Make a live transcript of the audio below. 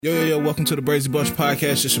Yo, welcome to the Brazy Bush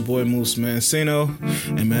Podcast. It's your boy Moose, man, Sino.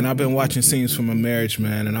 And man, I've been watching scenes from a marriage,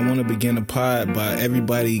 man, and I want to begin a pod by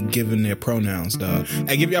everybody giving their pronouns, dog.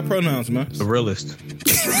 Hey, give y'all pronouns, man. The realist.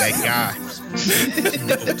 That guy.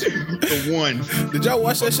 The one. Did y'all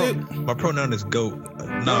watch that shit? My pronoun is GOAT.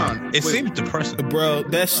 Nah, it seems depressing. Bro,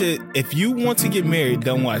 that shit, if you want to get married,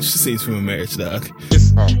 don't watch scenes from a marriage, dog.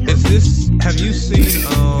 Have you seen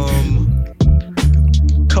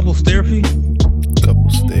Couples Therapy?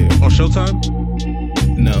 Couples Therapy. On Showtime?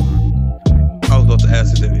 No. I was about to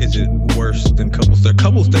ask is it worse than Couples Therapy?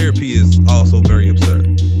 Couples Therapy is also very absurd.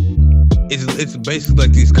 It's basically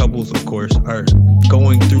like these couples, of course, are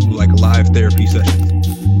going through like live therapy sessions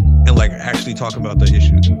and like actually talking about their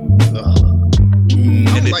issues. And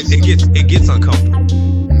it gets uncomfortable.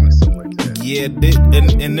 Yeah,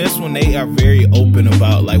 in this one they are very open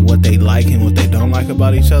about like what they like and what they don't like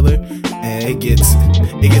about each other, and it gets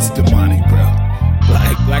demonic, bro.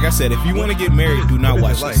 Like I said, if you want to get married, do not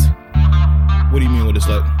watch this. What do you mean what it's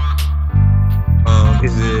like?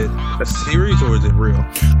 Is it a series or is it real?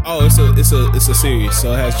 Oh, it's a series.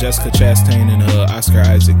 So it has Jessica Chastain and Oscar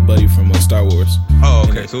Isaac, buddy from Star Wars. Oh,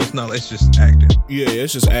 okay. So it's just acting. Yeah,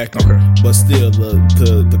 it's just acting. Okay. But still,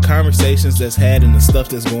 the conversations that's had and the stuff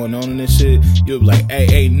that's going on in this shit, you'll be like, hey,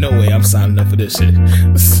 ain't no way I'm signing up for this shit.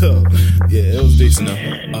 So yeah, it was decent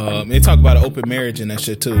though. They talk about an open marriage and that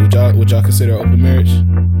shit too. Would y'all consider open marriage?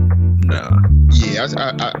 Nah. Yeah,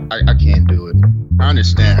 I can't do it. I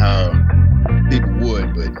understand how people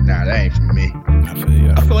would, but nah, that ain't for me.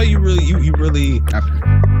 I feel like you really.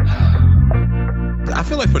 I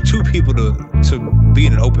feel like for two people to be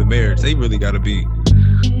in an open marriage, they really got to be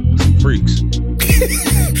freaks.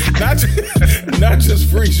 not just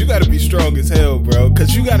freaks. You got to be strong as hell, bro.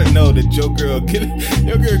 Because you got to know that your girl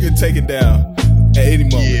get taken down at any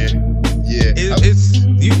moment. Yeah.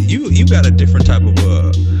 You got a different type of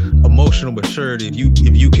emotional maturity if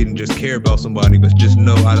you can just care about somebody, but just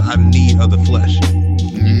know I need other flesh.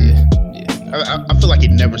 Yeah. I feel like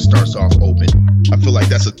it never starts off open. I feel like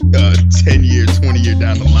that's a 10-year, 20-year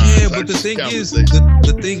down the line. Yeah, but the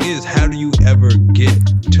thing is, how do you ever get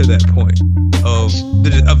to that point of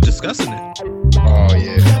discussing it? Oh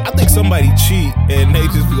yeah. I think somebody cheat and they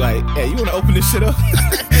just be like, "Hey, you want to open this shit up?"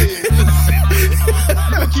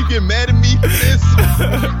 You keep getting mad at me for this.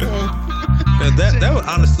 And that would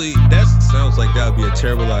honestly, that sounds like that would be a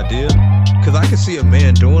terrible idea, because I could see a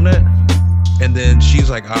man doing that, and then she's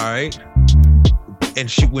like, all right, and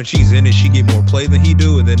when she's in it, she get more play than he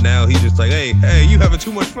do, and then now he's just like, hey, you having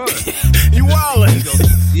too much fun. You wildin'.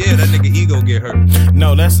 Yeah, that nigga ego get hurt.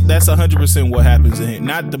 No, that's 100% what happens in it.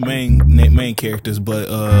 Not the main characters, but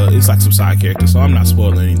it's like some side characters. So I'm not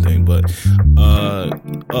spoiling anything. But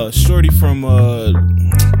Shorty from the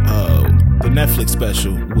Netflix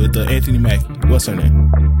special with Anthony Mackie. What's her name?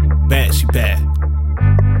 Bad. She bad.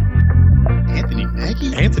 Anthony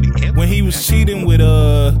Mackie? Anthony. When he was cheating with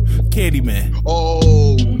Candyman.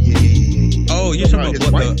 Oh yeah. Oh, you're talking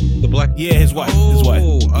about the black? Yeah, his wife.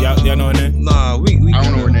 Y'all know her name? Nah, we I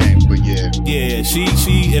don't know her name, but yeah. Yeah,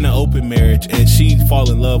 she in an open marriage and she fall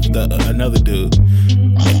in love with another dude,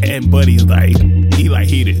 and Buddy's like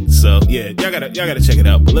heated. So yeah, y'all gotta check it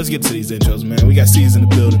out. But let's get to these intros, man. We got C's in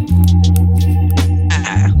the building.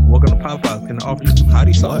 Welcome to Pop Out. Can I offer you some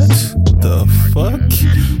hottie sauce? What the fuck?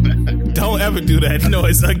 Don't ever do that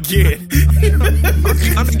noise again. I'm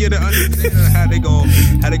trying to get an understanding of how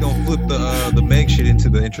they gonna flip the Meg shit into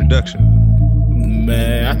the introduction.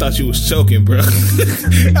 Man, I thought you was choking, bro.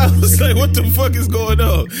 I was like, what the fuck is going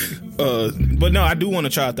on? But no, I do want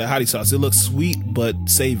to try out that hottie sauce. It looks sweet but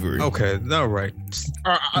savory. Okay, all right.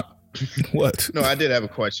 What? No, I did have a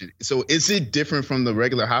question. So is it different from the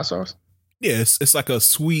regular hot sauce? Yeah, it's like a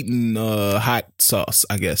sweetened hot sauce,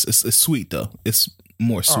 I guess. It's sweet though. It's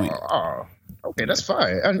more sweet. Oh, okay, that's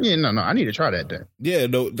fine. I need to try that then. Yeah,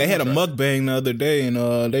 they had a mukbang the other day, and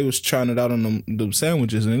they was trying it out on the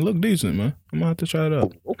sandwiches, and it looked decent, man. I'm gonna have to try it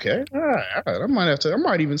out. Okay, all right. I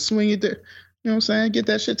might even swing it there. You know what I'm saying? Get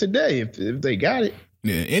that shit today if they got it.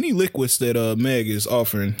 Yeah, any liquids that Meg is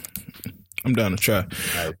offering, I'm down to try.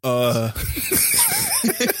 That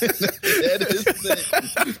is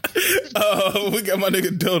we got my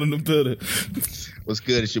nigga Don in the building. What's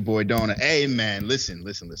good? It's your boy Dona. Hey man, listen.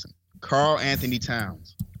 Carl Anthony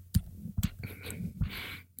Towns.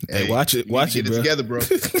 Hey, watch it, bro. Get it together, bro.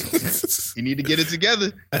 You need to get it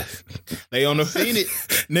together. They on the seen it.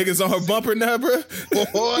 Niggas on her bumper now, bro.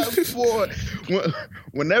 Boy.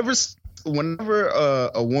 Whenever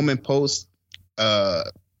a woman posts, I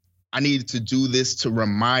need to do this to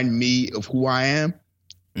remind me of who I am.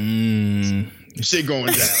 Shit going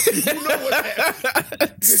down. You know what happened.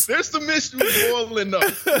 There's the mystery boiling up.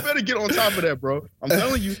 You better get on top of that, bro. I'm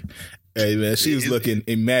telling you. Hey man, she was looking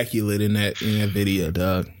immaculate in that video,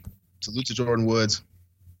 dog. Salute to Jordan Woods.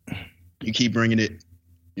 You keep bringing it.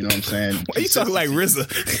 You know what I'm saying? Why you talking like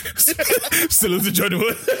RZA? Salute to Jordan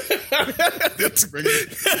Woods.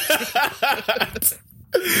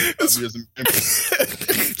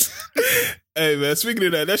 Hey man, speaking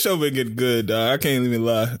of that show been getting good, dog. I can't even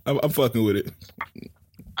lie. I'm fucking with it.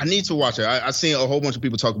 I need to watch it. I seen a whole bunch of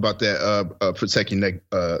people talk about that Protect Your Neck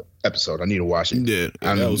episode. I need to watch it. Yeah,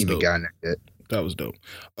 I haven't even gotten it yet. That was dope.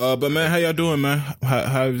 But man, how y'all doing, man?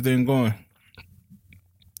 How everything going?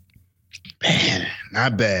 Man,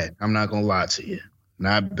 not bad. I'm not gonna lie to you.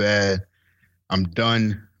 Not bad. I'm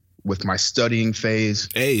done with my studying phase.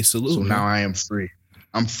 Hey, salute. So now I am free.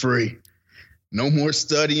 I'm free. No more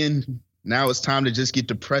studying. Now it's time to just get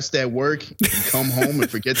depressed at work and come home and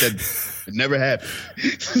forget that it never happened.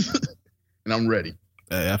 And I'm ready.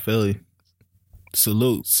 Hey, I feel you.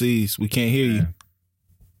 Salute. Cease. We can't hear you.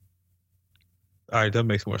 All right, that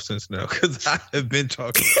makes more sense now because I have been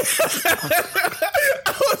talking.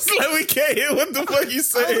 I was like, we can't hear what the fuck you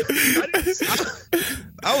saying.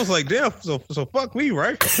 I was like, damn, so fuck me,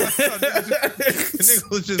 right?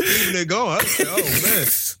 Nigga was just leaving it going. I was like, oh man,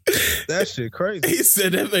 that shit crazy. He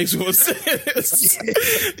said that makes more sense.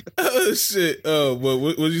 Oh shit.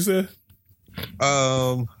 What did you say?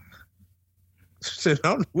 Shit,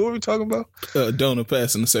 what were we talking about? Donor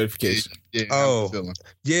passing the certification. Yeah,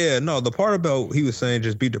 yeah. No, the part about he was saying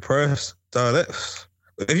just be depressed.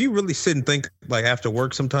 If you really sit and think like after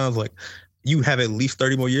work, sometimes like you have at least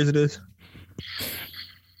 30 more years of this.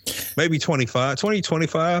 Maybe 25,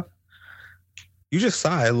 you just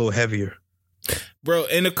sigh a little heavier. Bro,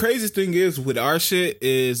 and the crazy thing is with our shit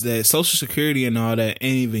is that Social Security and all that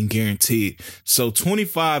ain't even guaranteed. So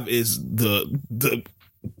 25 is the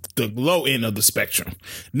low end of the spectrum.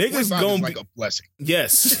 Niggas gonna be like a blessing.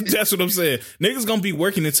 Yes, that's what I'm saying. Niggas gonna be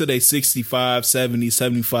working until they 65, 70,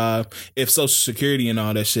 75 if Social Security and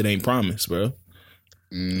all that shit ain't promised, bro.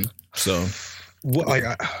 So what, like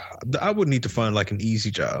I would need to find like an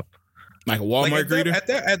easy job. Like a Walmart greeter?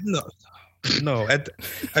 No, at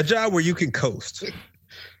a job where you can coast.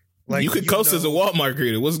 Like you could coast as a Walmart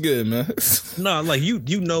greeter. What's good, man? No, like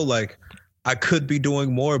you know, like I could be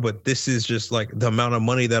doing more, but this is just like the amount of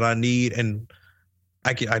money that I need, and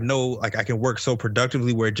I know like I can work so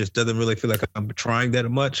productively where it just doesn't really feel like I'm trying that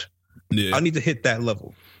much. Yeah. I need to hit that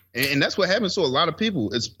level, and that's what happens to a lot of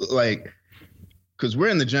people. It's like because we're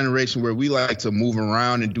in the generation where we like to move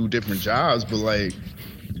around and do different jobs, but like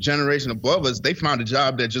the generation above us, they found a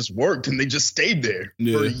job that just worked and they just stayed there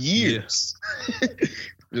for years. Yeah.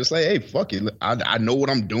 Just like, hey, fuck it. I know what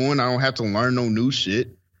I'm doing. I don't have to learn no new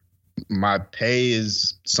shit. My pay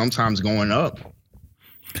is sometimes going up.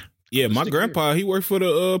 Yeah, my grandpa, he worked for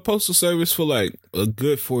the postal service for like a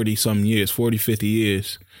good 40 something years, 40, 50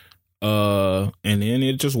 years. And then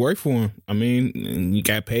it just worked for him. I mean, you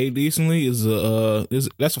got paid decently.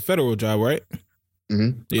 That's a federal job, right?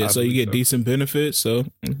 Mm-hmm. Yeah, so you get decent benefits. So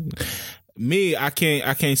me, I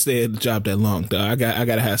can't stay at the job that long, though. I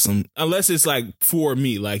gotta have some, unless it's like for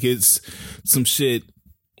me, like it's some shit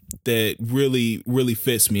that really, really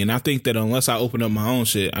fits me. And I think that unless I open up my own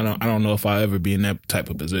shit, I don't know if I'll ever be in that type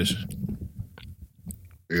of position.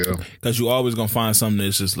 Yeah. Because you always gonna find something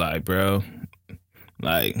that's just like, bro,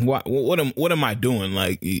 like what am I doing?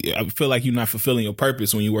 Like, I feel like you're not fulfilling your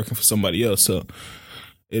purpose when you're working for somebody else. So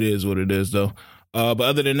it is what it is, though. But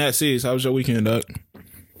other than that, C's, how was your weekend, Doc?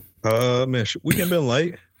 Man, weekend been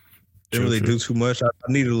light. Didn't really do too much. I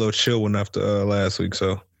needed a little chill one after last week,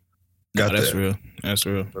 so got that's that. real. That's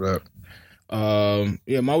real. What up?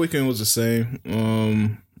 Yeah, my weekend was the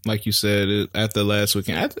same. Like you said, after last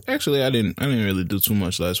weekend, I didn't really do too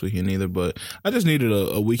much last weekend either. But I just needed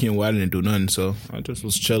a weekend where I didn't do nothing, so I just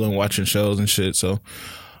was chilling, watching shows and shit. So,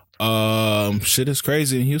 shit is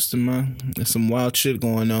crazy in Houston, man. There's some wild shit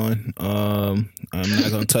going on. I'm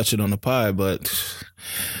not gonna touch it on the pod, but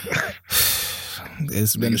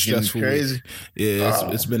it's been a stressful week.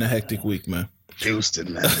 Yeah, it's been a hectic week, man.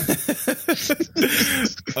 Houston, man.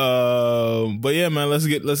 But yeah, man, let's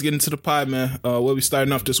get into the pod, man. Where we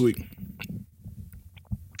starting off this week?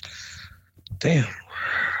 Damn,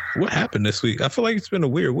 what happened this week? I feel like it's been a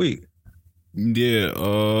weird week. Yeah.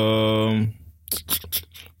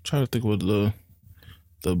 Trying to think what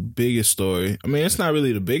the biggest story. I mean, it's not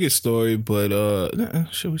really the biggest story, but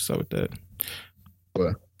should we start with that?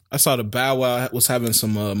 What? I saw the Bow Wow was having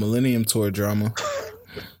some Millennium tour drama.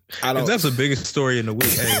 If that's the biggest story in the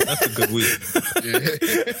week, hey, that's a good week.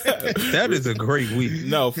 That is a great week.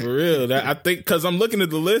 No, for real. I think because I'm looking at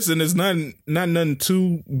the list and it's not nothing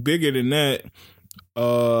too bigger than that.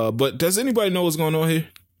 But does anybody know what's going on here?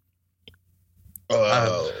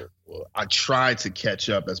 I tried to catch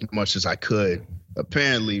up as much as I could.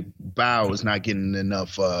 Apparently, Bow is not getting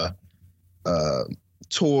enough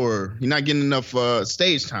tour. He's not getting enough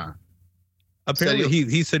stage time. Apparently,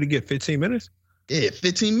 he said he get 15 minutes. Yeah,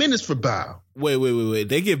 15 minutes for Bow. Wait.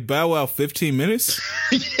 They give Bow Wow 15 minutes?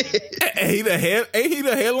 Yeah. Ain't he the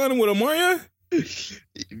headliner with Omarion?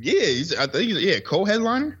 Yeah, I think he's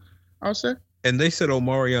co-headliner, I would say. And they said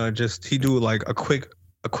Omarion he do like a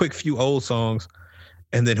quick few old songs,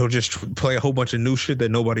 and then he'll just play a whole bunch of new shit that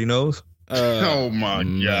nobody knows. Oh my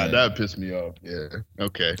God, that pissed me off. Yeah,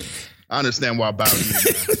 okay. I understand why Bow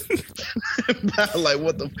Bow, like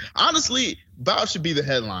what the honestly, Bow should be the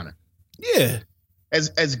headliner. Yeah.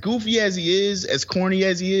 As goofy as he is, as corny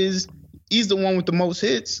as he is, he's the one with the most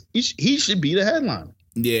hits. He should be the headliner.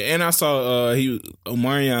 Yeah, and I saw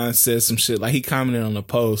Omarion said some shit, like he commented on the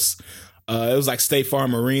post. It was like State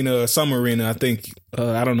Farm Arena or some arena, I think.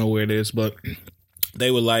 I don't know where it is, but they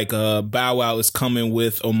were like, Bow Wow is coming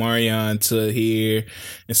with Omarion to here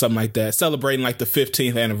and something like that, celebrating like the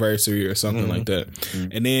 15th anniversary or something like that.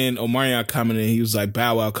 Mm-hmm. And then Omarion commented, he was like,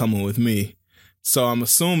 Bow Wow coming with me. So I'm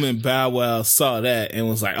assuming Bow Wow saw that and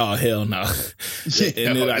was like, "Oh hell no!"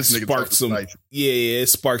 And it like sparked some, it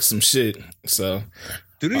sparked some shit. So,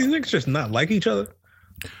 do these niggas just not like each other?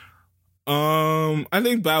 I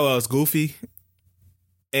think Bow Wow's goofy,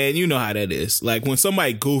 and you know how that is. Like when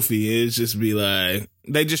somebody goofy, it's just be like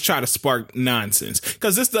they just try to spark nonsense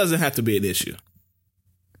because this doesn't have to be an issue.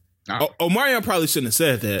 Omarion probably shouldn't have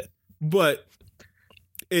said that, but.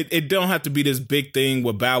 It don't have to be this big thing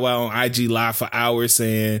with Bow Wow on IG Live for hours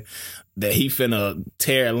saying that he finna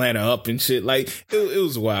tear Atlanta up and shit. Like it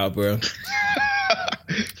was wild, bro.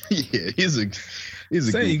 Yeah, he's a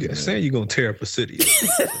saying you gonna tear up a city.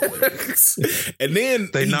 And then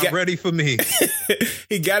they not ready for me.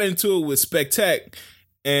 He got into it with Spectac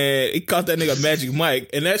and he caught that nigga Magic Mike,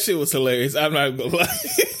 and that shit was hilarious. I'm not gonna lie.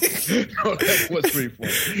 No, that was pretty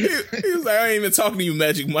funny. He was like, I ain't even talking to you,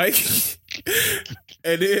 Magic Mike.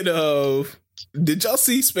 And then did y'all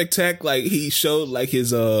see Spectac? Like he showed like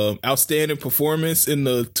his outstanding performance in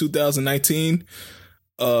the 2019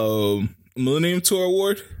 Millennium Tour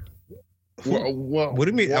Award. What do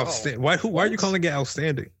you mean outstanding? Why are you calling it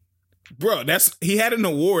outstanding? Bro, he had an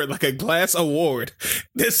award, like a glass award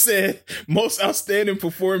that said most outstanding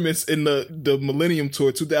performance in the Millennium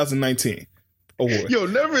Tour 2019 award. Yo,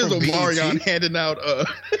 never is Omarion handing out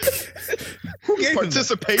who gave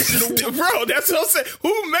participation award? Bro, that's what I'm saying.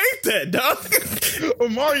 Who made that, dog?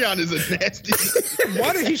 Omarion is a nasty.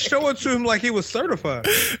 Why did he show it to him like he was certified?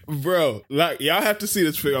 Bro, like y'all have to see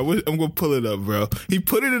this figure. I'm gonna pull it up, bro. He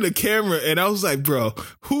put it in the camera and I was like, bro,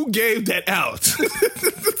 who gave that out?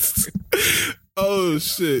 Oh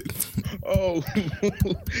shit. Oh,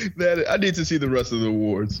 that I need to see the rest of the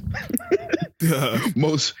awards.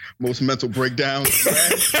 Most mental breakdowns.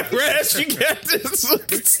 Rash, you got this.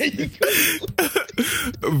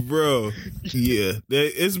 Bro. Yeah.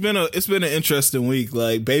 It's been an interesting week.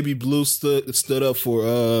 Like Baby Blue stood up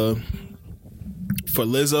for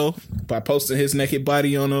Lizzo by posting his naked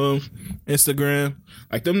body on Instagram.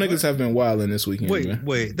 Like them niggas have been wilding this weekend.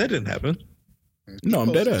 Wait, that didn't happen. No,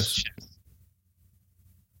 I'm dead ass.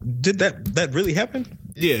 Did that really happen?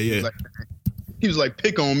 Yeah. He was like,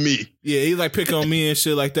 pick on me. Yeah, he like pick on me and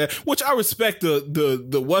shit like that. Which I respect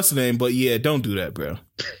the what's name, but yeah, don't do that, bro.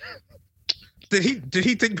 Did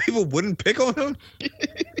he think people wouldn't pick on him?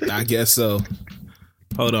 I guess so.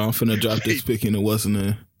 Hold on, I'm finna drop this pic in the what's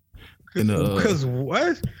name. Because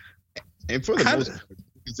what? And for the most part,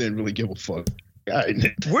 he didn't really give a fuck.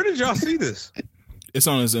 Where did y'all see this? It's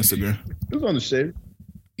on his Instagram. It was on the shade.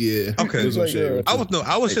 Yeah. Okay.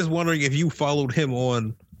 I was just wondering if you followed him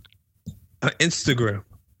on Instagram,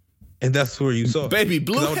 and that's where you saw Baby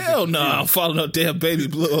Blue. Hell no, I'm following up damn Baby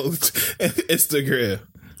Blue on Instagram.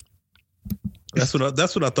 That's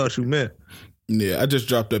what I thought you meant. Yeah, I just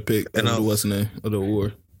dropped that pic of the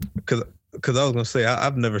award. Because I was gonna say I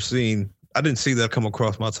didn't see that come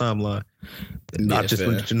across my timeline. Yeah, I just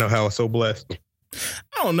wanted to know how I was so blessed.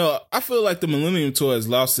 I don't know. I feel like the Millennium Tour has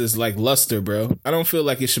lost its like luster, bro. I don't feel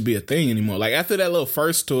like it should be a thing anymore. Like after that little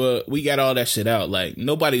first tour, we got all that shit out. Like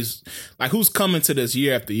nobody's like who's coming to this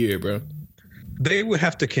year after year, bro. They would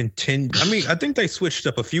have to continue. I mean, I think they switched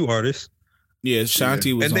up a few artists. Yeah,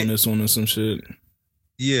 Shanti was on this one or some shit.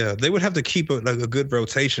 Yeah, they would have to keep a good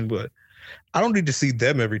rotation, but I don't need to see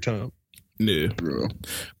them every time. Yeah, bro.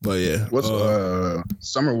 But yeah,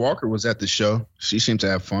 Summer Walker was at the show. She seemed to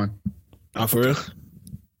have fun. Oh, for real?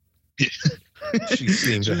 She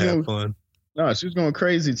seemed to have fun. No, she was going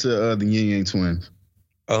crazy to the Yin Yang Twins.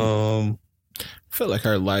 I feel like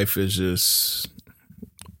her life is just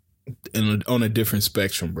on a different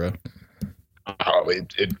spectrum, bro. Oh,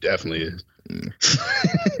 it definitely is.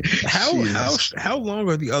 How long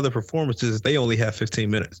are the other performances? They only have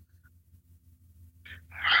 15 minutes.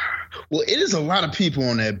 Well, it is a lot of people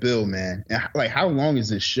on that bill, man. Like, how long is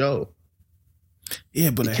this show? Yeah,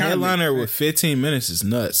 but a headliner with 15 minutes is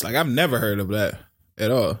nuts. Like, I've never heard of that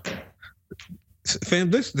at all. Fam,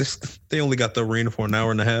 this they only got the arena for an hour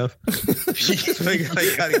and a half. They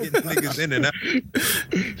gotta get niggas in and out.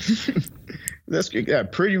 Let's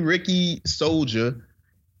get Pretty Ricky, Soldier.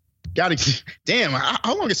 Damn,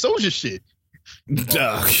 how long is Soldier shit?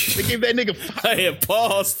 Dog. They gave that nigga 5. I had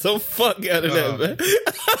paused the fuck out of that, man.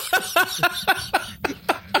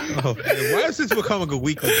 Oh, man, why is this becoming a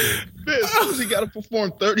weekly thing? Man, Soldier got to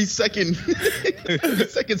perform 30-second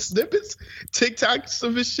snippets, TikToks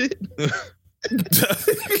of his shit.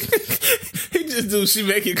 He just do she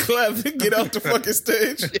make it clap and get off the fucking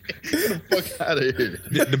stage. Get the fuck out of here.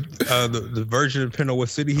 The version depending on what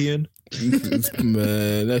city he in.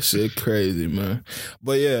 Man, that shit crazy, man.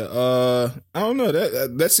 But yeah, I don't know.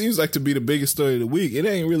 That seems like to be the biggest story of the week. It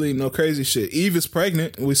ain't really no crazy shit. Eve is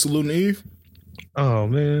pregnant. We saluting Eve. Oh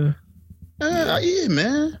man. Yeah,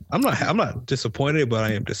 man. I'm not disappointed, but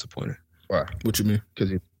I am disappointed. Why? What you mean?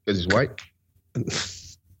 Because he's white.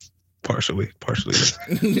 Partially.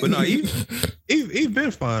 But no, Eve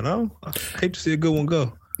been fine. I hate to see a good one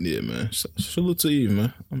go. Yeah, man. Salute to Eve,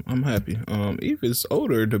 man. I'm happy. Eve is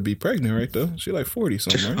older to be pregnant, right? Though she like 40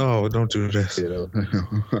 something, right? Oh, don't do this. No,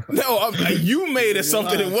 you made it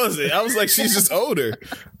something it wasn't. I was like, she's just older.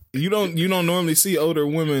 You don't normally see older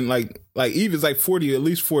women like Eve is like 40, at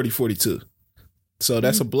least 40, 42. So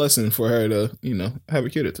that's a blessing for her to have a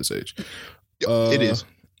kid at this age. It is.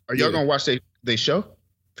 Are y'all gonna watch they show?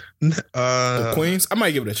 The Queens? I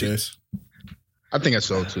might give it a chance. I think I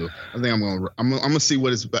saw too. I think I'm gonna see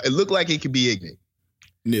what it's about. It looked like it could be ignorant.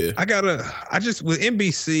 Yeah. I just with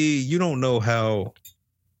NBC, you don't know how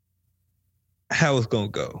it's gonna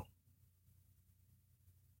go.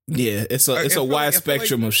 Yeah, it's a wide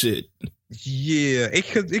spectrum of shit. Yeah, it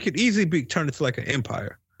could easily be turned into like an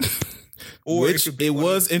empire. Or it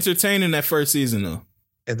was entertaining that first season though.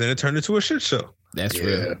 And then it turned into a shit show. That's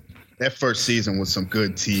real. That first season was some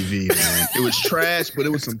good TV, man. It was trash, but it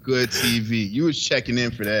was some good TV. You was checking in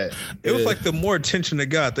for that. It was like the more attention they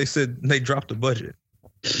got, they said they dropped the budget.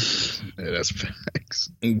 Yeah, that's facts.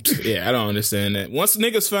 Yeah, I don't understand that. Once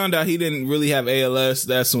niggas found out he didn't really have ALS,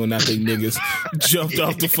 that's when I think niggas jumped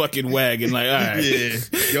off the fucking wagon. Like, all right. Yeah,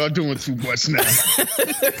 y'all doing too much now.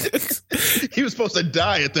 He was supposed to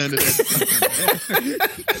die at the end of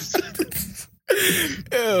that.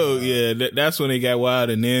 Oh yeah, that's when they got wild.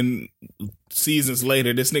 And then seasons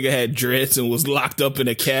later, this nigga had dreads and was locked up in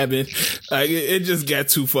a cabin. Like it just got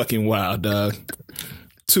too fucking wild, dog.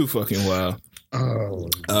 Too fucking wild. Oh,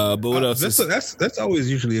 but what else? That's always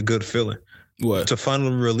usually a good feeling. What? To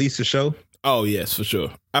finally release a show. Oh yes, for sure.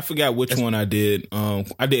 I forgot which one I did.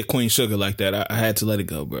 I did Queen Sugar like that. I had to let it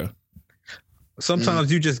go, bro.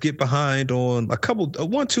 Sometimes you just get behind on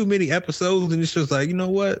one too many episodes, and it's just like, you know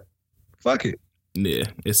what? Fuck it. Yeah,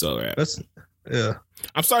 it's all right. Yeah.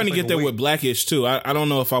 I'm starting to get there with Blackish too. I don't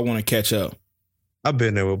know if I want to catch up. I've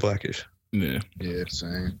been there with Blackish. Yeah,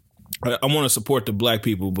 same. I want to support the black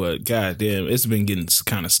people, but goddamn, it's been getting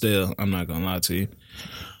kind of stale. I'm not gonna lie to you.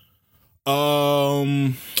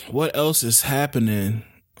 What else is happening?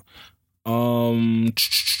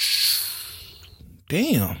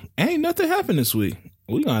 Damn, ain't nothing happened this week.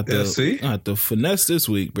 We gonna have to finesse this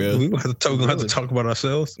week, bro. We gonna have to talk about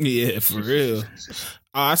ourselves. Yeah, for real.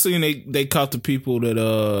 I seen they caught the people that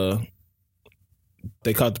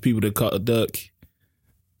caught a duck.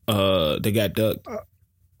 They got ducked.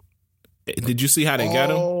 Did you see how they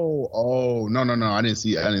got him? Oh, no, I didn't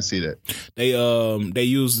see that. They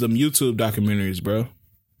used them YouTube documentaries, bro.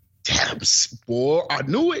 Damn, boy, I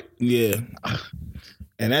knew it. Yeah.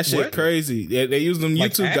 And that shit crazy. They use them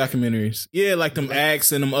YouTube documentaries. Yeah, like them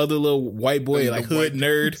acts and them other little white boy, like Hood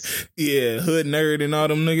Nerd. Yeah, Hood Nerd and all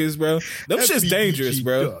them niggas, bro. Them shit's dangerous,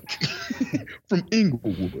 bro. From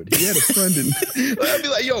Inglewood. He had a friend in. I'd be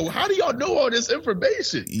like, yo, how do y'all know all this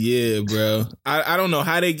information? Yeah, bro. I don't know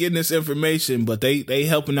how they getting this information, but they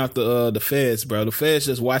helping out the feds, bro. The feds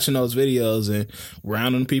just watching those videos and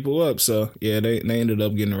rounding people up. So yeah, they ended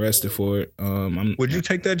up getting arrested for it. Would you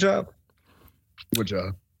take that job? What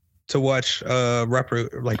job? To watch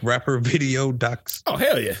rapper video docs. Oh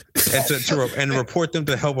hell yeah! And report them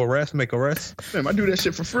to help make arrests. Man, I do that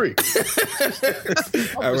shit for free.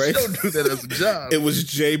 All right, don't do that as a job. It was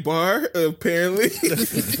J Bar apparently.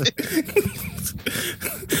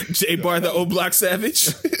 J Bar, the O Block Savage.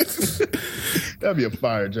 That'd be a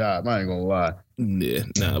fire job. I ain't gonna lie. Yeah,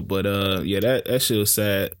 nah, but that shit was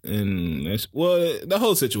sad, and the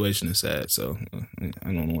whole situation is sad. So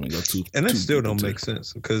I don't want to go too. And that still don't make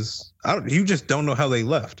sense because you just don't know how they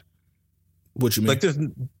left. What you mean? Like there's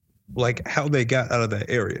like how they got out of that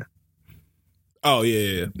area. Oh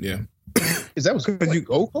yeah. Is that what you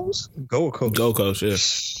Gold Coast? Gold Coast, yeah.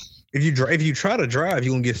 If you try to drive,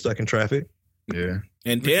 you're gonna get stuck in traffic. Yeah,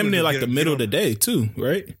 and damn near like the middle of the day too,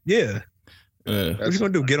 right? Yeah. What you gonna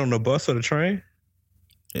do? Get on the bus or the train?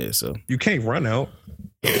 Yeah, so you can't run out.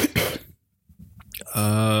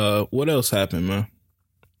 What else happened, man?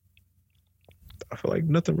 I feel like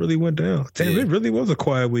nothing really went down. Damn, It really was a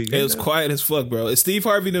quiet week. It was quiet as fuck, bro. Is Steve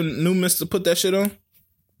Harvey the new Mr. Put That Shit On?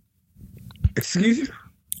 Excuse you?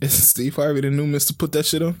 Is Steve Harvey the new Mr. Put That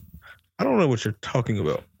Shit On? I don't know what you're talking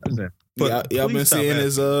about. But y'all been seeing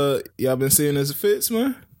his fits,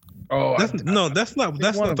 man? Oh, that's not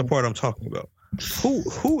the part I'm talking about.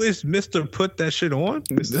 Who is Mr. Put That Shit On?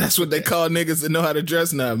 That's what they call niggas that know how to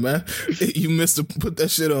dress now, man. You Mr. Put That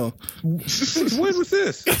Shit On. When was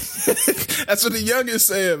this? That's what the youngest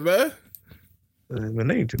saying, man. They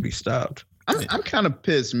need to be stopped. I'm kind of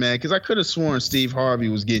pissed, man, because I could have sworn Steve Harvey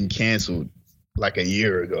was getting canceled like a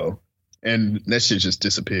year ago, and that shit just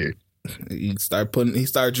disappeared. He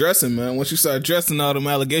started dressing, man. Once you start dressing, all them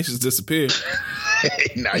allegations disappear.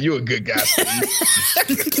 Hey, nah, you a good guy, Steve.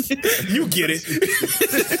 You get it.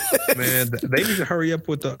 Man, they need to hurry up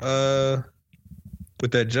with that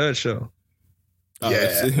judge show.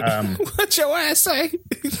 Yeah. What your ass say?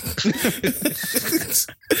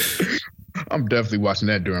 I'm definitely watching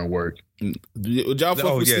that during work. Would y'all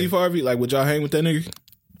fuck with Steve Harvey? Like, would y'all hang with that nigga?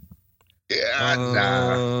 Yeah,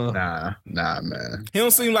 nah, man. He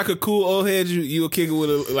don't seem like a cool old head. You'll kick it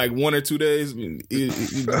with like 1 or 2 days.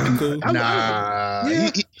 Cool. Nah, yeah.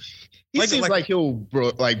 He seems like he'll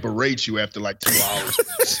berate you after like 2 hours.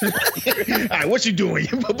 All right, what you doing?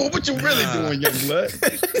 What you really doing, young blood?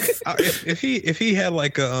 If he had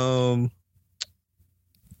like a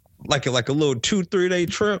little 2-3 day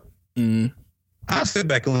trip, I'll sit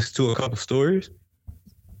back and listen to a couple stories.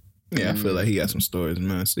 Yeah, I feel like he got some stories,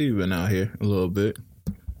 man. Steve been out here a little bit.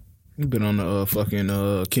 He been on the fucking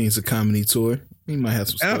Kings of Comedy tour. He might have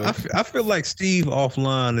some stories. I feel like Steve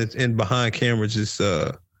offline and behind cameras is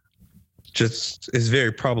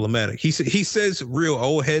very problematic. He says real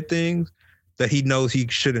old head things that he knows he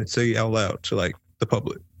shouldn't say out loud to like the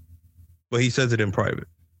public, but he says it in private.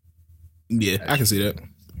 Yeah, I can see that.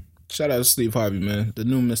 Shout out to Steve Harvey, man. The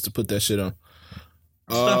new Mr. Put That Shit On.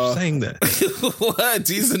 Stop saying that. What?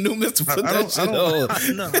 He's the new Mr. Put That Shit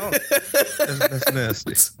On. No, that's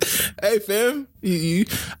nasty. Hey, fam.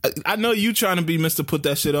 I know you trying to be Mr. Put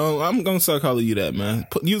That Shit On. I'm going to start calling you that, man.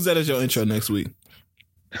 Use that as your intro next week.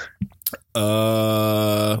 Who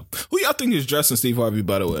y'all think is dressing Steve Harvey,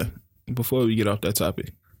 by the way? Before we get off that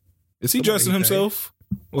topic. Is he dressing himself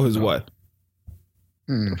or his wife?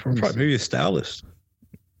 Probably maybe a stylist.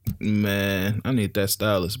 Man, I need that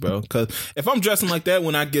stylist, bro. Because if I'm dressing like that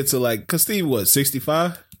when I get to because Steve,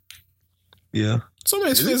 65? Yeah. Some of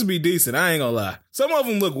his fits be decent. I ain't gonna lie. Some of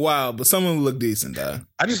them look wild, but some of them look decent, dog.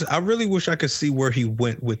 I really wish I could see where he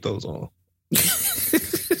went with those on.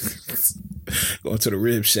 Going to the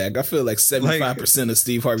Rib Shack. I feel like 75% of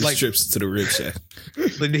Steve Harvey's trips to the Rib Shack.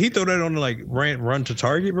 Like, did he throw that on run to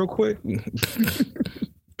Target real quick?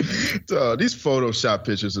 These Photoshop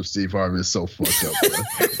pictures of Steve Harvey is so fucked up,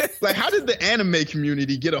 bro. Like, how did the anime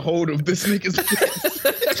community get a hold of this nigga's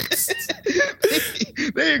face?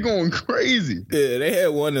 They ain't going crazy. Yeah, they had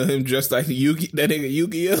one of him dressed like that nigga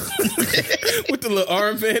Yu-Gi-Oh! With the little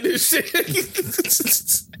armband and shit.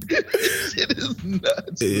 Shit is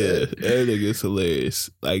nuts. Yeah, man. that nigga is hilarious.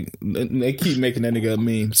 Like, they keep making that nigga a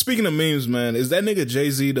meme. Speaking of memes, man, is that nigga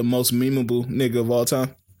Jay-Z the most memeable nigga of all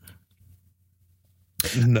time?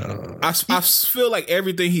 No. I feel like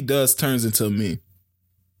everything he does turns into a meme.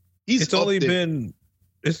 It's only been...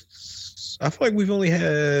 I feel like we've only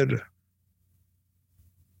had...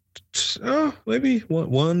 maybe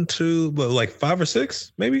one, two, but like 5 or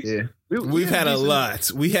 6, maybe. Yeah, we've had a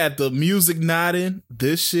lot. We had the music nodding.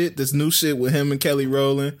 This new shit with him and Kelly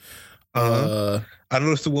Rowland. I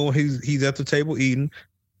noticed the one where he's at the table eating.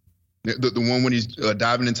 The one when he's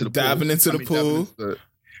diving into the pool.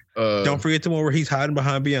 Don't forget the one where he's hiding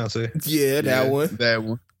behind Beyonce. Yeah, that one. That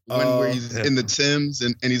one. Where he's in the Timbs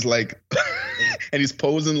and he's like, and he's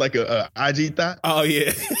posing like a IG thought. Oh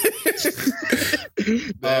yeah.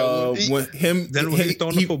 When he's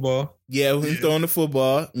throwing the football. Yeah, when he's throwing the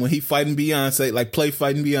football. When he fighting Beyonce, like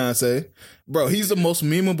fighting Beyonce. Bro, he's the most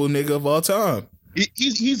memeable nigga of all time.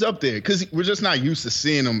 He's up there because we're just not used to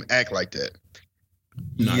seeing him act like that.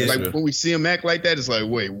 Nah, Yeah. Like when we see him act like that, it's like,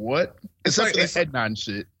 wait, what? It's like the head nod and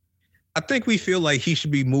shit. I think we feel like he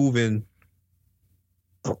should be moving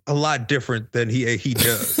a lot different than he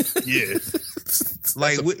does. Yeah.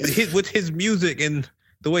 Like with his music and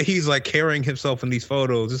the way he's like carrying himself in these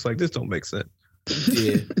photos, it's like this don't make sense.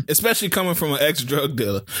 Yeah, especially coming from an ex-drug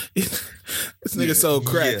dealer. This nigga sold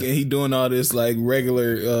crack and he doing all this like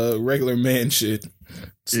regular man shit.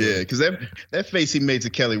 So. Yeah, because that face he made to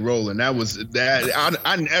Kelly Rowland, I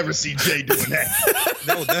never see Jay doing that.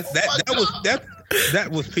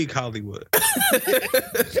 That was peak Hollywood.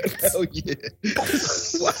 Hell yeah.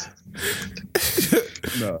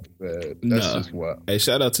 No, man. That's just wild. Hey,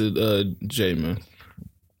 shout out to Jay, man.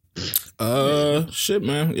 Shit,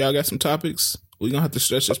 man. Y'all got some topics? We gonna have to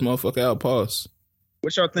stretch this motherfucker out. Pause.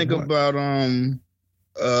 What y'all think about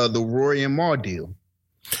the Rory and Maul deal?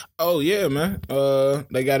 Oh yeah, man.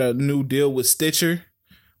 They got a new deal with Stitcher,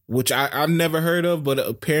 which I've never heard of, but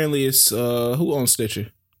apparently it's who owns Stitcher?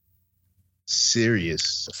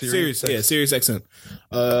 Sirius XM.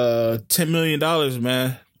 $10 million,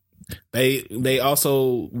 man. They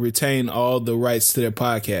also retain all the rights to their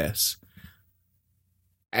podcasts.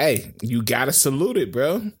 Hey, you gotta salute it,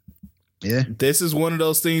 bro. Yeah. This is one of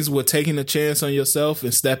those things where taking a chance on yourself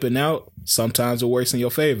and stepping out sometimes it works in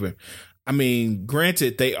your favor. I mean,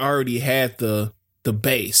 granted, they already had the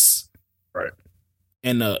base. Right.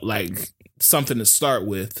 And like something to start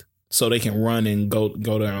with so they can run and go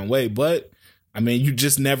their own way. But I mean, you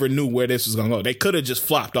just never knew where this was gonna go. They could have just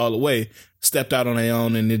flopped all the way, stepped out on their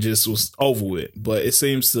own, and it just was over with. But it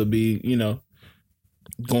seems to be,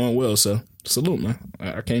 going well. So salute, man.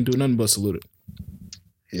 I can't do nothing but salute it.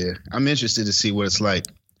 Yeah, I'm interested to see what it's like.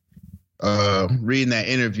 Reading that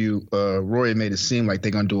interview, Rory made it seem like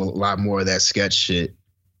they're gonna do a lot more of that sketch shit,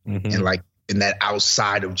 and like in that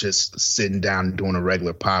outside of just sitting down and doing a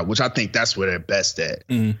regular pod, which I think that's where they're best at.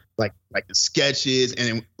 Like the sketches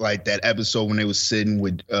and like that episode when they was sitting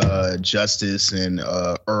with Justice and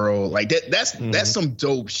Earl, like that's some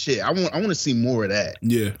dope shit. I want to see more of that.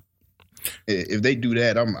 Yeah, if they do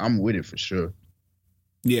that, I'm with it for sure.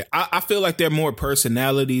 Yeah, I feel like they're more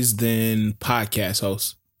personalities than podcast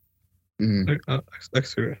hosts.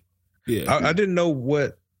 That's true. Yeah, I didn't know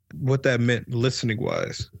what that meant listening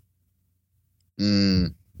wise.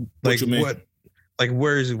 Like what? Like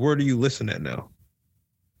where do you listen at now?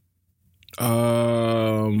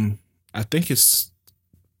 I think it's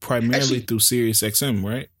primarily through Sirius XM,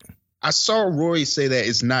 right? I saw Rory say that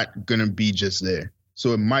it's not gonna be just there,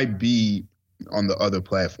 so it might be on the other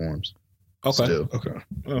platforms. Okay. Still. Okay.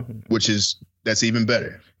 That's even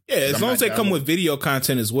better. Yeah, as long as they come with video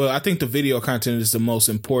content as well. I think the video content is the most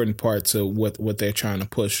important part to what they're trying to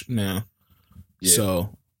push now. Yeah.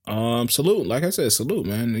 So, salute. Like I said, salute,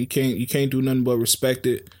 man. You can't do nothing but respect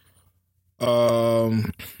it.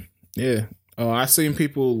 Yeah. I seen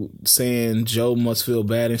people saying Joe must feel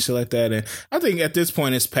bad and shit like that, and I think at this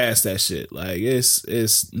point it's past that shit. Like it's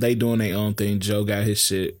they doing their own thing. Joe got his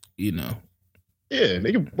shit, Yeah,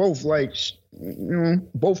 they can both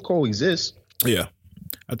both coexist. Yeah,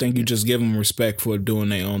 I think you just give them respect for doing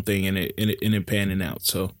their own thing and it panning out.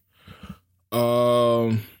 So,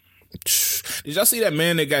 did y'all see that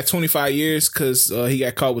man that got 25 years because he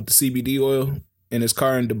got caught with the CBD oil in his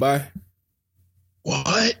car in Dubai?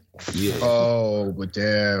 What? Yeah. Oh, but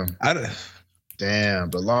damn,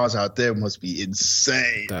 the laws out there must be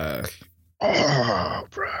insane. Oh,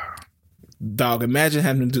 bro. Dog, imagine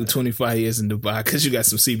having to do 25 years in Dubai because you got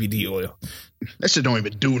some CBD oil. That shit don't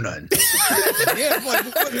even do nothing. Yeah,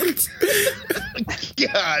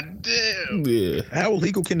 God damn. Yeah. How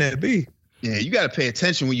illegal can that be? Yeah, you got to pay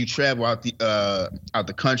attention when you travel out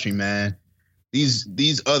the country, man.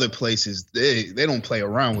 These other places, they don't play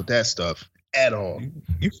around with that stuff at all.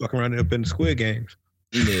 You fuck around up in the Squid Games.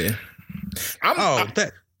 Yeah.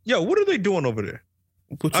 What are they doing over there?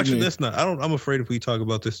 Actually, mean? let's not. I'm afraid if we talk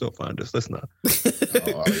about this, they'll find us. Let's not.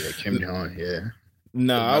 Oh yeah, Kim Jong. Yeah.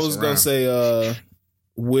 No, I was gonna say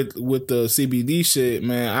with the CBD shit,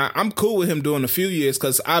 man. I'm cool with him doing a few years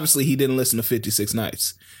because obviously he didn't listen to 56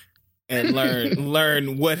 Nights and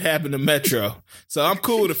learn what happened to Metro. So I'm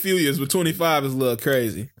cool with a few years, but 25 is a little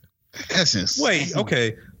crazy. That's insane. Wait,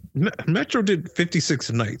 okay. Metro did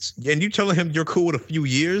 56 Nights, and you telling him you're cool with a few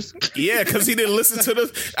years? Yeah, because he didn't listen to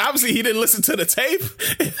he didn't listen to the tape.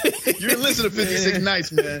 You didn't listen to 56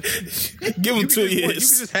 Nights, man. Give him 2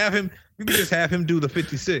 years. You can just have him do the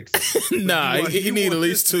 56. Nah, he need at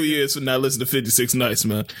least 2 years for not listening to 56 Nights,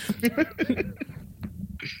 man.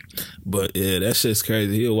 But yeah, that shit's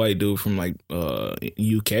crazy. He a white dude from like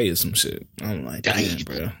UK or some shit. I'm like, damn,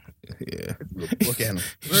 bro. Yeah. Look at him.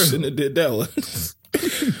 Shouldn't have did that one.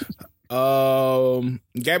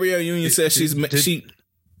 Gabrielle Union says she.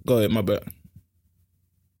 Go ahead, my bad.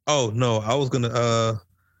 Oh no, I was gonna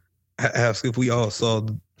ask if we all saw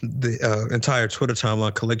the entire Twitter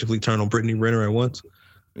timeline collectively turn on Brittany Renner at once.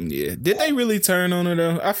 Yeah, did they really turn on her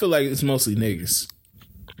though? I feel like it's mostly niggas.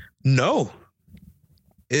 No,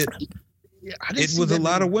 it was a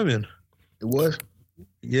lot of women. It was.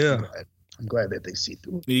 Yeah, I'm glad that they see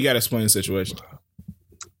through. You got to explain the situation.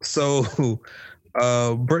 So,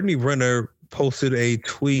 Brittany Renner posted a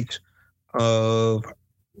tweet of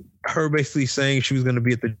her basically saying she was going to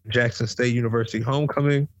be at the Jackson State University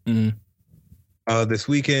homecoming this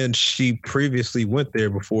weekend. She previously went there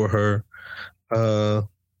before her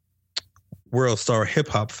world star hip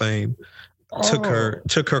hop fame took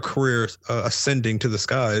her career ascending to the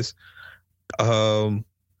skies. And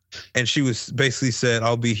she was basically said,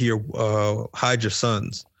 "I'll be here. Hide your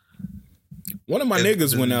sons." One of my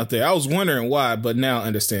niggas went out there. I was wondering why, but now I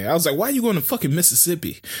understand. I was like, why are you going to fucking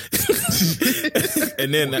Mississippi?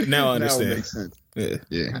 And then now I understand. Now it makes sense.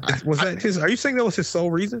 Yeah. Was that his? Are you saying that was his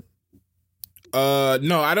sole reason?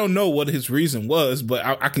 No, I don't know what his reason was, but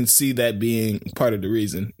I can see that being part of the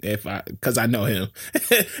reason because I know him.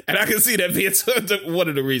 And I can see that being one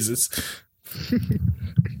of the reasons.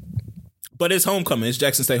 But it's homecoming. It's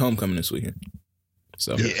Jackson State homecoming this weekend.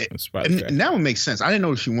 So it's probably now it makes sense. I didn't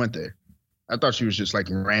know she went there. I thought she was just like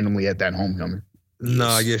randomly at that homecoming.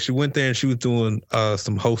 Nah, yeah, she went there and she was doing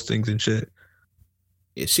some hostings and shit.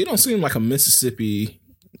 Yeah, she don't seem like a Mississippi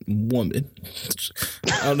woman.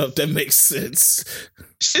 I don't know if that makes sense.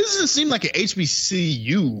 She doesn't seem like an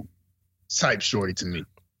HBCU type shorty to me.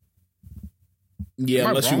 Yeah,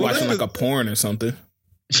 unless you're watching like a porn or something.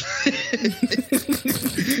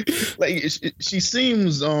 Like she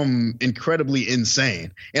seems incredibly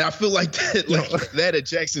insane, and I feel like that at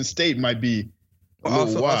Jackson State might be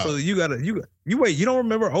also you wait, you don't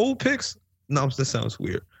remember old pics? No, this sounds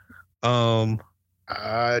weird.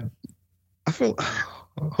 I feel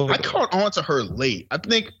I caught on to her late. I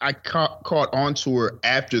think I caught on to her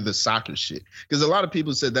after the soccer shit, because a lot of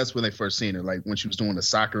people said that's when they first seen her, like when she was doing the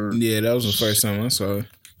soccer. Yeah, that was the first time I saw her.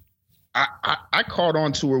 I caught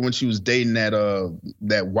on to her when she was dating that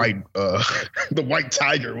white the white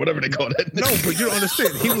tiger, whatever they call that. No, but you don't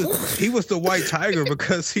understand. He was the white tiger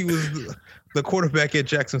because he was the quarterback at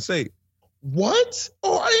Jackson State. What?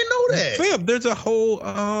 Oh, I didn't know that. Fam, there's a whole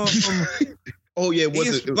oh yeah,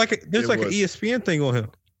 there's like an ESPN thing on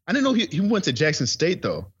him. I didn't know he went to Jackson State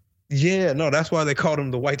though. Yeah, no, that's why they called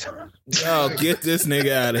him the white tiger. Oh, get this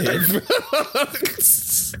nigga out of here, bro.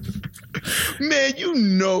 Man, you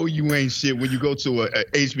know you ain't shit when you go to a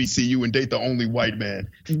HBCU and date the only white man.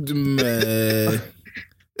 Man,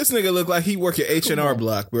 this nigga look like he work at H&R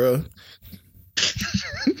Block, bro.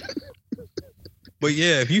 But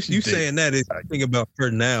yeah, if you saying that, it's think about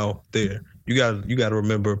her now. There, you got to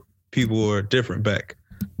remember people were different back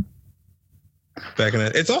in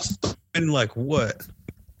that. It's also been like what,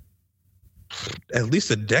 at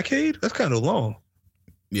least a decade. That's kind of long.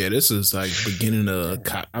 Yeah, this is like beginning of,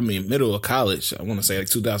 middle of college. I want to say like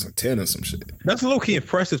 2010 or some shit. That's low key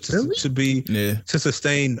impressive to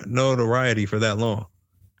sustain notoriety for that long.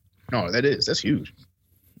 No, that's huge.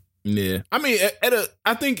 Yeah, I mean,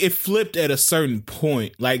 I think it flipped at a certain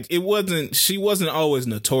point. Like she wasn't always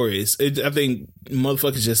notorious. I think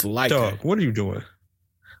motherfuckers just liked her. What are you doing?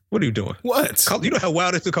 What are you doing? What? You know how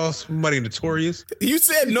wild it is to call somebody notorious? You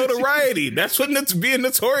said notoriety. That's what being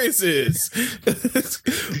notorious is.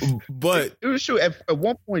 But it was true. At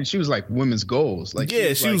one point, she was like women's goals. Like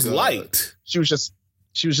she was liked. She was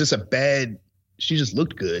just a bad. She just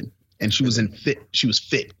looked good, and she was fit. She was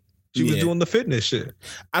fit. She was doing the fitness shit.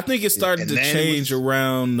 I think it started to change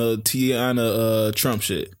around the Tiana Trump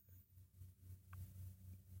shit.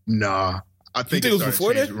 Nah, I think it was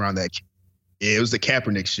before that. Around that. Yeah, it was the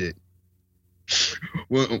Kaepernick shit.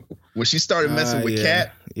 When she started messing with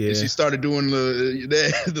Cap, and she started doing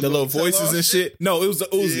the little voices and shit. No, it was the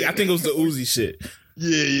Uzi. I think it was the Uzi shit.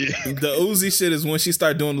 Yeah. The Uzi shit is when she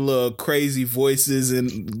started doing the little crazy voices and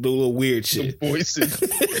the little weird shit. The voices.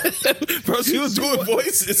 Bro, she was doing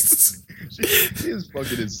voices. She is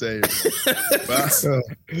fucking insane.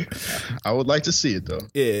 I would like to see it though.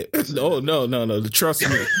 Yeah. No. Trust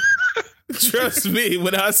me. Trust me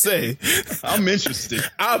when I say I'm interested.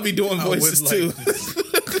 I'll be doing voices too.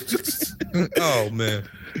 Oh man,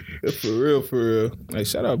 for real. Hey,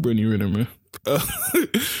 shout out Brittany Renner, man.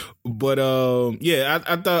 But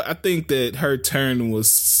I think that her turn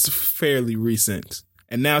was fairly recent,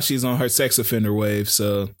 and now she's on her sex offender wave.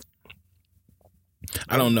 So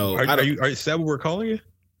I don't know. Is that what we're calling it?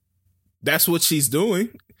 That's what she's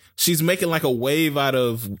doing. She's making like a wave out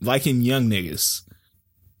of liking young niggas.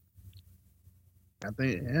 I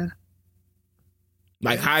think, yeah.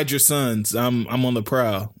 Like hide your sons. I'm on the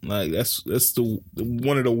prowl. Like that's the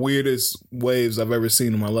one of the weirdest waves I've ever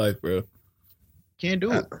seen in my life, bro. Can't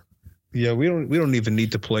do it. Yeah, we don't even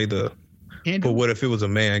need to play the. Can't do But what if it was a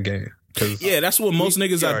man game? Yeah, that's what most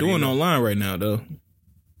niggas are doing online right now, though.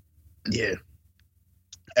 Yeah,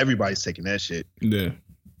 everybody's taking that shit. Yeah,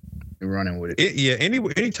 and running with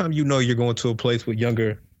it. Anytime you know you're going to a place with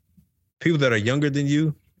people that are younger than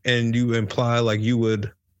you, and you imply like you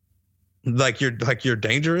would, like you're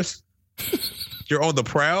dangerous, you're on the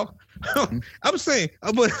prowl. I'm saying,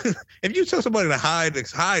 but if you tell somebody to hide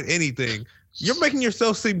anything, you're making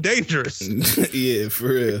yourself seem dangerous. Yeah, for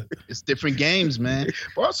real. It's different games, man.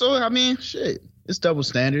 But also, I mean, shit, it's double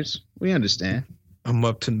standards. We understand. I'm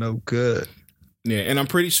up to no good. Yeah, and I'm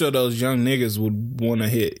pretty sure those young niggas would want to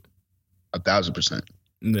hit 1,000%.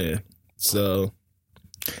 Yeah, so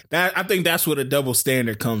that I think that's where the double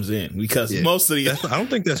standard comes in because most of the. I don't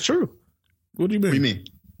think that's true. What do you mean? What do you mean?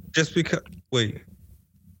 Just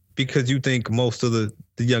because you think most of the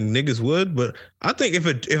young niggas would, but I think if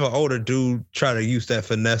an older dude try to use that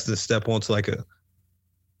finesse to step onto like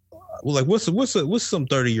what's some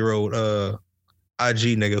 30-year-old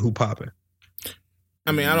IG nigga who popping?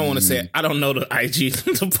 I mean, I don't want to say I don't know the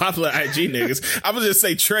popular IG niggas. I would just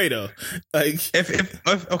say Trey though. Like if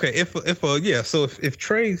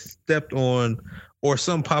Trey stepped on, or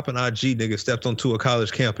some popping IG nigga stepped onto a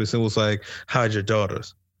college campus and was like, hide your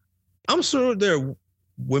daughters, I'm sure there are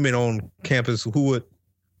women on campus who would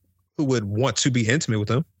want to be intimate with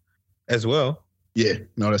them as well. Yeah,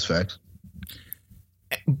 no, that's facts.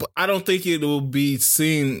 But I don't think it will be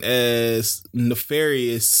seen as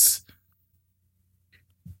nefarious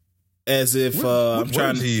as if I'm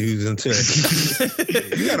trying to use until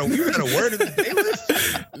you got a word in the day list?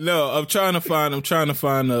 No, I'm trying to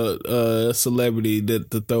find a celebrity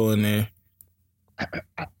to throw in there.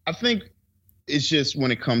 I think it's just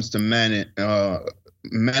when it comes to men,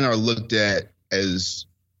 men are looked at as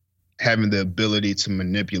having the ability to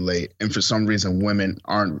manipulate, and for some reason women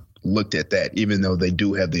aren't looked at that, even though they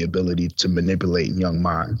do have the ability to manipulate young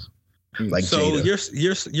minds. Like so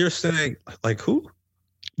Jada. You're saying like who?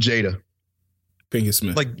 Jada Pinkett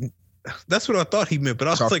Smith. Like that's what I thought he meant, but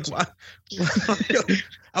I was like, why?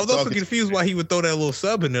 I was also confused why he would throw that little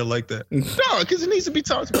sub in there like that. No, because it needs to be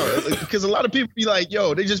talked about. Because a lot of people be like,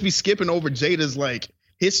 yo, they just be skipping over Jada's like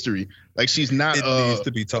history. Like she's not. It needs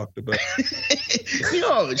to be talked about.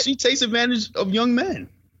 Yo, she takes advantage of young men.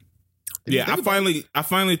 Yeah, I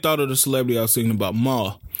finally thought of the celebrity I was thinking about,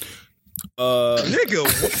 Ma. Nigga,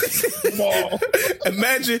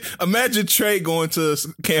 imagine Trey going to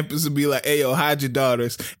campus and be like, "Hey, yo, hide your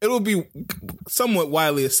daughters." It will be somewhat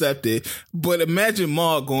widely accepted, but imagine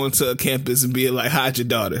Ma going to a campus and being like, "Hide your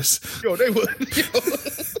daughters." Yo, they would.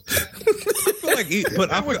 I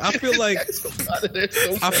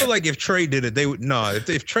feel like if Trey did it, they would. No,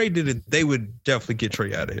 if Trey did it, they would definitely get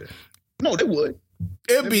Trey out of here. No, they would.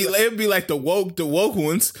 It'd be like the woke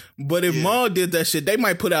ones, but if Ma did that shit, they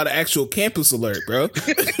might put out an actual campus alert, bro.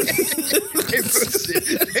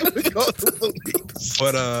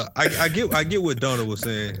 But I get what Donna was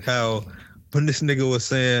saying. How when this nigga was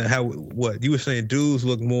saying what you were saying, dudes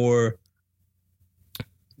look more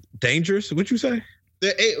dangerous. What'd you say?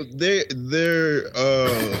 They're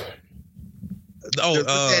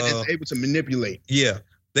able to manipulate. Yeah,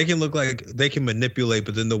 they can look like they can manipulate,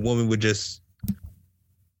 but then the woman would just.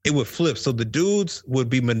 It would flip. So the dudes would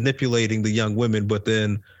be manipulating the young women, but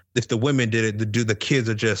then if the women did it, the kids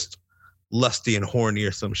are just lusty and horny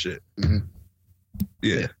or some shit. Mm-hmm.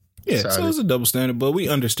 Yeah. So it's a double standard, but we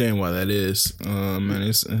understand why that is. And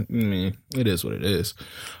it is what it is.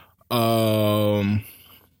 What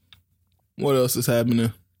else is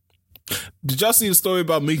happening? Did y'all see the story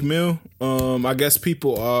about Meek Mill? I guess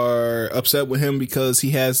people are upset with him because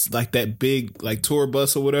he has like that big like tour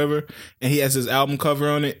bus or whatever, and he has his album cover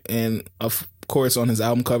on it, and of course on his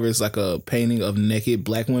album cover is like a painting of naked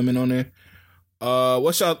black women on there.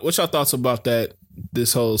 What's y'all thoughts about that?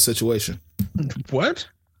 This whole situation. What?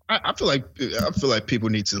 I feel like people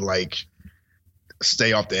need to like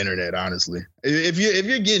stay off the internet. Honestly, if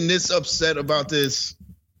you're getting this upset about this,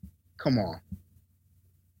 come on.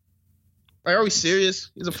 Like, are we serious?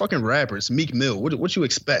 He's a fucking rapper. It's Meek Mill. What you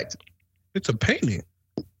expect? It's a painting.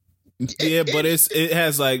 Yeah, but it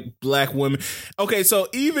has like black women. Okay, so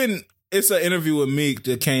even it's an interview with Meek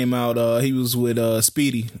that came out. He was with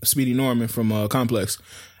Speedy Norman from Complex,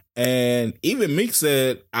 and even Meek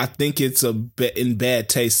said, "I think it's in bad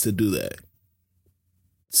taste to do that."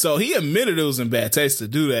 So he admitted it was in bad taste to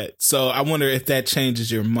do that. So I wonder if that changes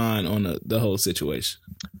your mind on the whole situation.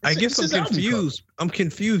 I guess I'm confused. I'm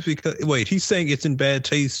confused because wait, he's saying it's in bad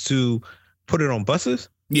taste to put it on buses?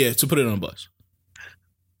 Yeah, to put it on a bus.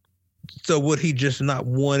 So would he just not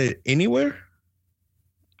want it anywhere?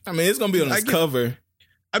 I mean, it's gonna be on his cover.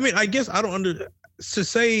 I mean, I guess I don't to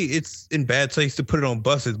say it's in bad taste to put it on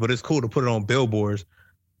buses, but it's cool to put it on billboards.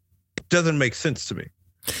 Doesn't make sense to me.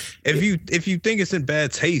 If you think it's in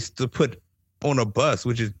bad taste to put on a bus,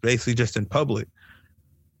 which is basically just in public,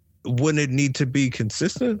 wouldn't it need to be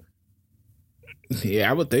consistent?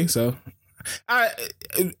 Yeah, I would think so.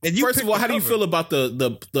 First of all, how do you feel about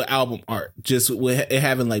the album art? Just with it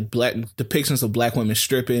having like black depictions of black women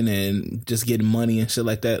stripping and just getting money and shit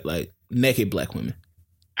like that, like naked black women.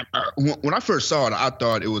 When I first saw it, I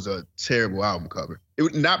thought it was a terrible album cover. It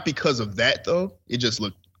was not because of that though. It just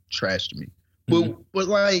looked trash to me. But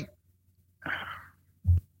like,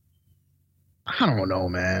 I don't know,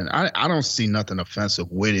 man. I don't see nothing offensive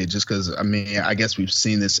with it. Just because I mean, I guess we've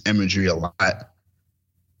seen this imagery a lot.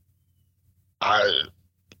 I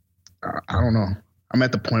don't know. I'm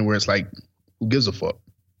at the point where it's like, who gives a fuck?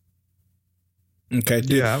 Okay,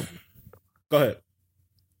 dude. Yeah. Go ahead.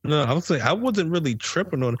 No, I would say I wasn't really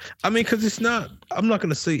tripping on it. I mean, because it's not. I'm not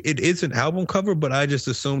gonna say it is an album cover, but I just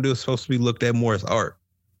assumed it was supposed to be looked at more as art.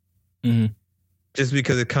 Mm-hmm. Just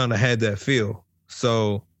because it kind of had that feel.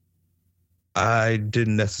 So I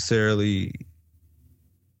didn't necessarily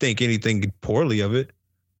think anything poorly of it.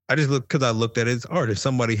 I just looked because I looked at it as art. If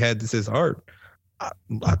somebody had this as art,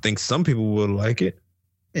 I think some people would like it.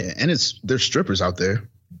 Yeah, and there's strippers out there,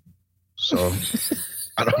 so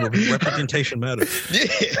I don't representation matters.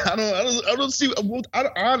 Yeah, I don't see. I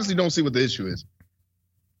honestly don't see what the issue is.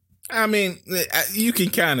 I mean, you can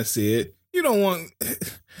kind of see it. You don't want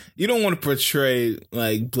to portray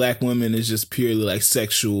like black women as just purely like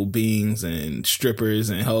sexual beings and strippers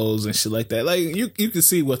and hoes and shit like that. Like you can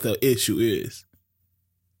see what the issue is.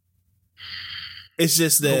 It's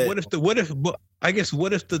just that. What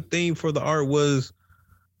if the theme for the art was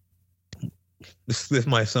this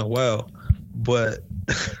might sound wild, but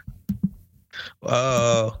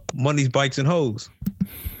money's bikes and hoes.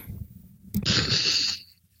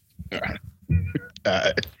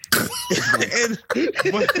 And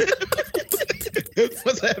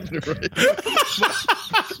what's happening right now?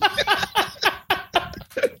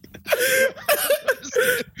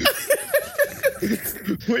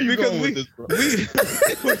 Where you going with this, bro?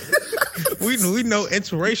 We know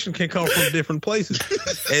inspiration can come from different places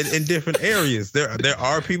and in different areas. There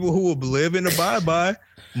are people who will live and abide by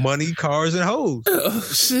money, cars, and hoes. Oh,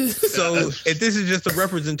 shit. So if this is just a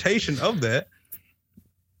representation of that.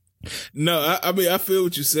 No, I mean, I feel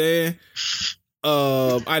what you're saying.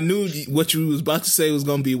 I knew what you was about to say was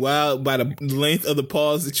going to be wild by the length of the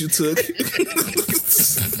pause that you took.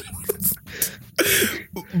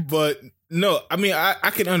 But no, I mean, I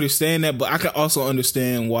can understand that, but I can also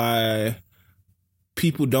understand why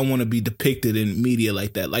people don't want to be depicted in media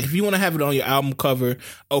like that. Like if you want to have it on your album cover,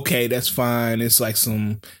 okay, that's fine. It's like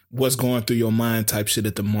some what's going through your mind type shit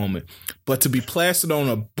at the moment. But to be plastered on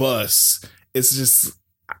a bus, it's just,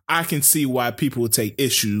 I can see why people would take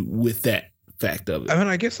issue with that fact of it. I mean,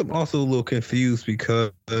 I guess I'm also a little confused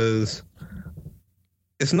because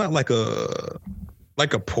it's not like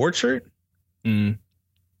a portrait. Mm.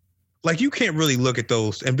 Like you can't really look at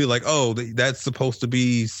those and be like, oh, that's supposed to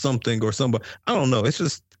be something or somebody. I don't know. It's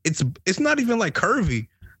just it's not even like curvy.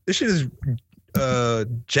 This shit is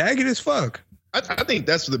jagged as fuck. I think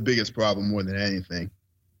that's the biggest problem more than anything.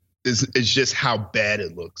 It's just how bad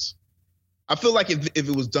it looks. I feel like if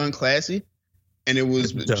it was done classy and it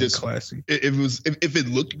was just classy, if it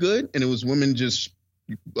looked good and it was women just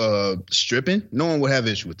stripping, no one would have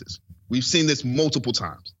issue with this. We've seen this multiple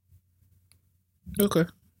times. Okay.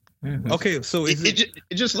 Okay, so it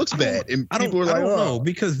just looks bad, and people are like, I don't know,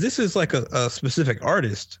 because this is like a specific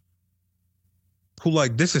artist who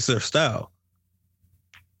like this is their style.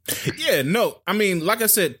 Yeah, no, I mean, like I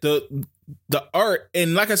said, the art,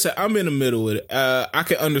 and like I said, I'm in the middle with it. I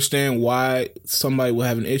can understand why somebody will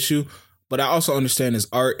have an issue, but I also understand his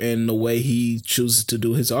art and the way he chooses to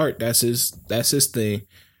do his art. That's his thing.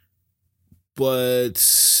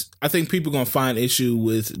 But I think people gonna find issue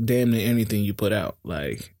with damn near anything you put out.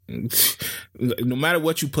 Like, no matter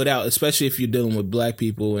what you put out, especially if you're dealing with black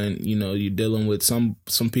people and you know you're dealing with some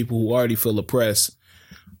people who already feel oppressed.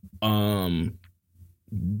 Doing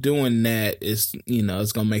that is, you know,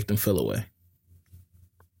 it's gonna make them feel away.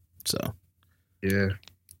 So, yeah,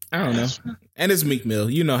 I don't know. And it's Meek Mill.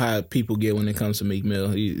 You know how people get when it comes to Meek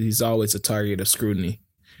Mill. He's always a target of scrutiny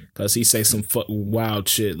because he say some wild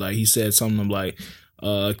shit. Like he said something like,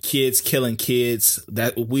 kids killing kids,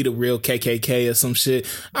 that we the real KKK or some shit.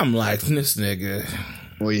 I'm like, this nigga.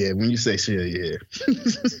 Well, yeah, when you say shit, yeah.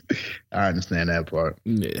 I understand that part.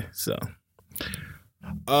 Yeah, so.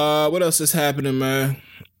 What else is happening, man?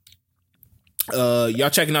 Y'all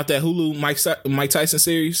checking out that Hulu Mike Tyson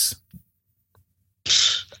series?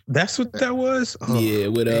 That's what that was? Oh, yeah,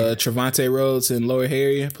 with Trevante Rhodes and Laura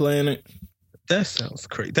Harrier playing it. That sounds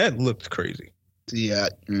crazy. That looked crazy. Yeah,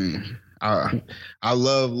 I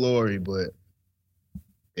love Lori, but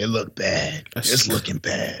it looked bad. It's looking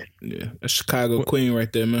bad. Yeah, a Chicago queen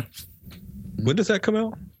right there, man. When does that come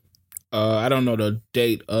out? I don't know the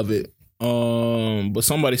date of it. But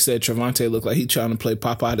somebody said Trevante looked like he trying to play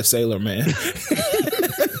Popeye the Sailor Man.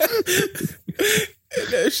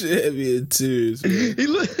 That shit had me in tears, man.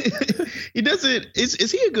 He doesn't.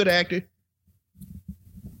 Is he a good actor?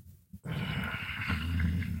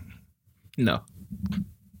 No.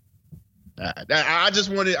 I just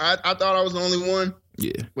wanted. I thought I was the only one.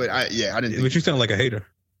 Yeah, but I didn't. But you sound like a hater.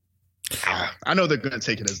 I know they're gonna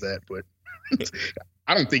take it as that, but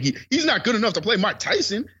I don't think he's not good enough to play Mike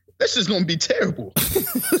Tyson. That's just gonna be terrible.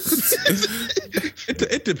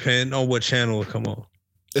 It depends on what channel it come on.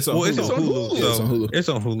 It's on Hulu. So it's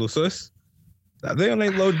on Hulu. So they on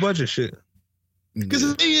their low budget shit. Because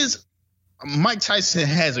the thing is, Mike Tyson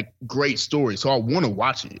has a great story, so I want to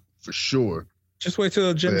watch it for sure. Just wait till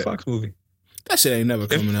the Jamie Foxx movie. That shit ain't never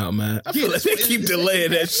coming out, man. I feel like they keep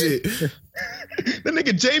delaying that shit. The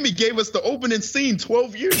nigga Jamie gave us the opening scene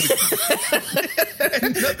 12 years ago.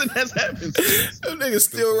 And nothing has happened since. That nigga's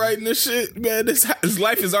still writing this shit, man. His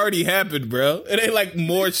life has already happened, bro. It ain't like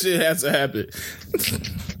more shit has to happen.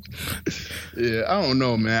 Yeah, I don't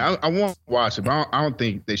know, man. I want to watch it, but I don't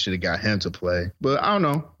think they should have got him to play. But I don't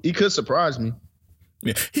know. He could surprise me.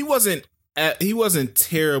 Yeah, he wasn't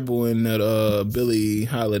terrible in that Billie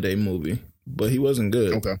Holiday movie, but he wasn't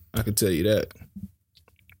good. Okay, I can tell you that.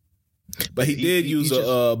 But he did use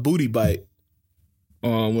a booty bite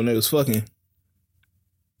when they was fucking.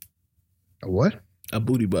 A what? A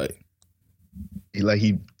booty bite. He what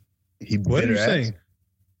bit are you her saying?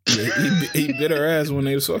 ass? Yeah, he bit her ass when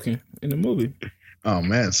they was fucking in the movie. Oh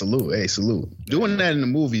man, salute! Hey, salute! Doing that in the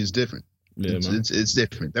movie is different. Yeah, it's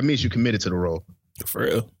different. That means you committed to the role. For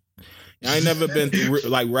real. I ain't never been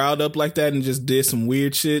like riled up like that and just did some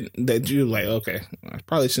weird shit that you like. Okay, I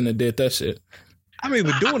probably shouldn't have did that shit. I mean,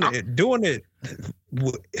 but doing it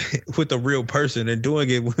with a real person and doing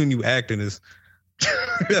it when you acting is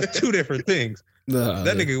that's two different things.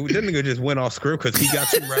 That nigga just went off script because he got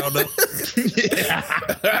too riled up.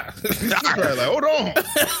 Right, like, hold on.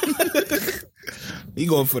 He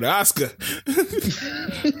going for the Oscar.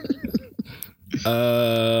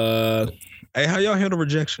 Hey, how y'all handle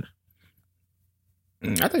rejection?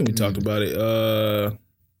 I think we talked about it.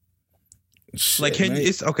 Shit, like,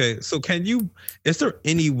 is there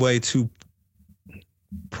any way to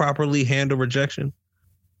properly handle rejection?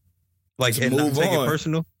 Like, and not take it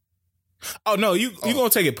personal? Oh no, you gonna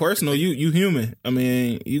take it personal. You human. I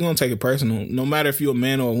mean, you gonna take it personal. No matter if you're a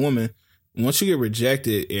man or a woman. Once you get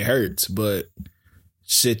rejected, it hurts. But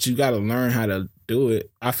shit, you gotta learn how to do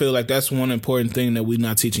it. I feel like that's one important thing that we're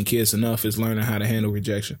not teaching kids enough is learning how to handle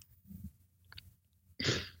rejection.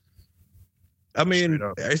 I mean,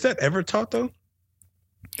 is that ever taught though?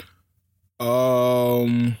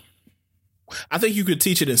 I think you could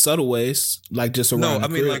teach it in subtle ways, like just around. No, I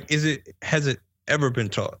mean, like, has it ever been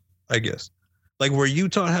taught? I guess, like, were you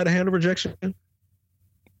taught how to handle rejection? In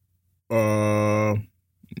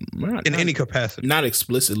any capacity, not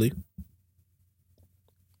explicitly.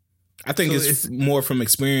 I think it's more from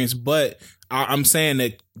experience, but I'm saying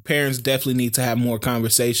that parents definitely need to have more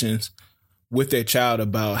conversations with their child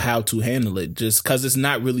about how to handle it, just because it's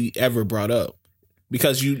not really ever brought up,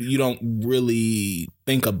 because you don't really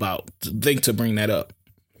think to bring that up.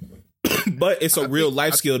 But it's a real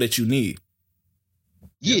life skill that you need.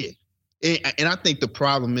 Yeah. And I think the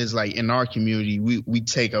problem is, like, in our community, we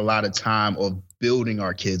take a lot of time of building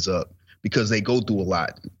our kids up because they go through a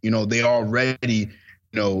lot. You know, they already,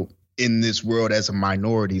 in this world as a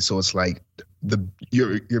minority. So it's like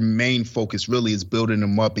your main focus really is building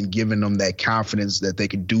them up and giving them that confidence that they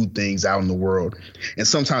can do things out in the world. And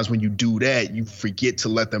sometimes when you do that, you forget to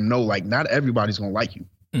let them know, like, not everybody's going to like you.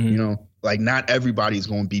 Mm-hmm. Like, not everybody's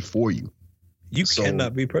going to be for you. You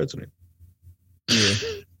cannot be president. Yeah.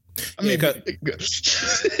 I mean,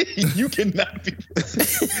 you cannot be.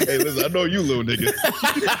 Hey, listen, I know you, little nigga.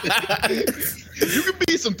 You can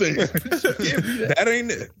be some things. That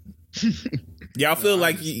ain't it. Y'all feel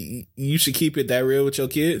like you should keep it that real with your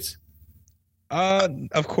kids?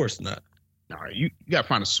 Of course not. No, you gotta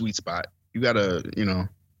find a sweet spot. You gotta,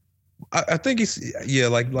 I think it's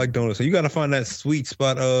like Donald said, you got to find that sweet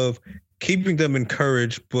spot of keeping them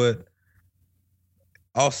encouraged, but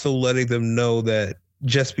also letting them know that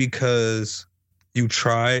just because you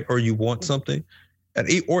try or you want something,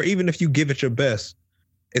 or even if you give it your best,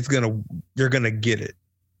 you're gonna get it.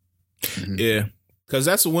 Mm-hmm. Yeah, because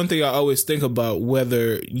that's the one thing I always think about,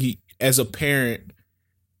 whether you, as a parent,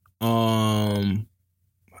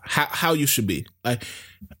 how you should be. Like,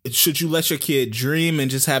 should you let your kid dream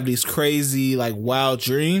and just have these crazy, like, wild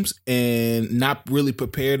dreams and not really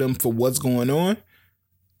prepare them for what's going on?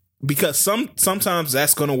 Because sometimes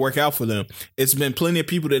that's going to work out for them. It's been plenty of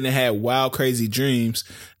people that had wild, crazy dreams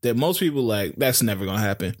that most people like, that's never going to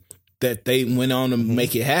happen. That they went on to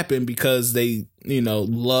make it happen because they,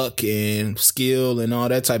 luck and skill and all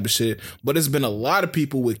that type of shit. But it's been a lot of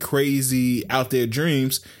people with crazy out there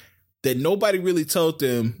dreams that nobody really told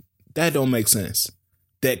them that don't make sense.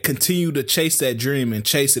 That continue to chase that dream and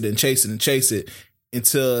chase it and chase it and chase it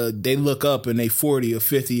until they look up and they 40 or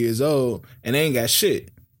 50 years old and they ain't got shit.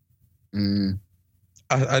 Mm.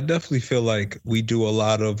 I definitely feel like we do a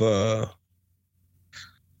lot of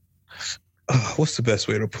what's the best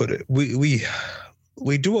way to put it?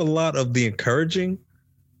 We do a lot of the encouraging,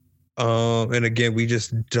 and again, we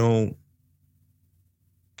just don't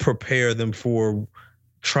prepare them for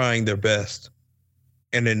trying their best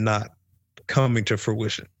and then not coming to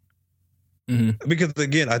fruition. Mm-hmm. Because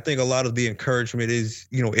again, I think a lot of the encouragement is,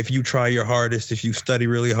 if you try your hardest, if you study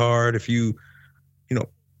really hard, if you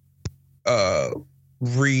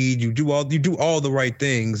read, you do all the right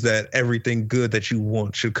things, that everything good that you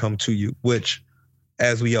want should come to you, which,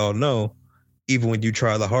 as we all know, even when you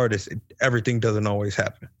try the hardest, everything doesn't always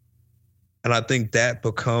happen. And I think that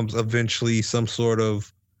becomes eventually some sort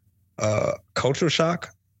of culture shock,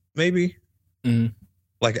 maybe. Mm-hmm.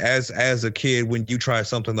 Like as a kid, when you try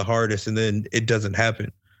something the hardest and then it doesn't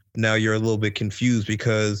happen, now you're a little bit confused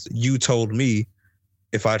because you told me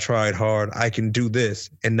if I tried hard, I can do this,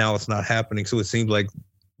 and now it's not happening. So it seems like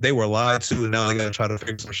they were lied to, and now they got to try to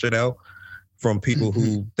figure some shit out from people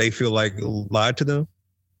who they feel like lied to them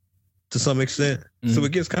to some extent. Mm-hmm. So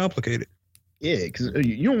it gets complicated. Yeah, because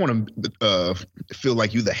you don't want to feel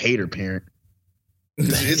like you the hater parent.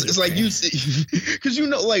 It's like you, because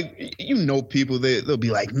people they'll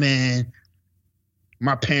be like, man,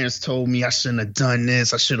 my parents told me I shouldn't have done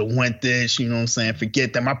this. I should have went this. You know what I'm saying?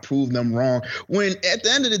 Forget them. I proved them wrong. When at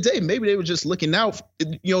the end of the day, maybe they were just looking out.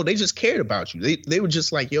 They just cared about you. They were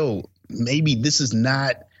just like, yo, maybe this is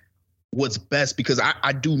not what's best, because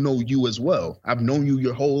I do know you as well. I've known you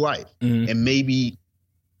your whole life, and maybe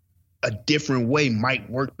a different way might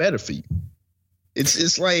work better for you.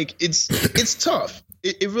 It's like it's tough.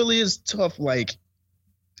 It really is tough. Like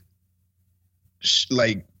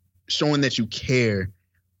showing that you care,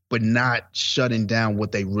 but not shutting down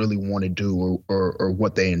what they really want to do or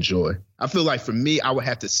what they enjoy. I feel like for me, I would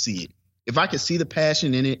have to see it. If I could see the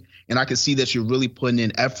passion in it and I could see that you're really putting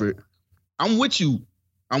in effort, I'm with you.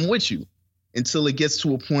 Until it gets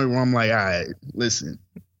to a point where I'm like, all right, listen.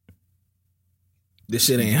 This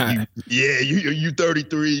shit ain't hot. You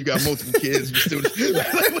 33, you got multiple kids. You still,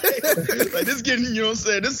 like this getting, you know what I'm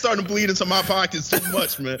saying? This is starting to bleed into my pockets too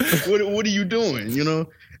much, man. What are you doing?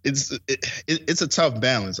 It's a tough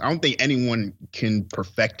balance. I don't think anyone can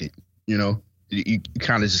perfect it. You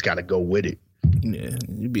kind of just got to go with it. Yeah,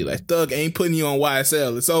 you'd be like, Thug ain't putting you on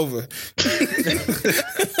YSL. It's over.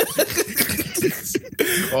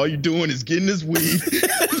 All you doing is getting this weed.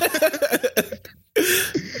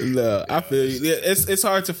 No, I feel you. It's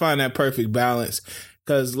hard to find that perfect balance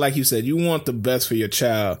because, like you said, you want the best for your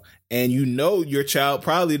child, and your child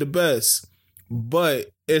probably the best. But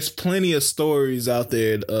there's plenty of stories out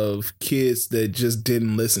there of kids that just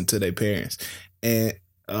didn't listen to their parents and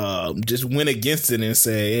just went against it and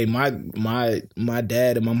say, "Hey, my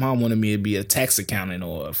dad and my mom wanted me to be a tax accountant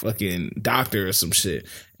or a fucking doctor or some shit,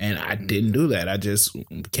 and I didn't do that. I just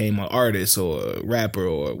became an artist or a rapper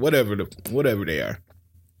or whatever they are."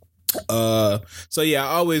 So yeah,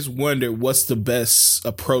 I always wonder what's the best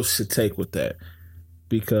approach to take with that,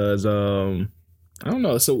 because I don't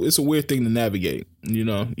know, it's a weird thing to navigate. You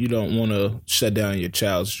don't want to shut down your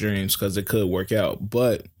child's dreams because it could work out,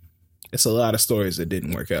 but it's a lot of stories that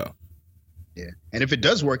didn't work out. Yeah, and if it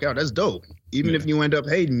does work out, that's dope. Even if you end up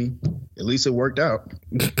hating me, at least it worked out.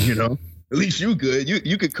 At least you good.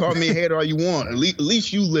 You could call me a hater all you want. At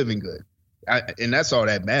least you living good. And that's all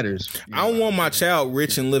that matters. I don't want my child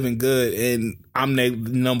rich and living good, and I'm the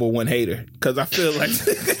number one hater, because I feel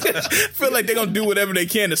like they're gonna do whatever they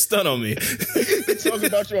can to stun on me. They talk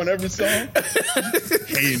about you on every song.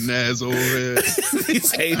 Hating ass old heads.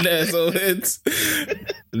 These hating ass old heads.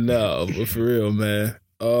 No, but for real, man.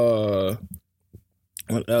 What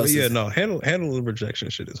else? But yeah, no, handling rejection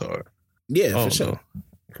shit is hard. Yeah, for sure.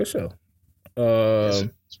 For sure.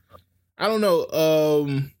 I don't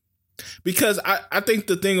know. Because I think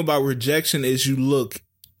the thing about rejection is you look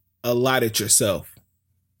a lot at yourself.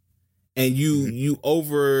 And you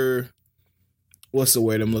what's the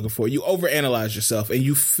word I'm looking for? You overanalyze yourself and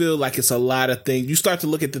you feel like it's a lot of things. You start to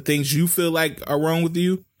look at the things you feel like are wrong with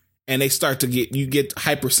you, and they start to get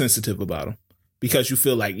hypersensitive about them because you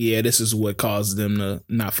feel like, yeah, this is what caused them to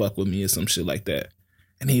not fuck with me or some shit like that.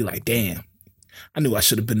 And he like, damn, I knew I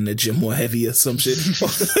should have been in the gym more heavy or some shit.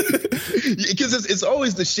 Because it's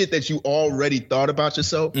always the shit that you already thought about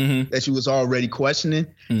yourself, that you was already questioning.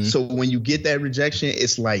 So when you get that rejection,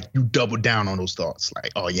 it's like you double down on those thoughts.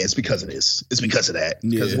 Like, oh yeah, it's because of this. It's because of that.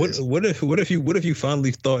 Yeah. What if you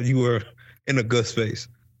finally thought you were in a good space,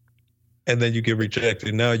 and then you get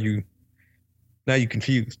rejected? Now you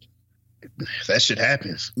confused. That shit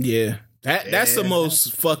happens. Yeah. That's the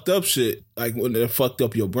most fucked up shit. Like when it fucked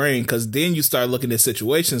up your brain, because then you start looking at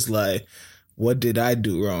situations like, what did I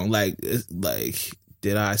do wrong? Like,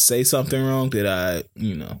 did I say something wrong? Did I,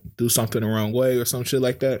 do something the wrong way or some shit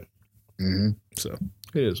like that? So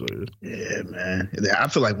it is what it is. Yeah, man. I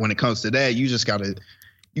feel like when it comes to that, you just gotta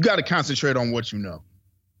concentrate on what you know.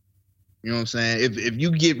 You know what I'm saying? If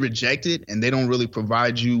you get rejected and they don't really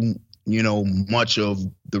provide you, much of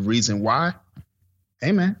the reason why,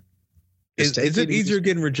 hey man. Is it easier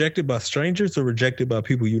getting rejected by strangers or rejected by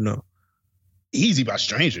people you know? Easy by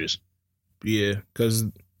strangers. Yeah, because,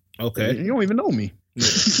 okay. You don't even know me. Yeah.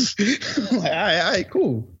 Like, all right,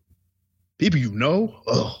 cool. People you know?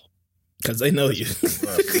 Oh. Because they know you.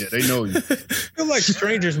 Yeah, they know you. I feel like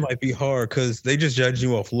strangers might be hard because they just judge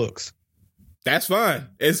you off looks. That's fine.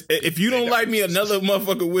 If you don't like me, another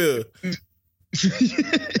motherfucker will.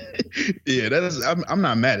 Yeah, I'm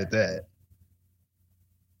not mad at that.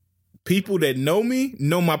 People that know me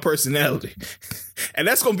know my personality. And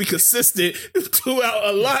that's going to be consistent throughout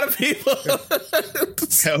a lot of people.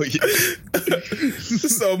 Hell yeah.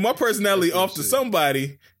 So my personality off to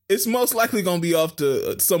somebody, it's most likely going to be off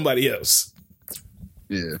to somebody else.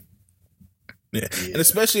 Yeah. And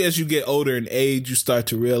especially as you get older in age, you start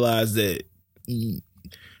to realize that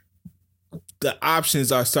the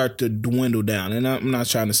options start to dwindle down. And I'm not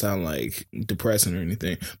trying to sound like depressing or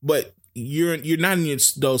anything, but you're not in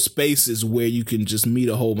those spaces where you can just meet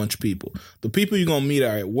a whole bunch of people. The people you're going to meet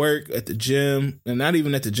are at work, at the gym, and not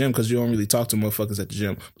even at the gym because you don't really talk to motherfuckers at the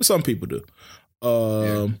gym, but some people do.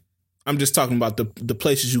 I'm just talking about the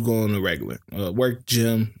places you go on the regular. Work,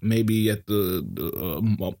 gym, maybe at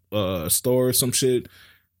the store or some shit.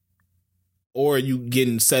 Or you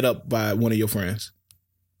getting set up by one of your friends.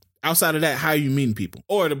 Outside of that, how are you meeting people?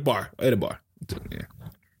 Or at a bar. Yeah.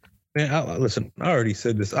 Man, listen, I already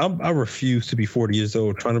said this. I refuse to be 40 years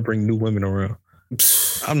old trying to bring new women around.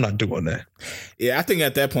 I'm not doing that. Yeah, I think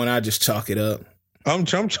at that point, I just chalk it up. I'm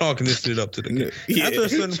chalking this shit up to the yeah. After a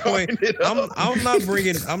certain point,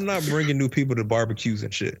 I'm not bringing new people to barbecues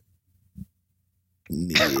and shit.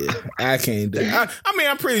 Yeah, I can't do it. I mean,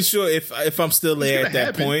 I'm pretty sure if I'm still there at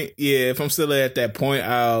that point, if I'm still there at that point,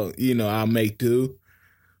 I'll make do.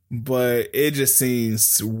 But it just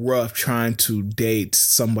seems rough trying to date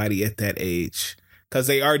somebody at that age. Because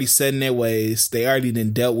they already set in their ways. They already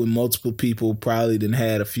done dealt with multiple people. Probably done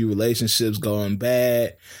had a few relationships going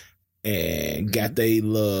bad. And got they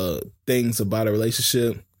little things about a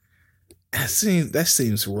relationship. That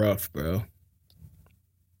seems rough, bro.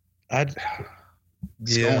 It's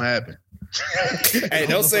gonna happen. Hey,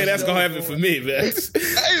 don't say that's gonna happen for me, man.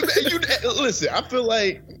 Listen, I feel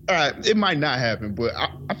like it might not happen, but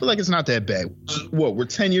I feel like it's not that bad. What, we're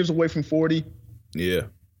 10 years away from 40? Yeah,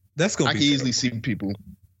 that's gonna. I can easily see people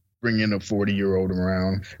bringing a 40-year-old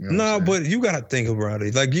around. But you gotta think about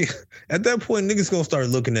it. Like, at that point, niggas gonna start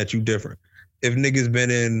looking at you different. If niggas been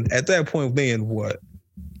in at that point, being what,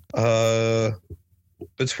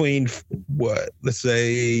 between what, let's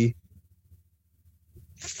say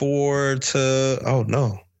 4 to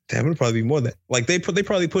it'll probably be more than that. Like they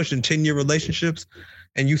probably pushing 10-year relationships,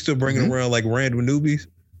 and you still bringing around like random newbies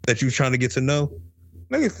that you trying to get to know.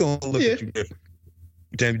 Niggas gonna look at you different.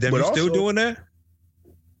 Damn, you still doing that?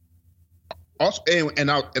 Also,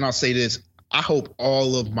 and I'll say this: I hope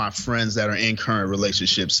all of my friends that are in current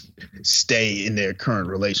relationships stay in their current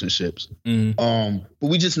relationships. But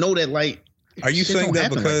we just know that, like, are you saying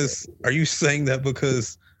that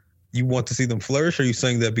because you want to see them flourish, or are you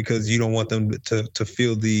saying that because you don't want them to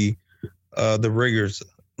feel the rigors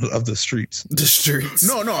of the streets? The streets.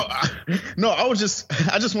 No. I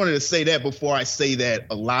just wanted to say that before I say that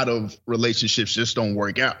a lot of relationships just don't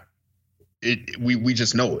work out. We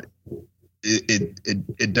just know it.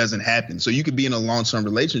 it doesn't happen. So you could be in a long-term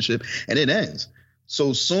relationship and it ends.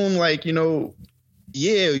 So soon, like, you know,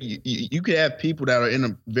 yeah, you could have people that are in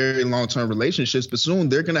a very long-term relationships, but soon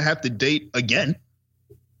they're gonna have to date again.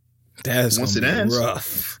 That's once it ends.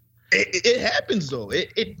 Rough. It happens though.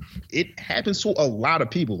 It happens to a lot of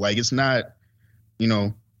people. Like, it's not, you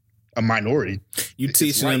know, a minority. You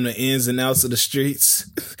teaching them the ins and outs of the streets.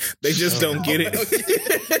 They just don't get it.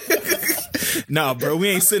 Nah, bro, we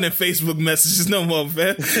ain't sending Facebook messages no more,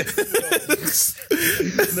 man.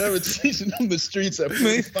 Never teaching them the streets at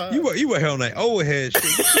 45. You were hell on that old head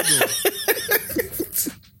shit.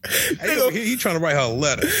 He trying to write her a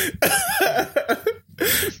letter.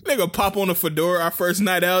 Nigga pop on a fedora our first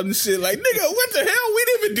night out and shit. Like, nigga, what the hell? We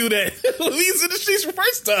didn't even do that. We was in the streets for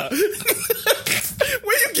first time.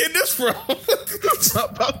 Where you getting this from?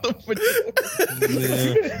 Pop out the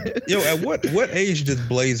fedora. Yo, at what age does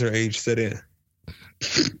blazer age set in?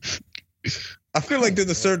 I feel like there's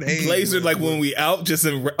a certain age. Blazer, like when we out, just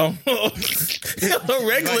in a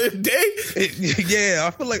regular day. Yeah,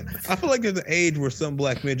 I feel like there's an age where some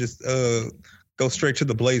black men just go straight to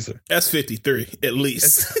the blazer. That's 53 at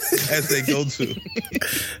least, as they go to.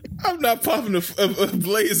 I'm not popping a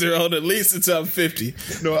blazer on at least until I'm 50.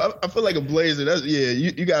 No, I feel like a blazer. That's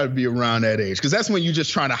you got to be around that age because that's when you're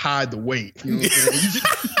just trying to hide the weight. You know what I'm saying?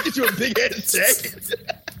 You get you a big head jacket.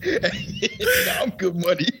 I'm good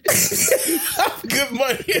money. I'm good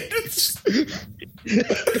money. That's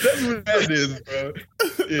what that is, bro.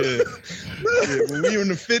 Yeah. When we were in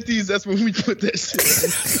the 50s, that's when we put that shit on.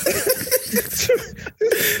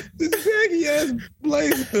 This baggy ass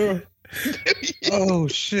blazer. Oh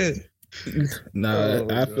shit. Nah,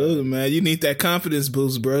 I feel it, man. You need that confidence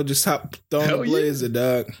boost, bro. Just hop throwing the blazer,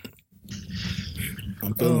 dog.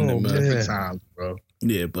 I'm feeling it, man. Different times, bro.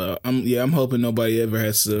 Yeah, but I'm hoping nobody ever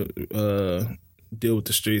has to deal with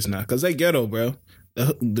the streets now, cause they ghetto, bro.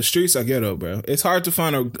 The streets are ghetto, bro. It's hard to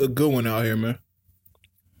find a good one out here, man.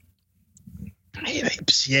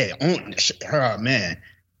 Yeah, man.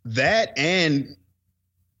 That, and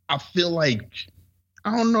I feel like,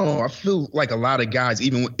 I don't know. I feel like a lot of guys,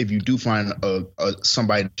 even if you do find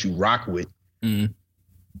somebody that you rock with,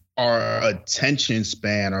 our attention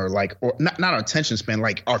span, or not attention span,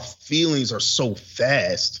 like our feelings are so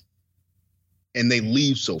fast and they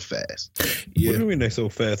leave so fast. Yeah. What do you mean they so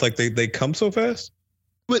fast? Like they come so fast?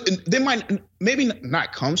 But they might maybe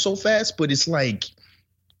not come so fast, but it's like,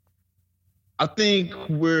 I think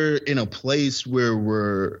we're in a place where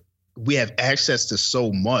we have access to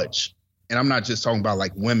so much. And I'm not just talking about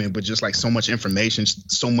like women, but just like so much information,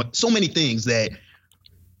 so many things that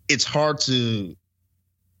it's hard to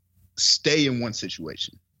stay in one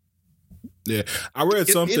situation. Yeah, I read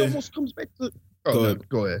something. It almost comes back to.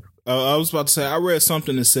 Go ahead. I was about to say, I read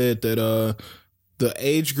something that said that the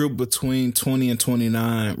age group between 20 and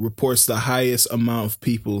 29 reports the highest amount of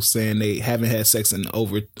people saying they haven't had sex in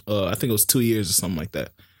over, I think it was 2 years or something like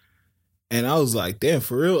that. And I was like, damn,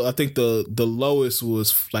 for real? I think the lowest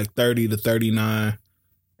was like 30 to 39.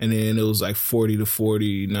 And then it was like 40 to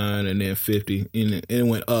 49 and then 50. And it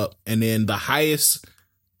went up. And then the highest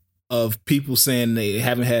of people saying they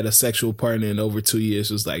haven't had a sexual partner in over 2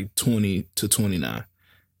 years was like 20 to 29.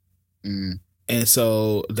 Mm. And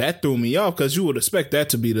so that threw me off because you would expect that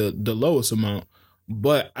to be the lowest amount.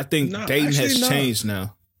 But I think dating has changed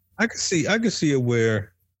now. I could see it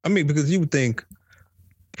where, I mean, because you would think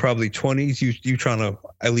probably 20s, you trying to,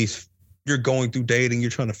 at least you're going through dating, you're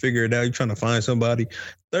trying to figure it out, you're trying to find somebody.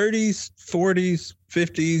 30s, 40s,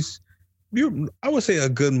 50s, I would say a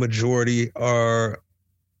good majority are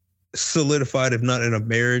solidified, if not in a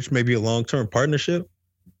marriage, maybe a long-term partnership.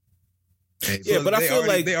 Yeah, so but I feel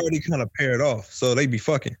like they already kind of paired off, so they be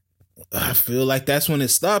fucking. I feel like that's when it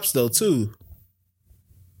stops, though, too.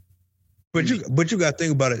 But you got to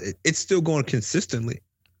think about it. It's still going consistently.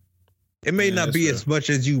 It may not be as much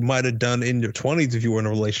as you might have done in your 20s if you were in a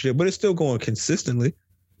relationship, but it's still going consistently.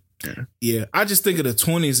 Yeah, I just think of the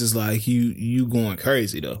 20s as like you going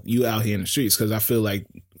crazy though. You out here in the streets, because I feel like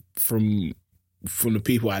from the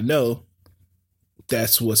people I know,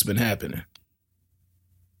 that's what's been happening.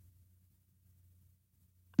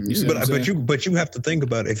 But you have to think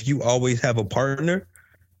about it. If you always have a partner,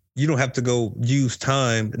 you don't have to go use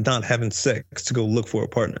time not having sex to go look for a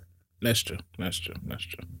partner. That's true.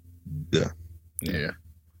 Yeah.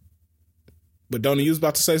 But Donnie, you was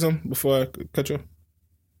about to say something before I cut you off?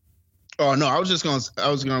 Oh no, I was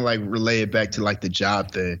gonna like relay it back to like the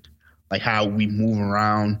job thing, like how we move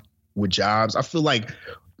around with jobs. I feel like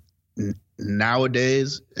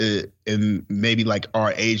nowadays, and maybe like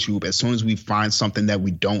our age group, as soon as we find something that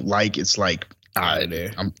we don't like, it's like,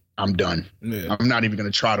 I'm I'm done. Yeah. I'm not even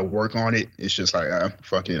gonna try to work on it. It's just like,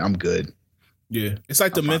 fuck it, I'm good. Yeah, it's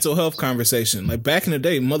like the mental health conversation. Like back in the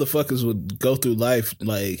day, motherfuckers would go through life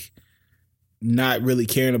like not really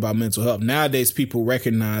caring about mental health. Nowadays, people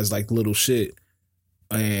recognize like little shit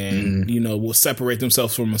and, you know, will separate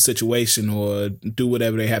themselves from a situation or do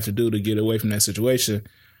whatever they have to do to get away from that situation.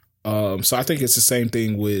 So I think it's the same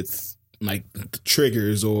thing with like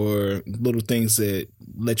triggers or little things that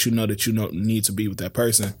let you know that you don't need to be with that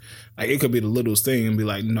person. Like it could be the littlest thing and be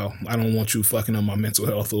like, no, I don't want you fucking up my mental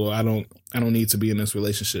health, or I don't need to be in this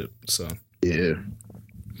relationship. So yeah.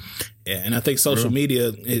 And I think social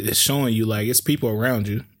media is showing you like it's people around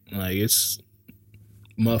you, like it's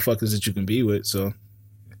motherfuckers that you can be with. So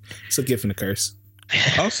it's a gift and a curse.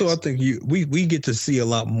 Also, I think we get to see a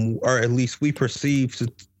lot more, or at least we perceive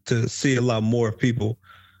to see a lot more people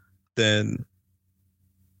than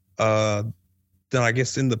I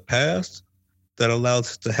guess in the past, that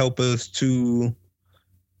allows to help us to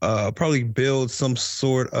probably build some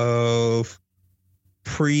sort of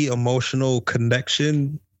pre-emotional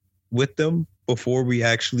connection with them before we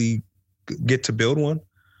actually get to build one.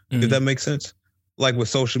 If that makes sense. Like with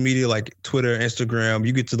social media, like Twitter, Instagram,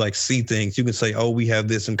 you get to like see things. You can say, oh, we have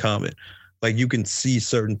this in common. Like you can see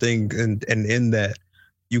certain things, and in that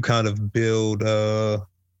you kind of build a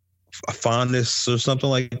fondness or something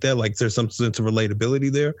like that. Like there's some sense of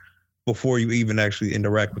relatability there before you even actually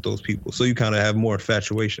interact with those people. So you kind of have more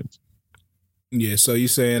infatuations. Yeah, so you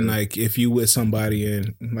saying like if you with somebody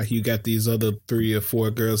and like you got these other 3 or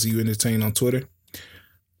 4 girls you entertain on Twitter,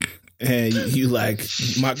 and you like,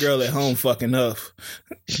 my girl at home fucking up,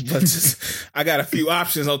 but just, I got a few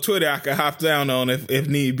options on Twitter I can hop down on if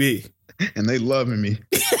need be. And they loving me.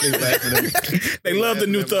 They love the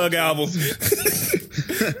new Thug album.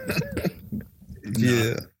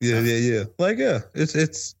 Yeah. Like, yeah,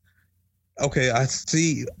 it's okay. I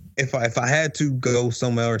see. If I had to go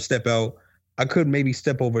somewhere or step out, I could maybe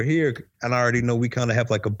step over here, and I already know we kind of have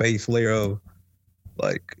like a base layer of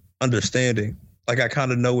like understanding. Like I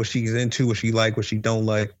kind of know what she's into, what she like, what she don't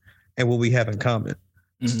like, and what we have in common.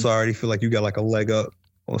 So I already feel like you got like a leg up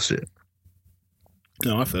on shit.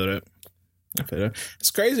 No, I feel that.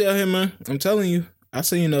 It's crazy out here, man. I'm telling you. I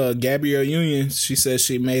seen Gabrielle Union. She said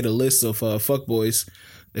she made a list of fuckboys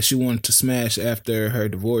that she wanted to smash after her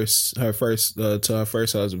divorce, her first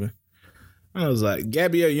husband. I was like,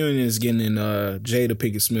 Gabrielle Union is getting in Jada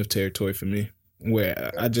Pinkett Smith territory for me,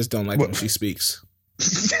 where I just don't like when she speaks.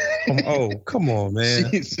 Oh, come on, man.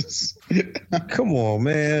 Jesus. Come on,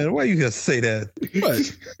 man. Why you gotta say that?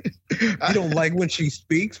 What? You don't like when she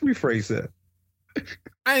speaks? Rephrase that.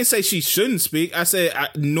 I didn't say she shouldn't speak. I said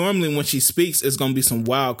normally when she speaks, it's going to be some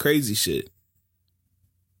wild, crazy shit.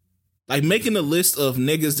 Like making a list of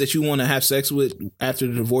niggas that you want to have sex with after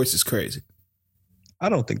the divorce is crazy. I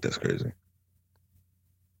don't think that's crazy.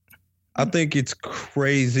 I think it's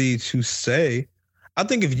crazy to say. I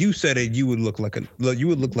think if you said it, you would look like a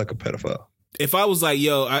pedophile. If I was like,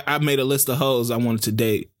 yo, I made a list of hoes I wanted to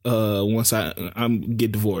date once I'm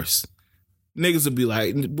get divorced, niggas would be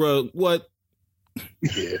like, bro, what?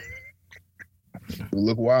 Yeah.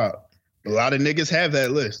 Look wild. A lot of niggas have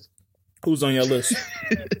that list. Who's on your list?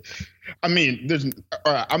 I mean,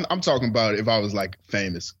 I'm talking about if I was like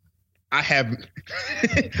famous. I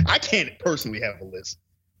can't personally have a list.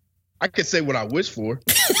 I could say what I wish for.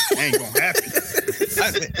 Ain't gonna happen.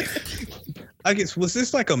 I guess, was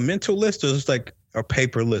this like a mental list or is this like a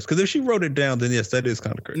paper list? Because if she wrote it down, then yes, that is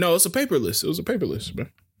kind of crazy. No, it's a paper list. It was a paper list, bro.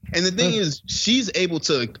 And the thing is, she's able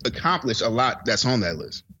to accomplish a lot that's on that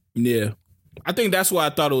list. Yeah. I think that's why I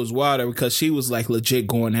thought it was wilder, because she was like legit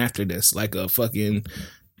going after this, like a fucking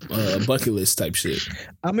bucket list type shit.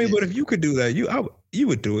 I mean, but if you could do that, you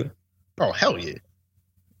would do it. Oh, hell yeah.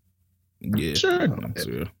 Yeah. Sure.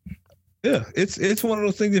 Yeah, it's one of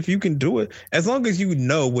those things, if you can do it, as long as you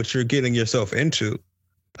know what you're getting yourself into,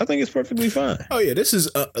 I think it's perfectly fine. Oh yeah, this is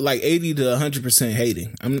like 80 to 100%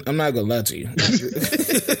 hating. I'm not gonna lie to you. I'm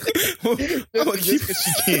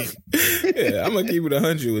gonna keep it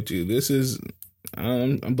 100 with you. This is,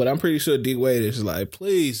 but I'm pretty sure D Wade is like,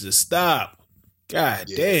 please just stop. God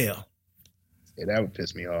damn. Yeah, that would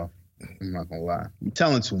piss me off. I'm not gonna lie. I'm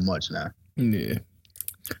telling too much now. Yeah.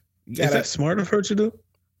 Is that smart of her to do?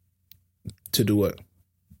 To do what?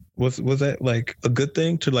 Was that like a good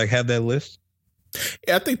thing to like have that list?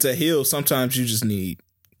 Yeah, I think to heal, sometimes you just need.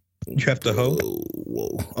 You have to hoe.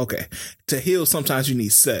 Whoa. Okay. To heal, sometimes you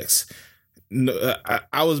need sex. No,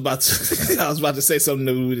 I was about to say something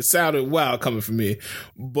that sounded wild coming from me,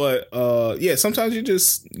 but yeah, sometimes you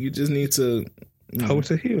just need to hoe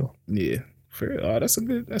to heal. Yeah. What's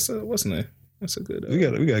the name? That's a good. We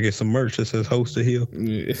gotta get some merch that says "Host to Heal."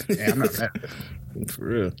 Yeah, I'm not mad. For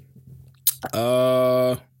real.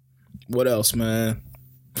 What else, man?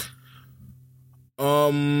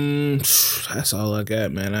 That's all I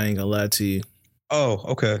got, man. I ain't gonna lie to you. Oh,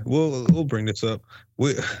 okay. We'll bring this up.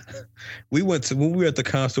 We went to when we were at the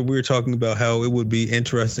concert. We were talking about how it would be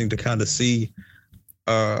interesting to kind of see,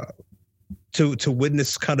 to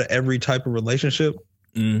witness kind of every type of relationship.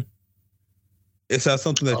 Mm. Is that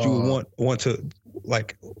something that you would want to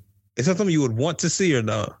like? Is that something you would want to see or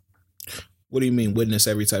not? What do you mean witness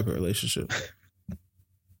every type of relationship?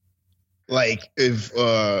 Like if we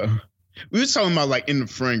were talking about like in the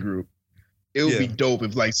friend group, it would be dope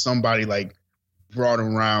if like somebody like brought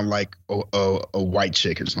around like a white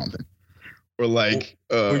chick or something, or like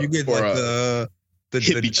or you get like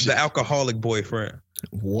the alcoholic boyfriend.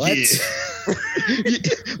 What? Yeah.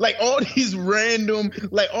 Like all these random,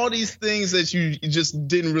 like all these things that you just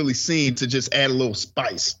didn't really see to just add a little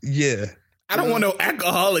spice. Yeah. I don't want no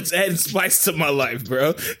alcoholics adding spice to my life,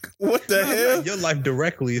 bro. What the hell? Not your life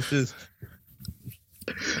directly. It's just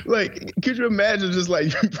like, could you imagine just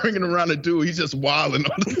like you bringing around a dude? He's just wilding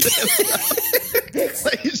on the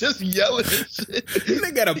like he's just yelling and shit.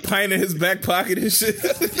 They got a pint in his back pocket and shit.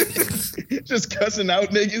 Just cussing out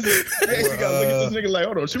niggas. You actually gotta look at this nigga like,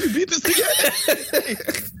 hold on, should we beat this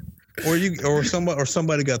nigga? or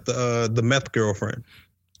somebody got the meth girlfriend.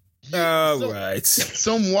 Right.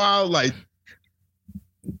 Some wild like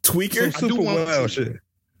tweaker. Some super wild shit.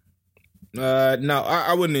 No,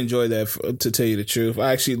 I wouldn't enjoy that. To tell you the truth,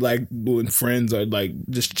 I actually like when friends are like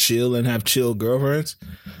just chill and have chill girlfriends.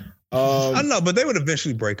 I know, but they would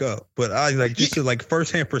eventually break up. But I like just to like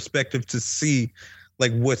firsthand perspective to see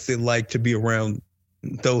like what's it like to be around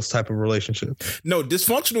those type of relationships. No,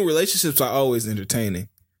 dysfunctional relationships are always entertaining.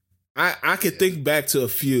 I could think back to a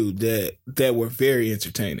few that were very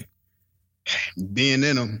entertaining. Being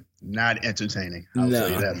in them, not entertaining. I'll tell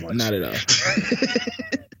you that much. Not at all.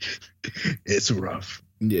 It's rough.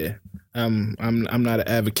 Yeah, I'm not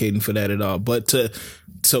advocating for that at all. But to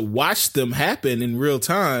watch them happen in real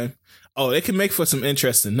time, it can make for some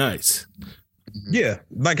interesting nights. Yeah,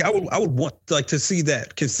 like I would want like to see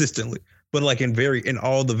that consistently, but like in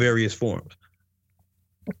all the various forms.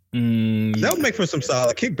 That would make for some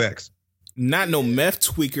solid kickbacks. Not no meth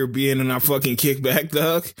tweaker being in our fucking kickback,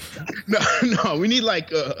 dog. No, we need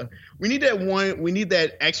like we need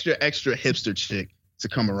that extra hipster chick to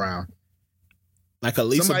come around. Like a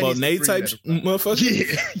Lisa Bonet type motherfucker?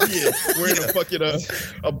 Yeah. Wearing a fucking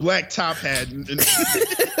a black top hat and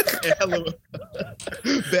hella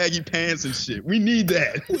baggy pants and shit. We need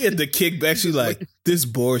that. We had the kickback. She like, this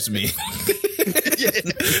bores me.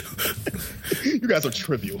 You guys are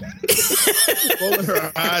trivial. Rolling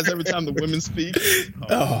her eyes every time the women speak.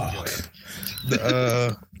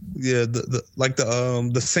 The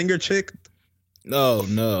singer chick.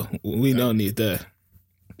 No, we don't need that.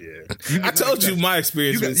 Yeah, I told you my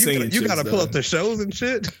experience with singing. You gotta pull up the shows and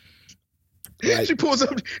shit. Like, she pulls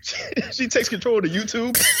up. She takes control of the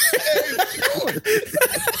YouTube.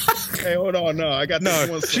 Hey, hold on. No, I got this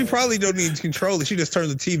one song. She probably don't need to control it. She just turned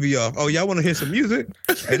the TV off. Oh, y'all want to hear some music?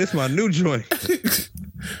 Hey, this is my new joint.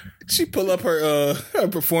 She pull up her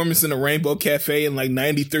performance in the Rainbow Cafe in like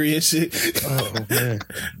 '93 and shit. Oh man,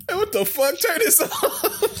 what the fuck? Turn this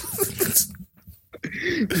off.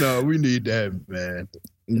 No, we need that, man.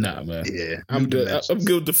 Nah, man. Yeah, I'm good. I'm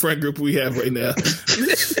good with the friend group we have right now.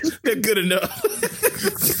 They're good enough.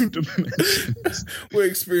 We're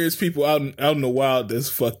experienced people out in the wild that's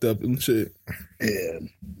fucked up and shit. Yeah.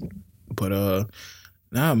 But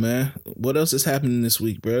nah, man. What else is happening this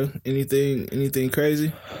week, bro? Anything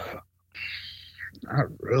crazy? Not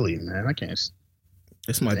really, man. I can't.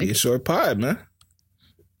 This might be a short pod, man.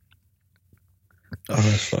 Oh,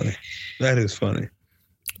 that's funny. That is funny.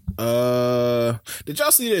 Did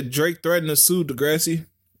y'all see that Drake threatened to sue Degrassi?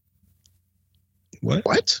 What?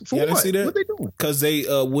 For what? See that? What they doing? Because they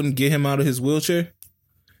wouldn't get him out of his wheelchair.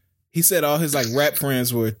 He said all his like rap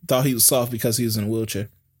friends thought he was soft because he was in a wheelchair.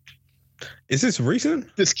 Is this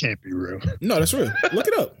recent? This can't be real. No, that's real. Look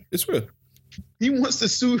it up. It's real. He wants to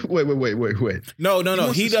sue. Wait.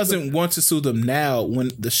 No. He doesn't want to sue them now.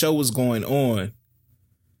 When the show was going on,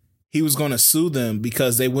 he was going to sue them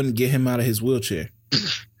because they wouldn't get him out of his wheelchair.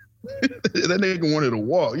 That nigga wanted to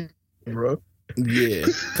walk, bro. Yeah,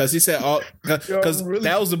 because he said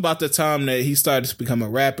that was about the time that he started to become a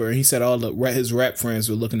rapper, and he said all his rap friends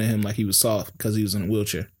were looking at him like he was soft because he was in a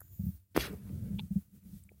wheelchair.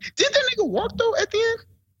 Did that nigga walk though at the end?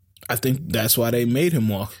 I think that's why they made him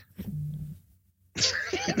walk.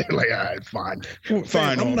 They're like, all right, fine.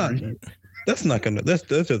 I'm not. That's not gonna. That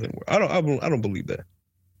doesn't work. I don't believe that.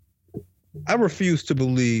 I refuse to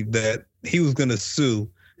believe that he was going to sue,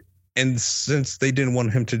 and since they didn't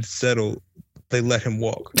want him to settle, they let him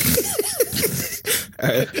walk.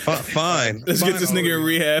 Fine. Let's get this nigga in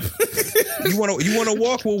rehab. You want to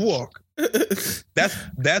walk? We'll walk.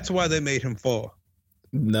 That's why they made him fall.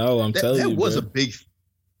 No, I'm telling you,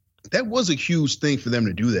 that was a huge thing for them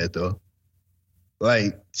to do that though.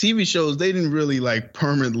 Like TV shows, they didn't really like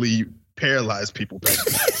permanently paralyze people back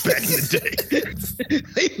in the day.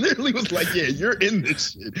 They literally was like, yeah, you're in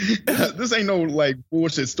this shit. This ain't no like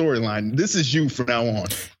bullshit storyline. This is you from now on.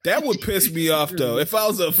 That would piss me off though. If I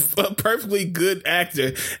was a perfectly good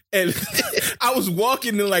actor and I was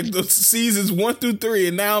walking in like the seasons 1 through 3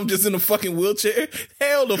 and now I'm just in a fucking wheelchair,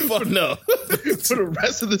 hell the fuck no. For the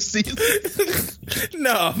rest of the season.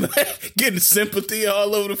 Nah, man. Getting sympathy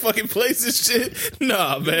all over the fucking place and shit.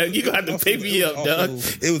 Nah, man. You gonna have to pay me up, dog.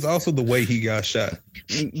 It was also the way he got shot.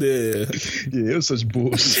 Yeah, it was such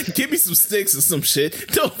bullshit. Give me some sticks or some shit.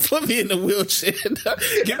 Don't put me in a wheelchair.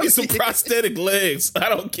 Give me some prosthetic legs. I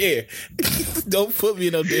don't care. Don't put me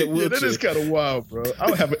in a damn wheelchair. That is kind of wild, bro. I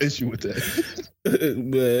don't have an issue with that.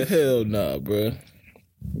 But hell nah, bro.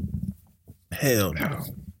 Hell no.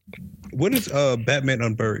 What is Batman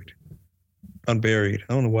Unburied? Unburied.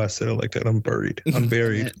 I don't know why I said it like that. Unburied.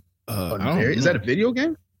 Unburied. Unburied? Is that a video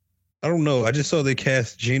game? I don't know. I just saw they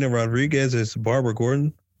cast Gina Rodriguez as Barbara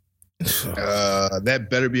Gordon. That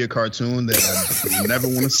better be a cartoon that I never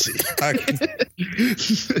want to see.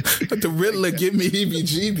 The Riddler give me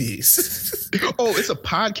heebie-jeebies. Oh, it's a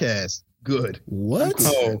podcast. Good. What?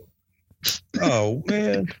 Oh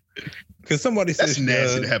man. Because somebody says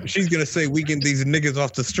she's gonna say we get these niggas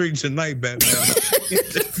off the street tonight, Batman.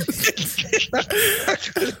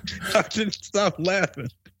 I couldn't stop laughing.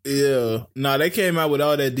 Yeah. Nah, they came out with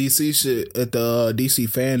all that DC shit at the DC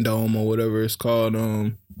Fandom or whatever it's called.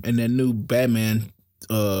 And that new Batman,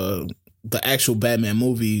 the actual Batman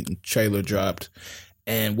movie trailer dropped.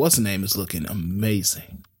 And what's her name is looking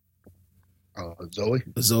amazing. Zoe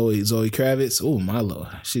Kravitz. Oh my lord,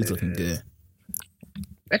 she's looking good.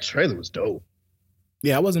 That trailer was dope.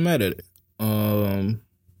 Yeah, I wasn't mad at it.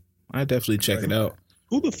 I definitely check it out.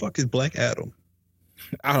 Who the fuck is Black Adam?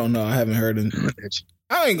 I don't know. I haven't heard it.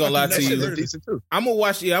 I ain't gonna lie to you. I'm gonna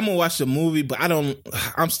watch the movie, but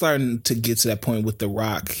I'm starting to get to that point with The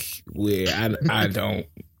Rock where I don't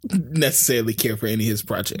necessarily care for any of his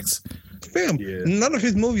projects. Fam, none of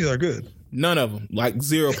his movies are good. None of them, like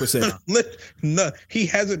 0%. No, he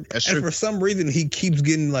hasn't. And for some reason, he keeps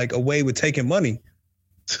getting like away with taking money.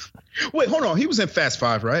 Wait, hold on. He was in Fast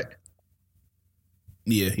 5, right?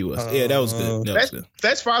 Yeah, he was. Yeah, that was good.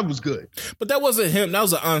 Fast 5 was good, but that wasn't him. That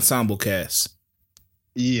was an ensemble cast.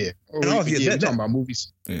 Yeah. We're talking about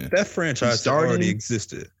movies. Yeah. That franchise already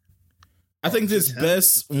existed. I think this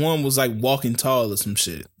best one was like Walking Tall or some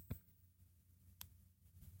shit.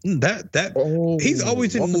 He's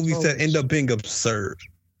always in movies that end up being absurd.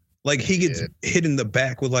 Like he gets hit in the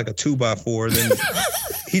back with like a 2x4, then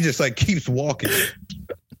he just like keeps walking.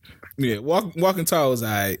 Yeah, Walking Tall was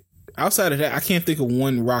alright. Outside of that, I can't think of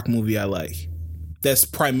one Rock movie I like. That's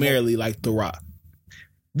primarily like The Rock.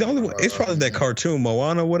 The only one, it's probably that cartoon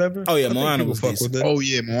Moana, whatever. Oh yeah, Moana was fuck with it. Oh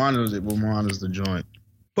yeah, Moana's the joint.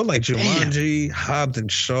 But like Jumanji, Hobbs and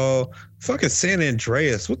Shaw, fucking San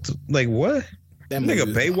Andreas. What? That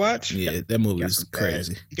nigga Baywatch? Yeah, that movie is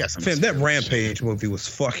crazy. That Rampage movie was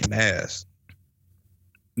fucking ass.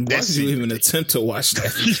 Why did you even attempt to watch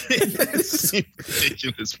that?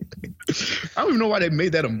 Ridiculous. I don't even know why they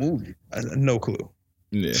made that a movie. No clue.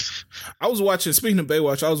 Yeah, I was watching. Speaking of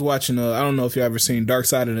Baywatch, I was watching. I don't know if you ever seen Dark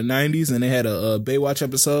Side of the '90s, and they had a Baywatch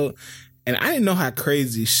episode, and I didn't know how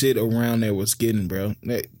crazy shit around there was getting, bro.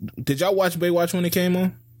 Did y'all watch Baywatch when it came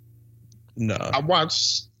on? No, I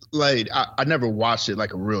watched. Like I never watched it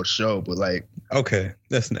like a real show, but like okay,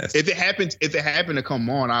 that's nasty. If it happened to come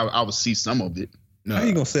on, I would see some of it. No. How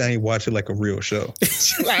you gonna say I ain't watch it like a real show?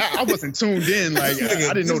 Like, I wasn't tuned in. Like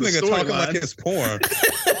I didn't know the story talking like it's porn.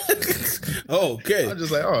 Oh, okay. I was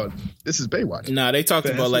just like, oh, this is Baywatch. Nah, they talked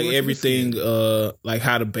about like everything, like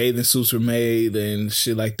how the bathing suits were made and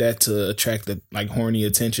shit like that to attract the like horny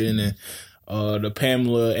attention, and the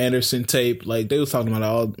Pamela Anderson tape. Like they was talking about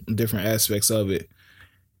all different aspects of it,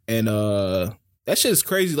 and that shit is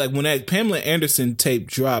crazy. Like when that Pamela Anderson tape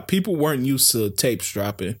dropped, people weren't used to tapes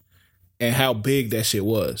dropping. And how big that shit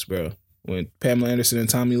was, bro. When Pamela Anderson and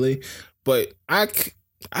Tommy Lee. But I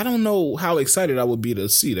don't know how excited I would be to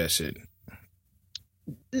see that shit.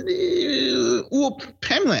 Well,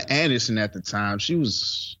 Pamela Anderson at the time, she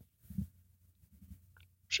was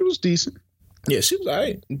decent. Yeah, she was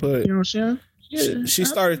alright. But you know what I'm saying? Yeah, she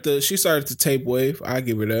started the tape wave. I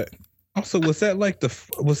give her that. Also, was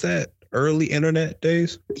that early internet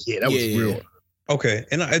days? Yeah, that was real. Okay,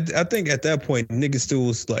 and I think at that point niggas still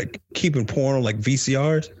was like keeping porn on like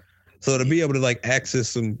VCRs, so to be able to like access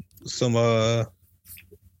some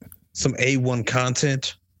A1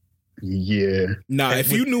 content. Yeah. Nah,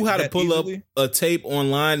 if you knew how to pull up a tape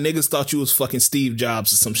online, niggas thought you was fucking Steve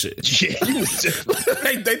Jobs or some shit. Yeah,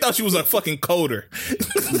 they thought you was a fucking coder.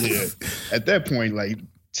 Yeah. At that point, like,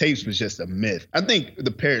 tapes was just a myth. I think the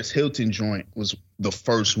Paris Hilton joint was the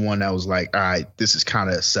first one that was like, all right, this is kind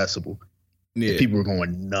of accessible. Yeah. And people were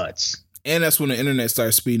going nuts. And that's when the internet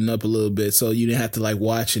started speeding up a little bit, so you didn't have to like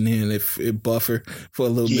watch and then it buffer for a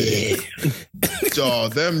little bit. So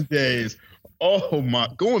them days. Oh my!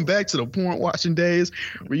 Going back to the porn watching days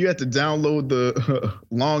where you had to download the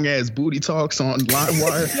long ass booty talks on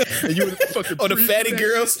LimeWire, and you would fucking the fatty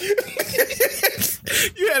girls.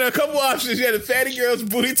 You had a couple options. You had the fatty girls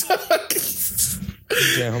booty talk.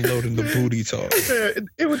 Downloading the booty talk.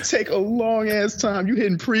 It would take a long ass time. You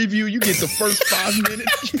hitting preview, you get the first 5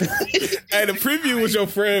 minutes. Hey, the preview was your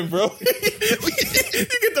friend, bro. You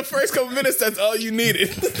get the first couple minutes. That's all you needed.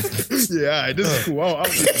 Yeah, all right, this is cool. I'll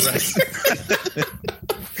just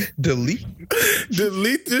delete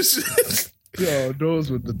this shit. Yo, those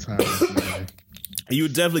were the times, man. You were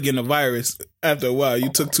definitely getting a virus after a while. You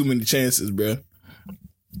took too many chances, bro.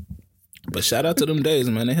 But shout out to them days,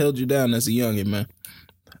 man. They held you down as a youngin', man.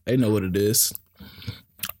 They know what it is.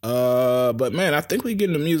 But man, I think we get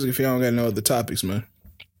into music if y'all don't got no other topics, man.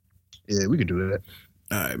 Yeah, we could do that.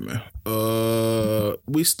 All right, man.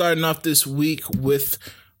 We starting off this week with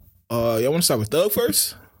y'all want to start with Thug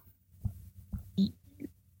first?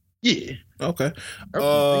 Yeah. Okay.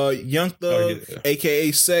 Young Thug,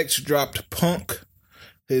 aka Sex, dropped Punk.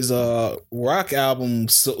 His rock album,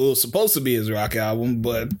 it was supposed to be his rock album,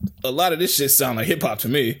 but a lot of this shit sound like hip hop to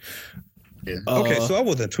me. Yeah. Okay, so I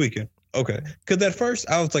wasn't tweaking. Okay, because at first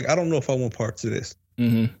I was like, I don't know if I want parts of this.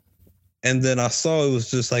 Mm-hmm. And then I saw it was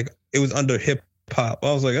just like it was under hip hop.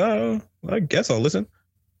 I was like, oh, I guess I'll listen.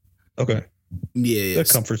 Okay. Yeah, that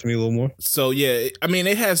comforts me a little more. So yeah, I mean,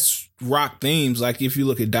 it has rock themes. Like if you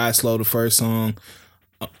look at Die Slow, the first song.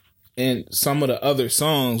 And some of the other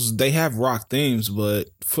songs, they have rock themes, but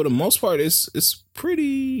for the most part, it's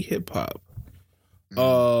pretty hip hop.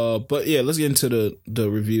 But yeah, let's get into the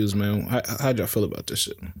reviews, man. How'd y'all feel about this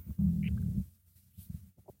shit?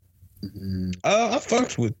 I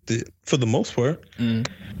fucked with it for the most part.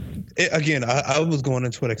 Again, I was going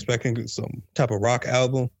into it expecting some type of rock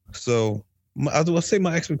album, so I would say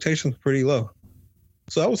my expectations were pretty low.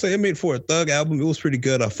 So I would say it made for a Thug album. It was pretty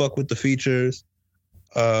good. I fuck with the features.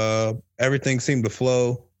 Everything seemed to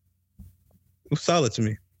flow. It was solid to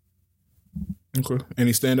me. Okay.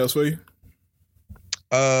 Any standouts for you?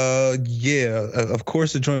 Yeah, of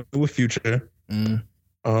course the joint with Future.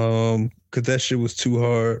 Cause that shit was too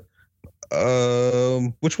hard.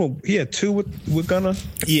 Which one? He had 2 with Gunna?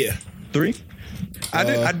 Yeah. 3?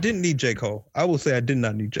 I didn't need J. Cole. I will say I did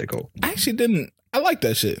not need J. Cole. I actually didn't. I like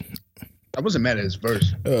that shit. I wasn't mad at his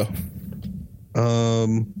verse.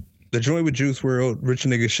 The joint with Juice WRLD, Rich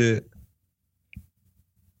Nigga Shit.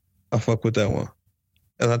 I fuck with that one.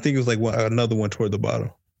 And I think it was like another one toward the bottom.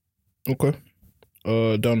 Okay.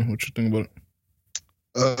 Donna, what you think about it?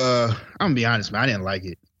 I'm gonna be honest, man. I didn't like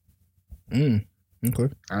it. Okay.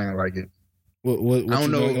 I didn't like it. What I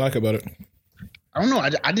don't know. Like about it? I don't know.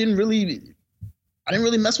 I didn't really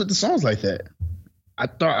mess with the songs like that. I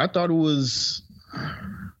thought it was.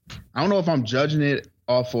 I don't know if I'm judging it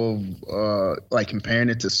off of like comparing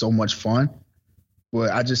it to So Much Fun,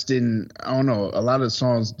 but I just didn't. I don't know. A lot of the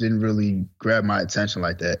songs didn't really grab my attention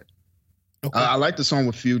like that. Okay. I like the song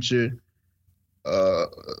with Future.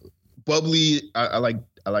 Bubbly. I like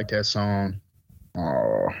that song.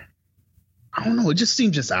 I don't know. It just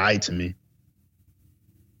seemed just alright to me.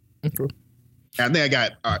 Okay. I think I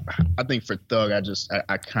think for Thug,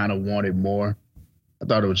 I kind of wanted more. I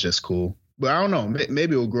thought it was just cool, but I don't know.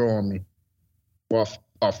 Maybe it'll grow on me. Well,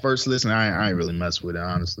 off first listen, I ain't really mess with it,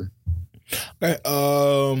 honestly. Okay,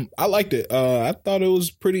 I liked it. I thought it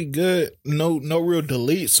was pretty good. No real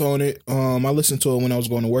deletes on it. I listened to it when I was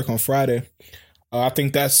going to work on Friday. I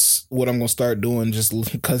think that's what I'm gonna start doing,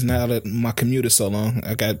 just because now that my commute is so long,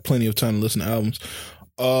 I got plenty of time to listen to albums.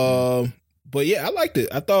 But yeah, I liked it.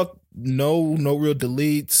 I thought no real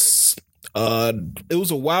deletes. It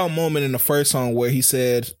was a wild moment in the first song where he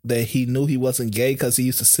said that he knew he wasn't gay because he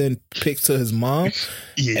used to send pics to his mom.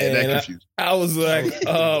 Yeah, and that confused. I was like,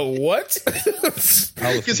 what?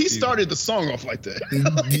 Because he started the song off like that.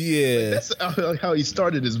 Yeah. That's how he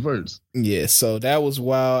started his verse. Yeah, so that was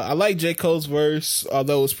wild. I like J. Cole's verse,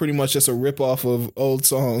 although it's pretty much just a ripoff of old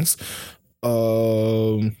songs.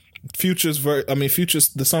 Future's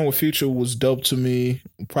the song with Future was dope to me.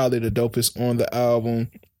 Probably the dopest on the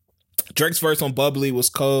album. Drake's verse on Bubbly was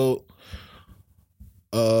cold.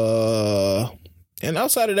 And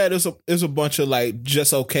outside of that, there's a bunch of like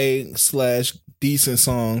just okay / decent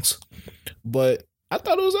songs, but I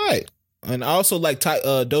thought it was alright. And I also like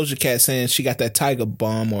Doja Cat saying she got that Tiger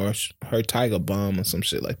Bomb or her Tiger Bomb or some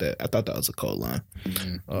shit like that. I thought that was a cold line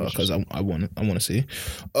because I want to see.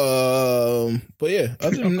 But yeah,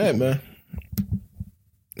 other than that, man,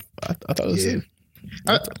 I thought it was it.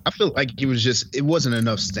 I feel like it wasn't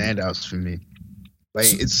enough standouts for me. Like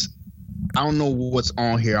I don't know what's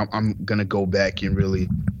on here. I'm gonna go back and really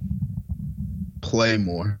play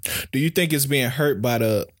more. Do you think it's being hurt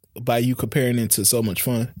by you comparing it to So Much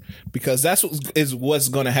Fun? Because that's what's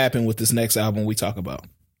going to happen with this next album we talk about.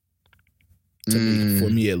 For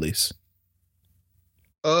me at least.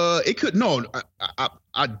 It could no.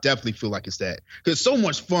 I definitely feel like it's that because So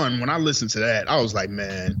Much Fun. When I listened to that, I was like,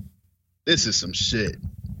 man, this is some shit.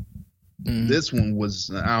 This one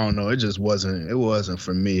was, I don't know. It just wasn't. It wasn't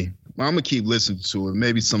for me. Well, I'm gonna keep listening to it.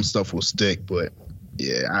 Maybe some stuff will stick, but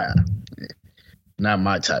yeah, not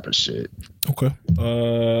my type of shit. Okay.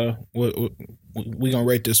 What we gonna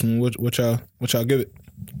rate this one? What y'all give it?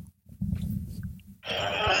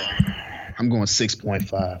 I'm going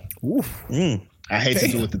 6.5. I hate to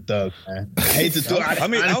do it with the Thug, man. I hate to do it.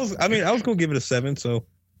 I was gonna give it a 7. So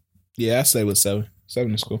yeah, I say with 7.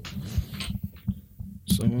 7 is cool.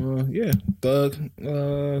 So yeah, Thug.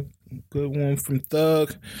 Good one from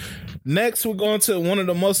Thug. Next, we're going to one of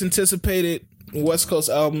the most anticipated West Coast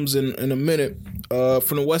albums in a minute.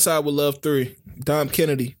 From the West Side with Love 3, Dom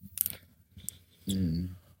Kennedy.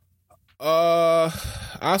 I'll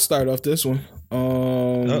start off this one. I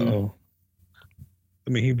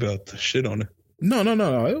mean, he about to shit on it. No.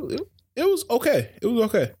 It was okay. It was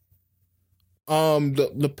okay.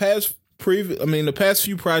 The past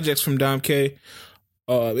few projects from Dom K,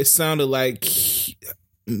 it sounded like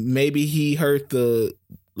maybe he heard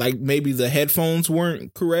maybe the headphones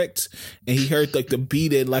weren't correct and he heard like the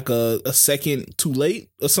beat at like a second too late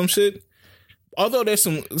or some shit. Although there's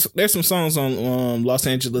some songs on Los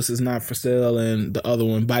Angeles Is Not For Sale and the other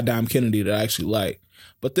one by Dom Kennedy that I actually like.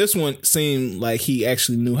 But this one seemed like he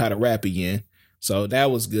actually knew how to rap again. So that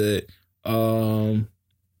was good. Not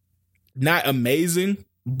amazing,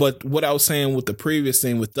 but what I was saying with the previous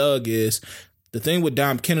thing with Thug is the thing with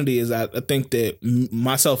Dom Kennedy is I think that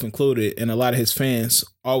myself included and a lot of his fans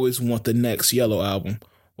always want the next Yellow album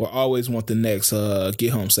or always want the next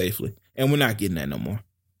Get Home Safely. And we're not getting that no more.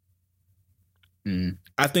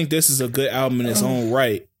 I think this is a good album in its own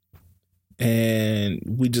right. And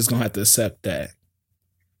we just going to have to accept that.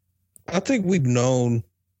 I think we've known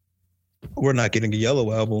we're not getting a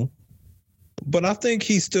Yellow album, but I think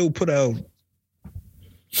he still put out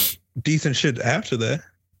decent shit after that.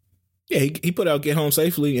 Yeah, he put out Get Home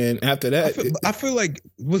Safely, and after that, I feel like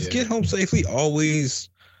Get Home Safely always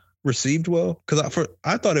received well? Because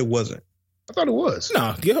I thought it wasn't. I thought it was.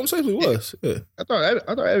 No, Get Home Safely was. Yeah. I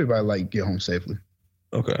thought everybody liked Get Home Safely.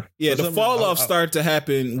 Okay. Yeah, the fall off started to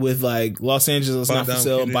happen with like Los Angeles Not For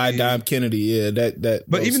Sale by Dom Kennedy. Yeah, that.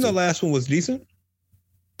 But even the last one was decent.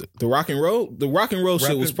 The Rock and Roll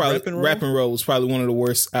shit was probably Rap and Roll was probably one of the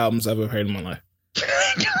worst albums I've ever heard in my life.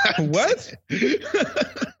 What?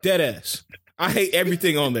 Deadass. I hate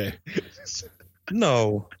everything on there.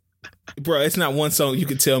 No. Bro, it's not one song you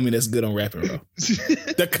can tell me that's good on Rap and Roll.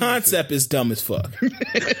 The concept is dumb as fuck.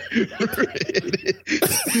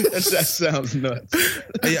 That sounds nuts.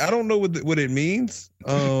 I don't know what it means.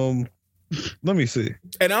 Let me see.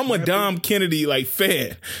 And I'm a Dom Kennedy like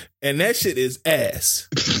fan, and that shit is ass.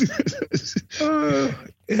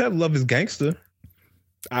 It had Love Is Gangster.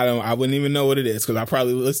 I wouldn't even know what it is because I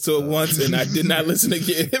probably listened to it once and I did not listen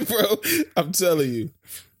again, bro. I'm telling you.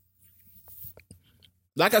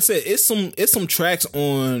 Like I said, it's some tracks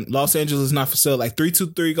on Los Angeles Not For Sale. Like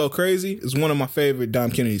 323 Go Crazy is one of my favorite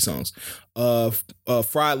Dom Kennedy songs.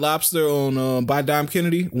 Fried Lobster on by Dom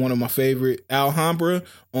Kennedy, one of my favorite. Alhambra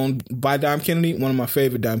by Dom Kennedy, one of my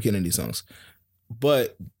favorite Dom Kennedy songs.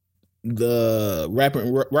 But the Rap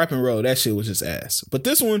and Roll, that shit was just ass. But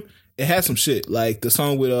this one, it had some shit. Like the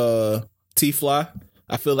song with T-Fly.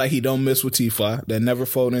 I feel like he don't miss with T-Fly. That Never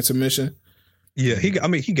Fold Intermission. Yeah, he got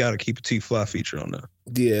to keep a T-Fly feature on there.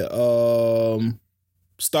 Yeah,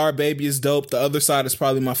 Star Baby is dope. The Other Side is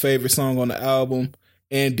probably my favorite song on the album,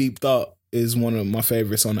 and Deep Thought is one of my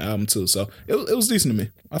favorites on the album too. So it was decent to me.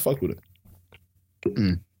 I fucked with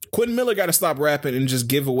it. Quentin Miller got to stop rapping and just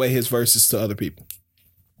give away his verses to other people.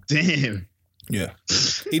 Damn. Yeah,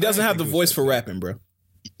 he doesn't have the voice for rapping, bro.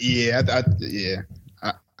 Yeah,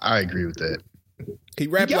 I agree with that. He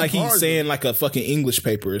rapped like he's saying like a fucking English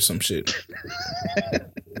paper or some shit.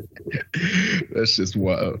 That's just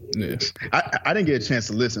wild. Yeah. I didn't get a chance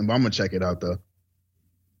to listen, but I'm gonna check it out though.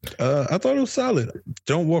 I thought it was solid.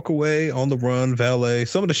 Don't Walk Away, On the Run, Valet.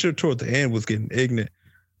 Some of the shit toward the end was getting ignorant.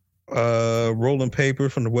 Rolling Paper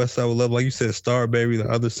from the West Side with Love, like you said, Star Baby, The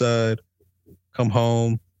Other Side, Come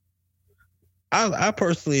Home. I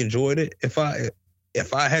personally enjoyed it. If I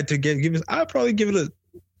had to give it, I'd probably give it a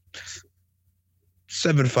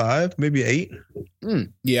 7.5, maybe 8.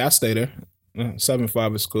 Yeah, I stay there.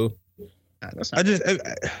 7.5 is cool.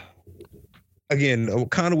 Again,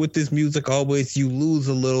 kind of with this music, always you lose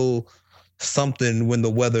a little something when the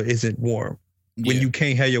weather isn't warm, when you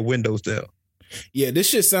can't have your windows down. Yeah, this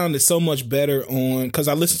shit sounded so much better on, because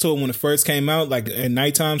I listened to it when it first came out, like at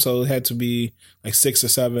nighttime, so it had to be like 6 or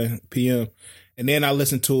 7 p.m. And then I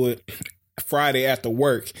listened to it Friday after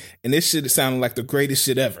work, and this shit sounded like the greatest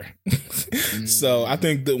shit ever. So I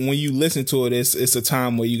think that when you listen to it, it's a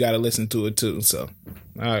time where you got to listen to it too. So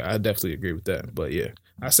I definitely agree with that. But yeah,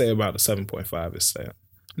 I say about a 7.5 is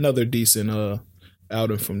another decent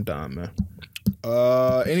album from Don, man.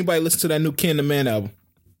 Anybody listen to that new Ken the Man album?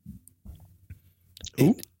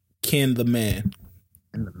 Who? Ken the Man.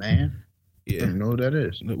 Ken the Man? Yeah. I don't know who that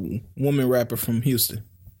is. The woman rapper from Houston.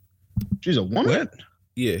 She's a woman? What?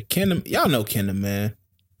 Yeah, y'all know Ken the Man.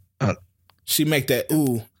 She make that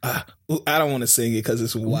ooh. I don't want to sing it because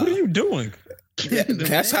it's wild. What are you doing?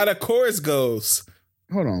 That's how the chorus goes.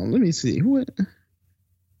 Hold on, let me see.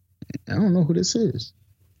 I don't know who this is.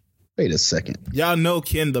 Wait a second. Y'all know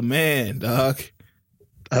Ken the Man, dog.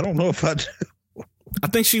 I don't know if I do. I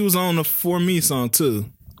think she was on the For Me song too.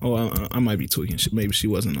 Oh, I might be tweaking. Maybe she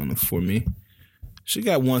wasn't on the For Me. She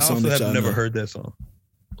got one song that y'all never heard that song.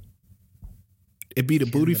 It Be the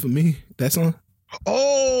Booty for Me. That song?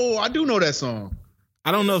 Oh, I do know that song.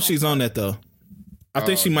 I don't know if she's on that though. I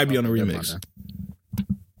think she might be on a remix.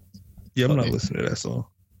 Yeah, I'm not listening to that song.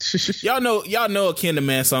 y'all know a Ken the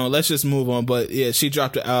Man song. Let's just move on. But yeah, she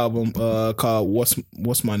dropped an album called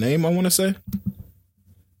What's My Name, I want to say.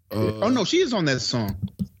 Oh no, she is on that song.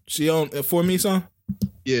 She on a For Me song?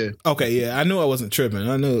 Yeah. Okay, yeah. I knew I wasn't tripping.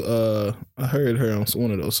 I knew I heard her on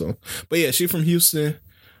one of those songs. But yeah, she from Houston.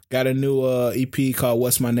 Got a new EP called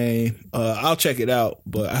What's My Name. I'll check it out,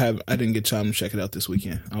 but I didn't get time to check it out this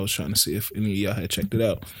weekend. I was trying to see if any of y'all had checked it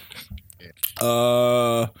out.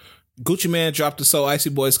 Gucci Mane dropped the So Icy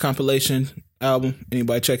Boys compilation album.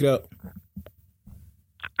 Anybody check it out?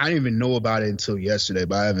 I didn't even know about it until yesterday,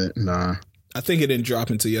 but I haven't. Nah. I think it didn't drop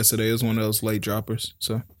until yesterday. It was one of those late droppers.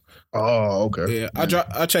 So. Oh, okay. Yeah,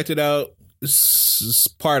 I checked it out. It's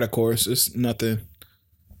part of course. It's nothing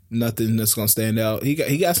that's gonna stand out. He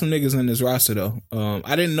got some niggas in his roster though.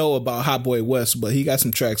 I didn't know about Hot Boy West, but he got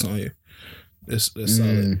some tracks on here. That's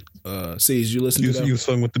solid. Did you listen to that? You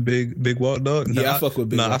sung with the big Walk Dog? Yeah, I fuck with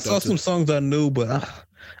Big Walk Dog. I saw some songs I knew, but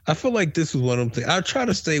I feel like this was one of them things. I try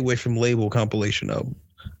to stay away from label compilation albums.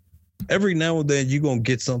 Every now and then you're gonna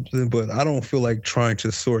get something, but I don't feel like trying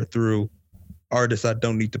to sort through artists I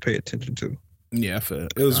don't need to pay attention to. Yeah, I feel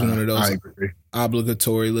it was one of those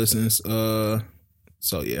obligatory listens.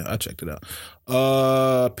 So yeah, I checked it out.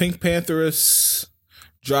 Pink Pantheress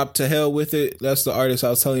dropped To Hell With It. That's the artist I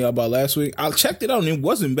was telling y'all about last week. I checked it out and it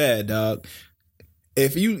wasn't bad, dog.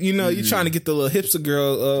 If you're trying to get the little hipster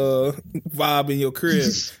girl vibe in your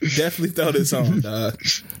crib, definitely throw this on, dog.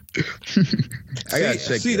 I gotta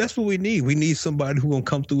check. See, that's what we need. We need somebody who gonna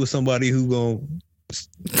come through with somebody who gonna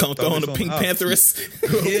come throw on the Pink Pantheress.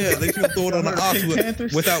 Yeah, they can throw it on the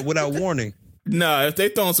ops without warning. Nah, if they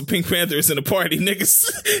throwing some Pink Panthers in the party,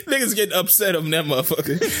 niggas getting upset on that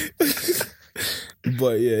motherfucker.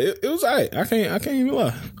 But yeah, it was alright. I can't even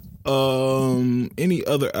lie. Any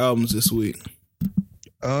other albums this week?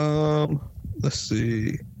 Let's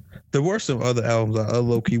see. There were some other albums I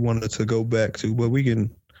low-key wanted to go back to, but we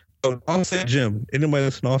can. Offset Jim. Anybody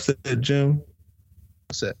listen to Offset Jim?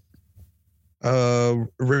 What's that?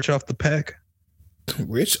 Rich Off the Pack.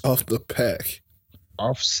 Rich Off the Pack.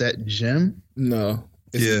 Offset Jim? No.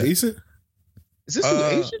 Is it decent? Is this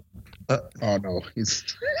Asian? Oh no, he's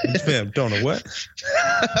fam. Don't know what.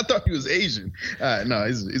 I thought he was Asian. No,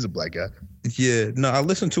 he's a black guy. Yeah, no, I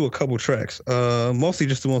listened to a couple tracks, mostly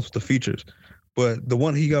just the ones with the features. But the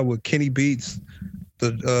one he got with Kenny Beats,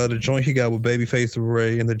 the joint he got with Babyface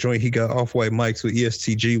Ray, and the joint he got Off-White Mics with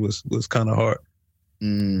ESTG was kind of hard.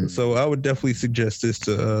 So I would definitely suggest this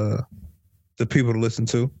to the people to listen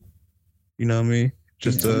to. You know what I mean?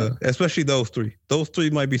 Just especially those three. Those three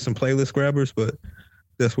might be some playlist grabbers, but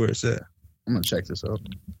that's where it's at. I'm gonna check this out.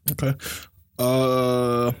 Okay.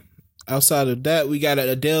 Outside of that, we got an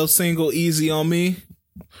Adele single, "Easy on Me."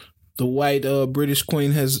 the white British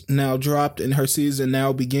queen has now dropped, and her season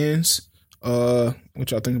now begins. What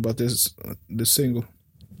y'all think about this single?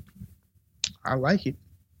 I like it.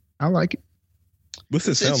 What's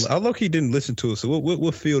it sound like? I low-key didn't listen to it, so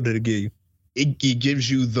what feel did it give you? It gives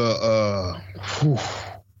you the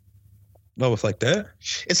Oh, it's like that?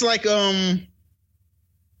 It's like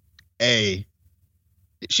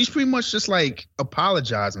she's pretty much just like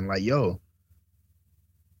apologizing, like, yo,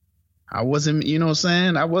 I wasn't, you know what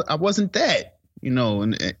I'm saying? I wasn't that, you know,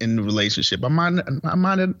 in the relationship. I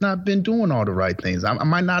might have not been doing all the right things. I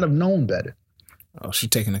might not have known better. Oh, she's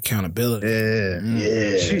taking accountability.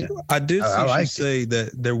 Yeah. I did say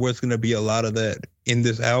that there was going to be a lot of that in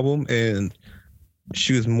this album, and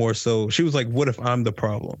she was more so, she was like, what if I'm the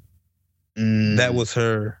problem? That was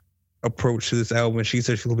her approach to this album. She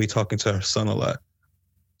said she'll be talking to her son a lot.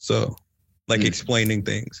 So, like, explaining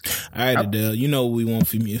things. All right, Adele, you know what we want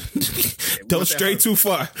from you. Don't stray too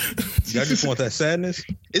far. Y'all just want that sadness?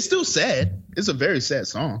 It's still sad. It's a very sad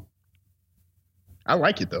song. I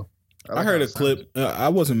like it, though. I heard a clip. I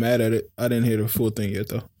wasn't mad at it. I didn't hear the full thing yet,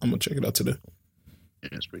 though. I'm going to check it out today. Yeah,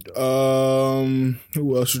 it's pretty dope.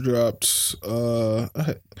 Who else dropped? Lil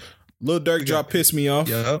Durk dropped Piss Me Off.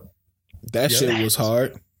 Yep. That shit was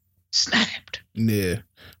hard. Snapped. Yeah.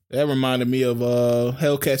 That reminded me of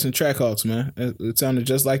Hellcats and Trackhawks, man. It sounded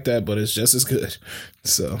just like that, but it's just as good.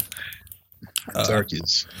 So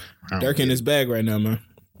Durk in his bag right now, man.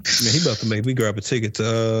 Man, he about to make me grab a ticket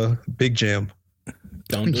to Big Jam.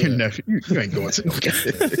 Don't do that. You ain't going to.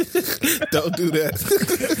 Don't do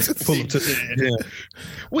that. Pull him to the Jam.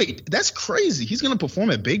 Wait, that's crazy. He's gonna perform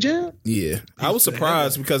at Big Jam? Yeah, I was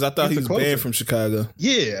surprised because I thought he was banned from Chicago.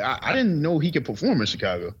 Yeah, I didn't know he could perform in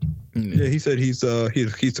Chicago. Yeah, he said he's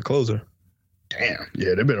the closer. Damn.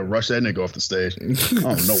 Yeah, they better rush that nigga off the stage. I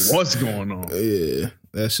don't know what's going on. Yeah,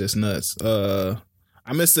 that's just nuts.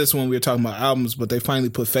 I missed this when we were talking about albums, but they finally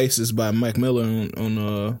put Faces by Meek Mill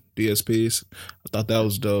on DSPs. I thought that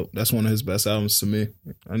was dope. That's one of his best albums to me.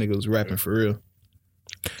 I think it was rapping for real.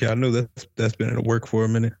 Yeah, I know that's been in the work for a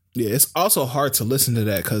minute. Yeah, it's also hard to listen to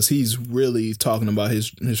that because he's really talking about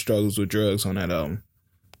his struggles with drugs on that album.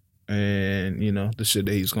 And, you know, the shit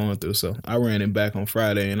that he's going through. So I ran it back on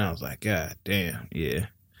Friday and I was like, God damn, yeah.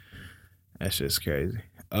 That's just crazy.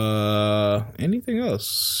 Anything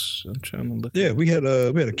else? I'm trying to look. Yeah, we had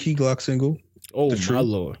a Key Glock single. Oh my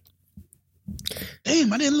Lord.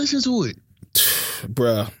 Damn, I didn't listen to it.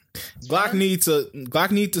 Bruh. Glock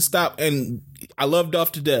need to stop, and I love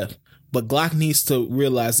Dolph to death, but Glock needs to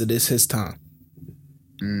realize that it's his time.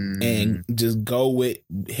 And just go with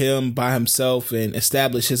him by himself and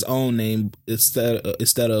establish his own name instead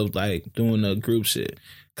of like doing the group shit.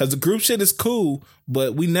 Because the group shit is cool,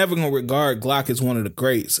 but we never gonna regard Glock as one of the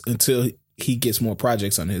greats until he gets more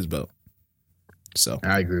projects under his belt. So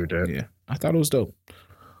I agree with that. Yeah, I thought it was dope.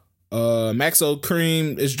 Maxo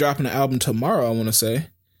Cream is dropping an album tomorrow, I want to say.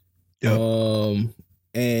 Yep.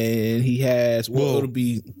 And he has it'll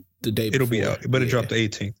be the day before. It'll be out, but it dropped the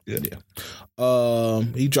 18th. Yeah.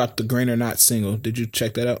 He dropped the Grain or Not single. Did you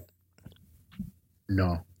check that out?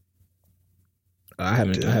 No. I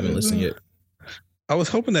haven't listened yet. I was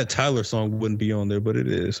hoping that Tyler song wouldn't be on there, but it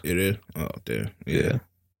is. It is? Oh, there. Yeah.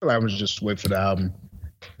 I was just wait for the album.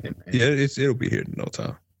 Yeah, it'll be here in no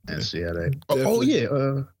time. And see how that. Oh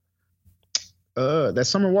yeah. That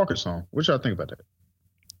Summer Walker song. What y'all think about that?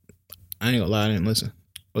 I ain't gonna lie, I didn't listen.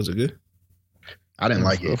 Was it good? I didn't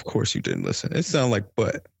like it. Of course you didn't listen. It sounded like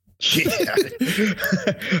butt. Yeah.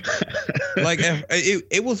 Like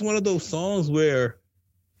it was one of those songs where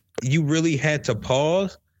you really had to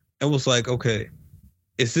pause and was like, okay,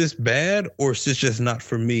 is this bad or is this just not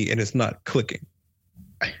for me and it's not clicking?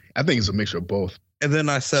 I think it's a mixture of both. And then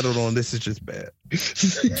I settled on this is just bad.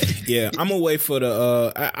 Yeah, I'm gonna wait for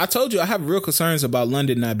the I told you I have real concerns about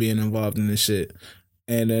London not being involved in this shit.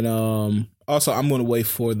 And then also I'm gonna wait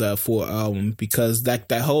for the full album because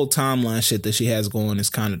that whole timeline shit that she has going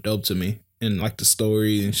is kind of dope to me. And like the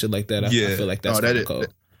story and shit like that. I feel like that's kind of cool.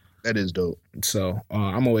 That is dope. So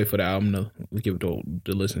I'm gonna wait for the album to give it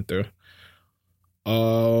the listen through.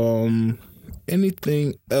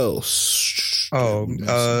 Anything else?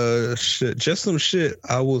 Shit. Just some shit.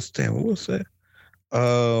 What was that? What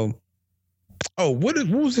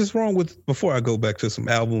was this wrong with? Before I go back to some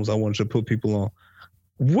albums, I wanted to put people on.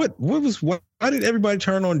 Why did everybody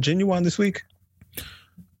turn on Genuine this week?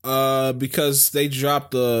 Because they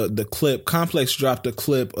dropped the clip. Complex dropped a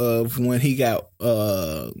clip of when he got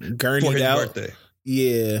gurneyed out. Birthday.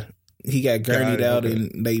 Yeah. He got gurneyed out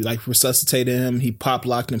and they like resuscitated him. He pop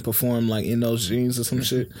locked and performed like in those jeans or some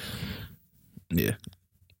shit. Yeah.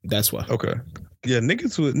 That's why. Okay. Yeah,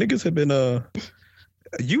 niggas have been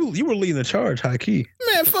You were leading the charge, high key.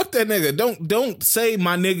 Man, fuck that nigga. Don't say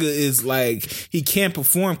my nigga is like he can't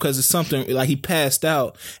perform because it's something like he passed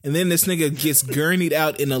out, and then this nigga gets gurneyed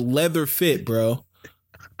out in a leather fit, bro.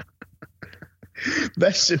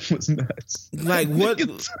 That shit was nuts. Like what?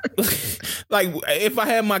 Like if I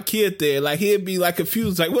had my kid there, like he'd be like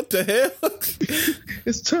confused, like what the hell?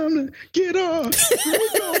 It's time to get off.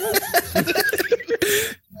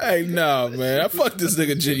 Hey, no, man. I fuck this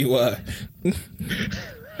nigga Genuine.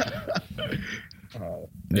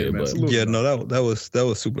 Yeah, no, that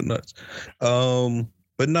was super nuts.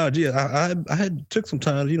 But no, yeah, I had took some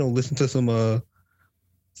time, listen to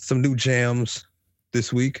some new jams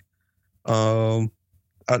this week. I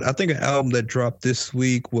think an album that dropped this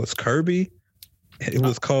week was Kirby. It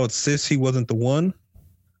was called Sis He Wasn't the One.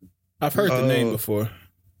 I've heard the name before.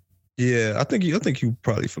 Yeah, I think you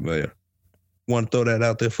probably familiar. Want to throw that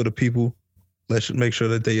out there for the people. Let's make sure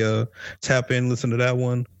that they tap in, listen to that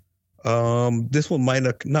one. This one might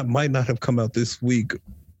not have come out this week,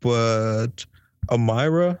 but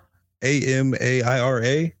Amira,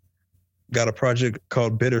 Amaira, got a project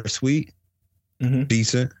called Bittersweet. Mm-hmm.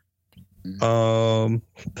 Decent.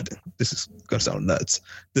 This is gonna sound nuts.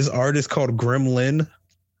 This artist called Gremlin.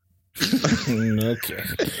 Okay.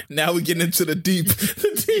 Now we getting into the deep.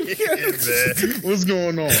 Yeah, man. What's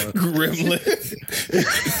going on? Gremlin.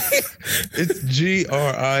 It's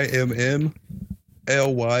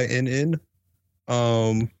GRIMMLYNN.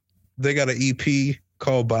 They got an EP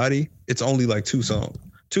called Body. It's only like 3 songs.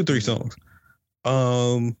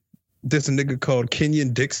 There's a nigga called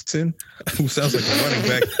Kenyon Dixon who sounds like a running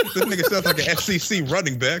back. This nigga sounds like an FCC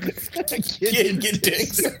running back. Kenyon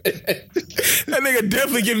Dixon. That nigga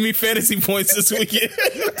definitely giving me fantasy points this weekend.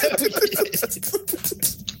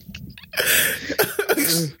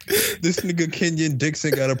 This nigga Kenyon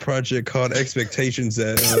Dixon got a project called Expectations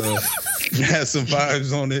that has some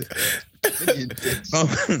vibes on it.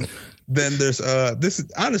 Then there's this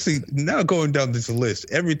is honestly now going down this list,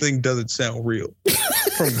 everything doesn't sound real.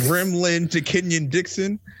 From Gremlin to Kenyon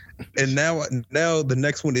Dixon, and now the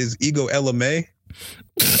next one is Ego LMA.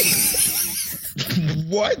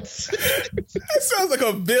 What? That sounds like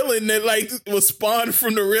a villain that like was spawned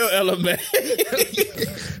from the real LMA.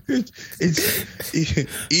 It's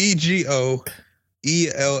EGO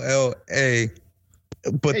ELLA,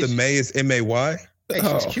 but the May is MAY. Hey,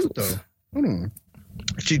 she's cute though. Hold on.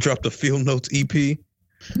 She dropped a Field Notes EP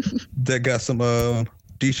that got some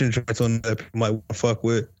decent joints on that people might want to fuck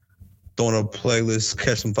with. Throwing a playlist,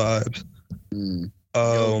 catch some vibes. And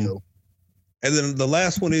then the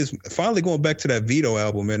last one is finally going back to that Vito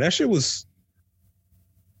album, man. That shit was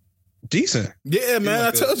decent. Yeah, man.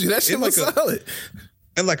 I told you that shit was solid.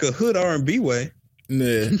 And like a hood R&B way.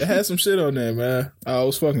 Yeah, it had some shit on there, man. I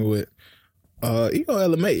was fucking with. Ego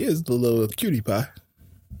LMA is the little cutie pie.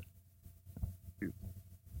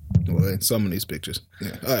 Well, in some of these pictures.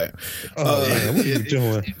 Yeah. All right. Oh, man. What are you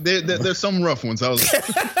doing? There's some rough ones.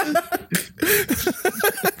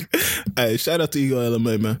 Hey, shout out to Ego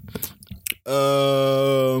LMA, man.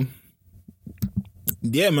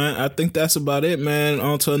 Yeah, man. I think that's about it, man.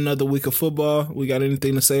 On to another week of football. We got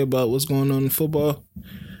anything to say about what's going on in football?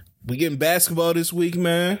 We getting basketball this week,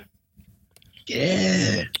 man.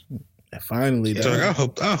 Yeah. Finally, though.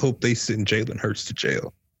 So I hope they send Jalen Hurts to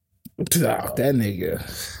jail. Oh, that nigga.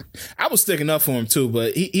 I was sticking up for him too,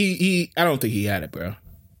 but he I don't think he had it, bro.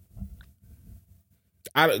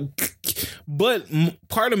 But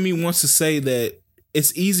part of me wants to say that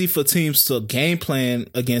it's easy for teams to game plan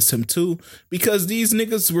against him too, because these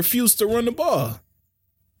niggas refuse to run the ball.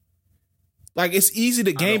 Like, it's easy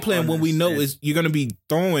to game plan when we know you're going to be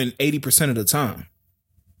throwing 80% of the time.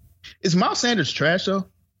 Is Miles Sanders trash though?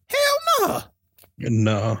 Hell no.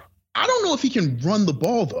 No. I don't know if he can run the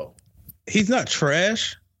ball though. He's not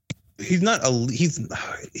trash. He's not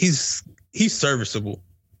he's serviceable.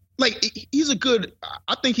 Like, he's a good.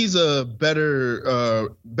 I think he's a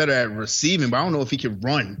better at receiving, but I don't know if he can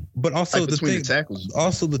run. But also like, between the tackles.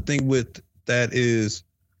 Also, the thing with that is,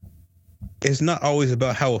 it's not always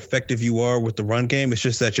about how effective you are with the run game. It's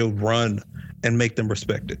just that you'll run and make them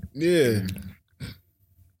respect it. Yeah.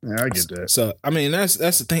 Yeah, I get that. So, I mean, that's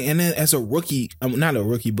the thing. And then as a rookie, not a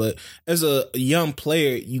rookie, but as a young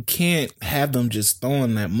player, you can't have them just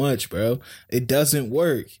throwing that much, bro. It doesn't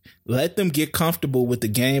work. Let them get comfortable with the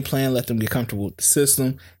game plan. Let them get comfortable with the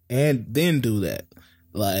system, and then do that.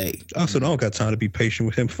 Like, also, I don't got time to be patient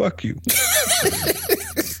with him. Fuck you.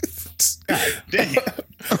 God damn.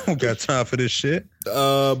 I don't got time for this shit.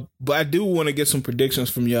 But I do want to get some predictions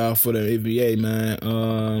from y'all for the NBA,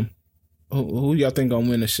 man. Who y'all think gonna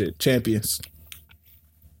win the shit? Champions.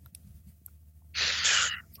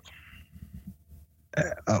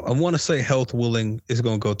 I want to say health willing is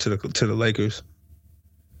going to go to the Lakers.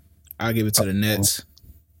 I'll give it to the Nets.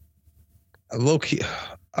 Low key,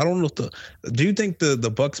 I don't know. Do you think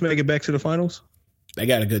the Bucks make it back to the finals? They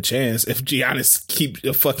got a good chance if Giannis keep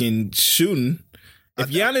fucking shooting. If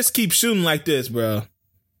Giannis keeps shooting like this, bro,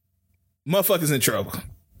 motherfuckers in trouble.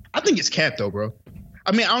 I think it's cap though, bro.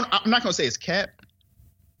 I mean, I'm not gonna say it's cap.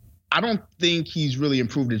 I don't think he's really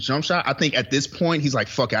improved his jump shot. I think at this point he's like,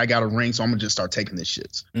 fuck it, I got a ring, so I'm gonna just start taking this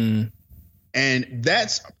shit. And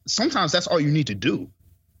sometimes that's all you need to do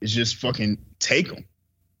is just fucking take them.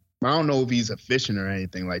 I don't know if he's efficient or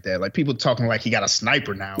anything like that. Like people talking like he got a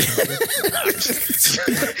sniper now. This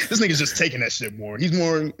nigga's just taking that shit more. He's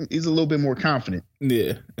a little bit more confident.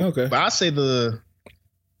 Yeah. Okay. But I say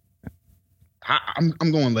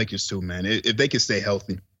I'm going Lakers too, man. If they can stay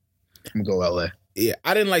healthy, I'm gonna go LA. Yeah,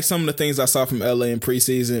 I didn't like some of the things I saw from LA in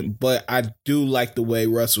preseason, but I do like the way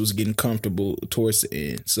Russell's getting comfortable towards the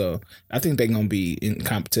end. So I think they're gonna be in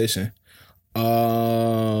competition.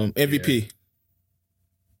 MVP. Yeah.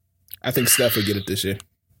 I think Steph will get it this year.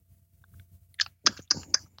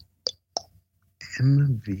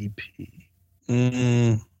 MVP.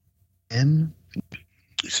 MVP.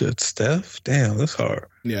 You said Steph? Damn, that's hard.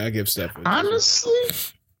 Yeah, I give Steph. Honestly,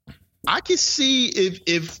 I can see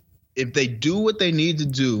if they do what they need to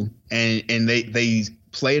do and they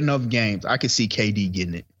play enough games, I can see KD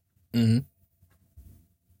getting it. Mm-hmm.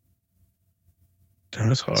 Damn,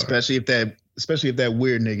 that's hard. Especially if that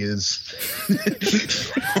weird nigga is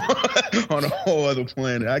on a whole other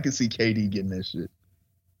planet. I can see KD getting that shit.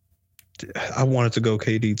 I wanted to go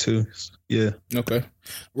KD too. Yeah. Okay.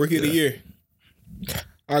 Rookie of the year.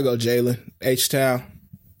 I'll go Jalen. H-Town.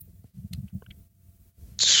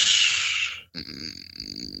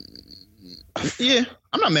 Yeah.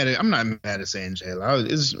 I'm not mad at saying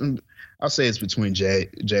Jalen. I'll say it's between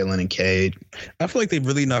Jalen and Cade. I feel like they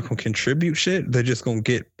really not gonna contribute shit. They're just gonna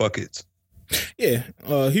get buckets. Yeah,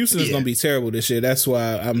 Houston is gonna be terrible this year. That's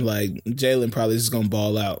why I'm like Jalen probably just gonna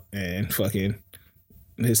ball out and fucking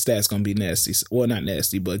his stats gonna be nasty. Well, not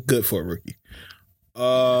nasty, but good for a rookie.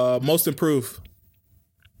 Most improved.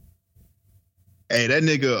 Hey, that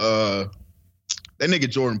nigga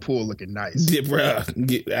Jordan Poole looking nice. Yeah, bro.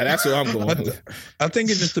 That's what I'm going with. I think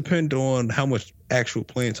it just depends on how much actual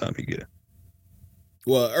playing time he get.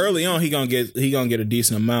 Well, early on he gonna get a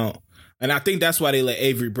decent amount, and I think that's why they let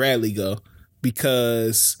Avery Bradley go.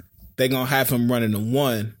 Because they're going to have him running the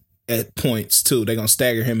one at points, too. They're going to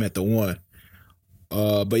stagger him at the one.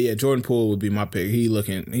 But, yeah, Jordan Poole would be my pick. He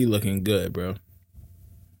looking good, bro.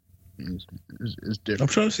 It's different. I'm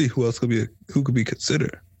trying to see who else could be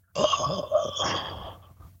considered.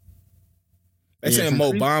 They saying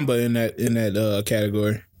Mo Bamba in that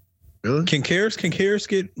category. Really? Can Karras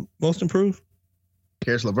get most improved?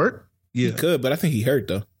 Karis LeVert? Yeah. He could, but I think he hurt,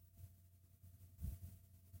 though.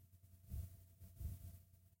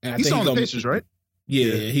 And he's on the Pacers, right?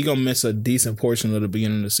 Yeah, he gonna miss a decent portion of the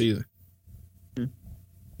beginning of the season.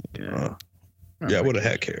 Yeah, I would have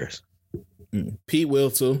had Karras. Pete will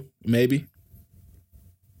too, maybe.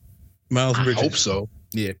 Miles Bridges. I hope so.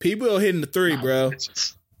 Yeah, Pete will hitting the three, bro.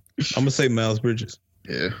 I'm gonna say Miles Bridges.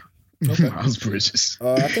 Yeah, okay. Miles Bridges.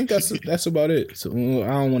 I think that's about it. So I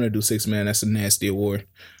don't want to do 6 man. That's a nasty award.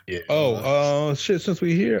 Yeah. Shit. Since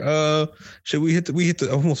we here, should we hit the?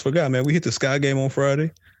 I almost forgot, man. We hit the Sky game on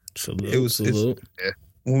Friday. Salute.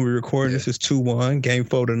 When we recording this is 2-1. Game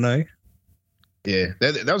 4 tonight. Yeah,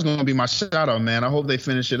 that was gonna be my shout out, man. I hope they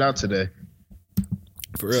finish it out today.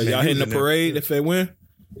 For real, y'all hitting the parade if they win?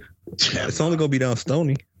 It's only gonna be down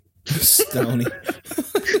Stony. Stony.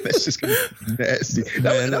 That's just gonna be nasty.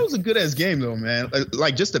 That was a good ass game though, man.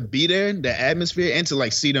 Like just to be there, the atmosphere, and to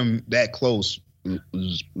like see them that close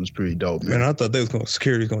was pretty dope, man. I thought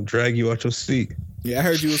security was gonna drag you out your seat. Yeah, I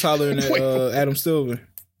heard you was hollering at Adam Silver.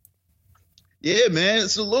 Yeah, man.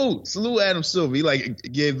 Salute Adam Silver. He like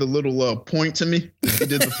gave the little point to me. He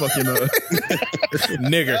did the fucking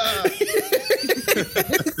nigger.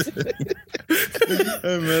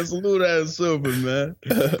 Hey man, salute Adam Silver, man.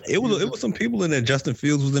 It was some people in there. Justin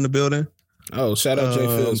Fields was in the building. Oh, shout out Jay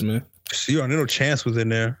Fields, man. See, I know Chance was in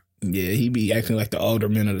there. Yeah, he be acting like the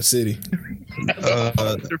alderman of the city.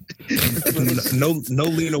 No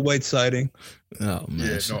Lena White sighting. Oh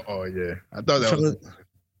man. Yeah. I thought that was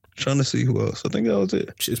trying to see who else. I think that was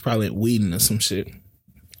it. She's probably Whedon or some shit.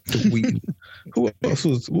 Who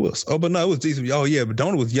else? Oh, but no, it was decent. Oh yeah, but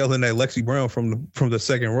Donna was yelling at Lexi Brown from the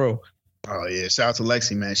second row. Oh yeah, shout out to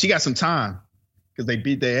Lexi, man. She got some time because they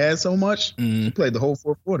beat their ass so much. She played the whole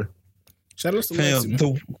fourth quarter. Shout out to Lexi,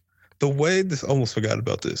 man. The way this, almost forgot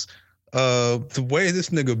about this. the way this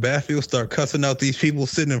nigga Battlefield start cussing out these people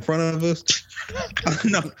sitting in front of us.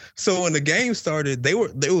 No. So when the game started, there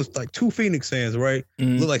was like two Phoenix fans, right?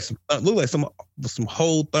 Look like some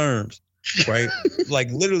whole therms, right? Like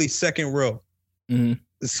literally second row.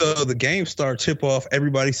 So the game start, tip off,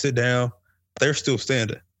 everybody sit down. They're still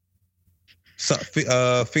standing. So,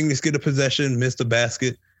 Phoenix get a possession, miss the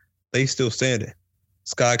basket. They still standing.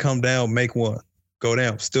 Sky come down, make one. Go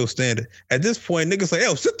down, still standing. At this point, niggas like,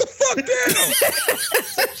 yo, sit the fuck down.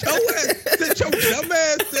 Sit your dumb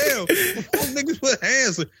ass down. Before niggas put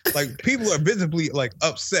hands. Like, people are visibly, like,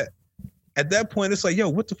 upset. At that point, it's like, yo,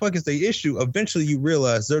 what the fuck is the issue? Eventually, you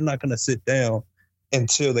realize they're not going to sit down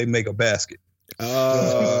until they make a basket.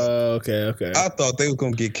 Oh, okay. I thought they was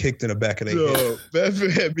going to get kicked in the back of their head.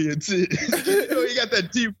 Battlefield had me a tit. You know, you got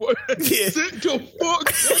that deep voice. Yeah. Sit your fuck.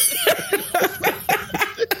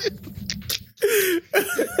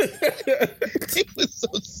 He was so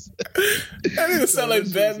sad. That nigga sound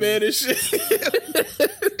like Batman and shit.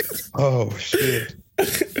 Oh shit.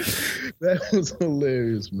 That was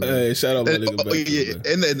hilarious, man. Hey, shout out my nigga Batman.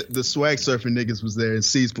 And then the swag surfing niggas was there and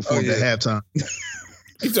C's performed at halftime.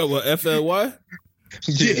 You talking about FLY?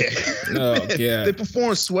 Yeah. Oh, yeah. They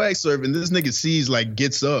perform swag surfing. This nigga C's like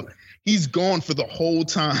gets up. He's gone for the whole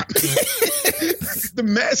time. The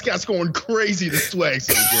mascot's going crazy to swag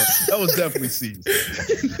surf, bro. That was definitely C's.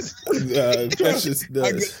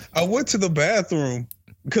 I went to the bathroom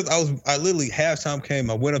because I literally halftime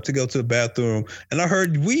came. I went up to go to the bathroom and I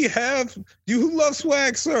heard, we have you who love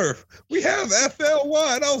swag surf. We have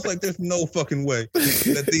FLY. And I was like, there's no fucking way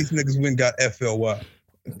that these niggas went and got FLY.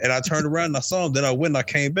 And I turned around and I saw him. Then I went and I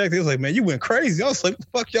came back. He was like, man, you went crazy. I was like, what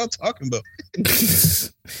the fuck y'all talking about? He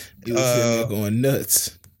was sitting there going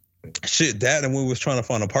nuts. Shit, that and we was trying to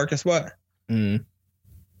find a parking spot. Oh,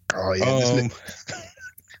 yeah. This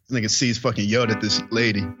nigga C's fucking yelled at this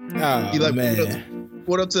lady. Oh, he like, man.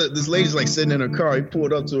 Pulled up to this lady's like sitting in her car. He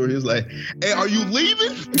pulled up to her. He was like, hey, are you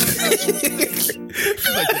leaving?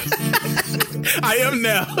 I am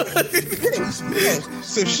now.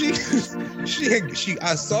 So she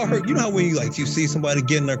I saw her. You know how when you see somebody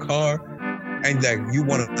get in their car and like you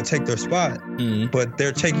want to take their spot, but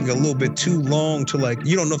they're taking a little bit too long to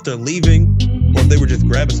you don't know if they're leaving or if they were just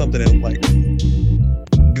grabbing something and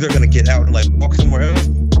they're gonna get out and walk somewhere else.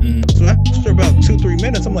 So after about 2-3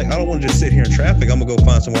 minutes, I'm like, I don't want to just sit here in traffic. I'm gonna go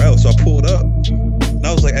find somewhere else. So I pulled up and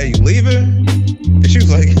I was like, hey, you leaving? And she was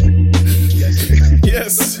like,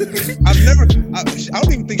 yes. I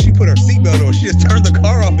don't even think she put her seatbelt on. She just turned the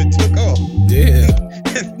car off and took off. Yeah.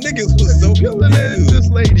 And niggas was so confused. This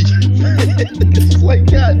lady. It's like,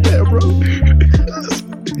 goddamn, bro.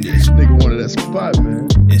 Nigga wanted that spot, man.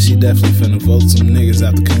 And she definitely finna vote some niggas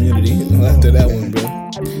out the community after that one, bro.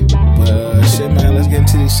 But shit, man, let's get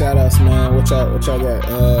into these shout outs, man. What y'all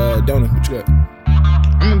got? Donnie, what you got?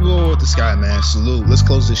 I'm gonna go with the Sky, man. Salute. Let's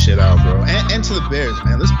close this shit out, bro. And to the Bears,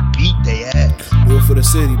 man. Let's beat they ass. Do it for the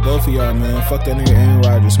city, both of y'all, man. Fuck that nigga Aaron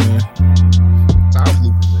Rodgers, man. South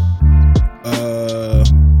Loop.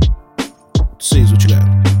 C's, what you got?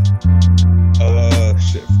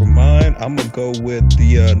 Shit. For mine, I'm gonna go with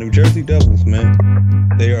the New Jersey Devils, man.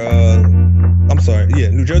 They are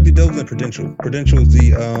New Jersey Devils and Prudential. Prudential is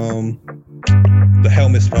the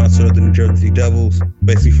helmet sponsor of the New Jersey Devils,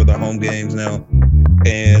 basically for their home games now.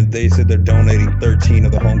 And they said they're donating 13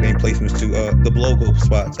 of the home game placements to the local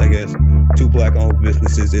spots, I guess, to black-owned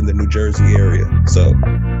businesses in the New Jersey area. So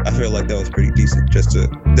I feel like that was pretty decent.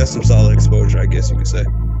 That's some solid exposure, I guess you could say.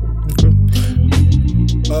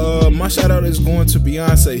 My shout out is going to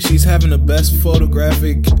Beyonce. She's having the best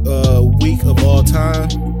photographic week of all time.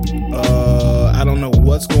 I don't know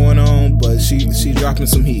what's going on, but she dropping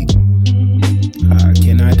some heat. I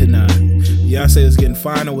cannot deny. Beyonce is getting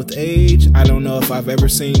finer with age. I don't know if I've ever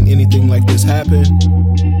seen anything like this happen.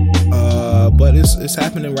 But it's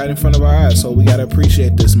happening right in front of our eyes. So we gotta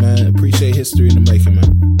appreciate this, man. Appreciate history in the making,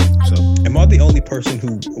 man. So, am I the only person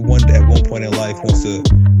who at one point in life wants to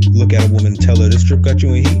look at a woman and tell her this strip got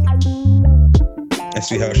you in heat and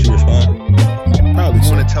see how she responds? Probably.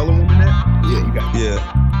 You want to tell a woman that? Yeah, you got it. Yeah,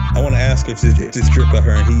 I want to ask if this strip got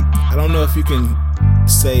her in heat. I don't know if you can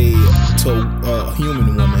say to a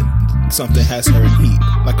human woman something has her in heat,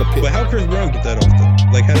 like a pit. But how Chris Brown get that off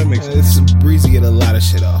though? Like how that makes sense? It's Breezy get a lot of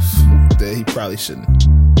shit off that he probably shouldn't.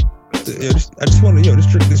 I just want to,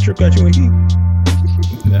 this strip got you in heat.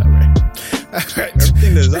 Yeah, right. All right.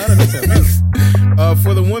 Everything that's out of this.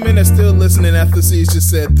 For the women that's still listening after C's just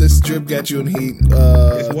said this drip got you in heat.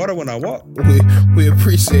 It's water when I walk. We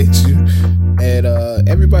appreciate you. And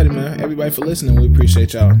everybody, man. Everybody for listening. We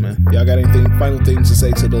appreciate y'all, man. Y'all got anything, final things to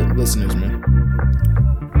say to the listeners, man?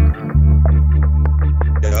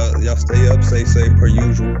 Y'all Y'all stay up, stay safe per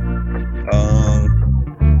usual.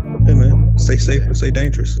 Hey man, stay safe and stay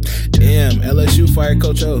dangerous. Damn, LSU fired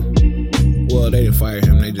Coach O. Well, they didn't fire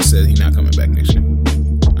him. They just said he's not coming back next year.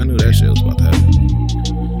 I knew that shit was about to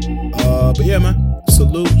happen. But yeah, man.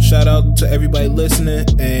 Salute. Shout out to everybody listening.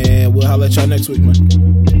 And we'll holler at y'all next week, man.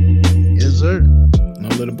 Yes, sir. No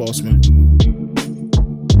little boss, man.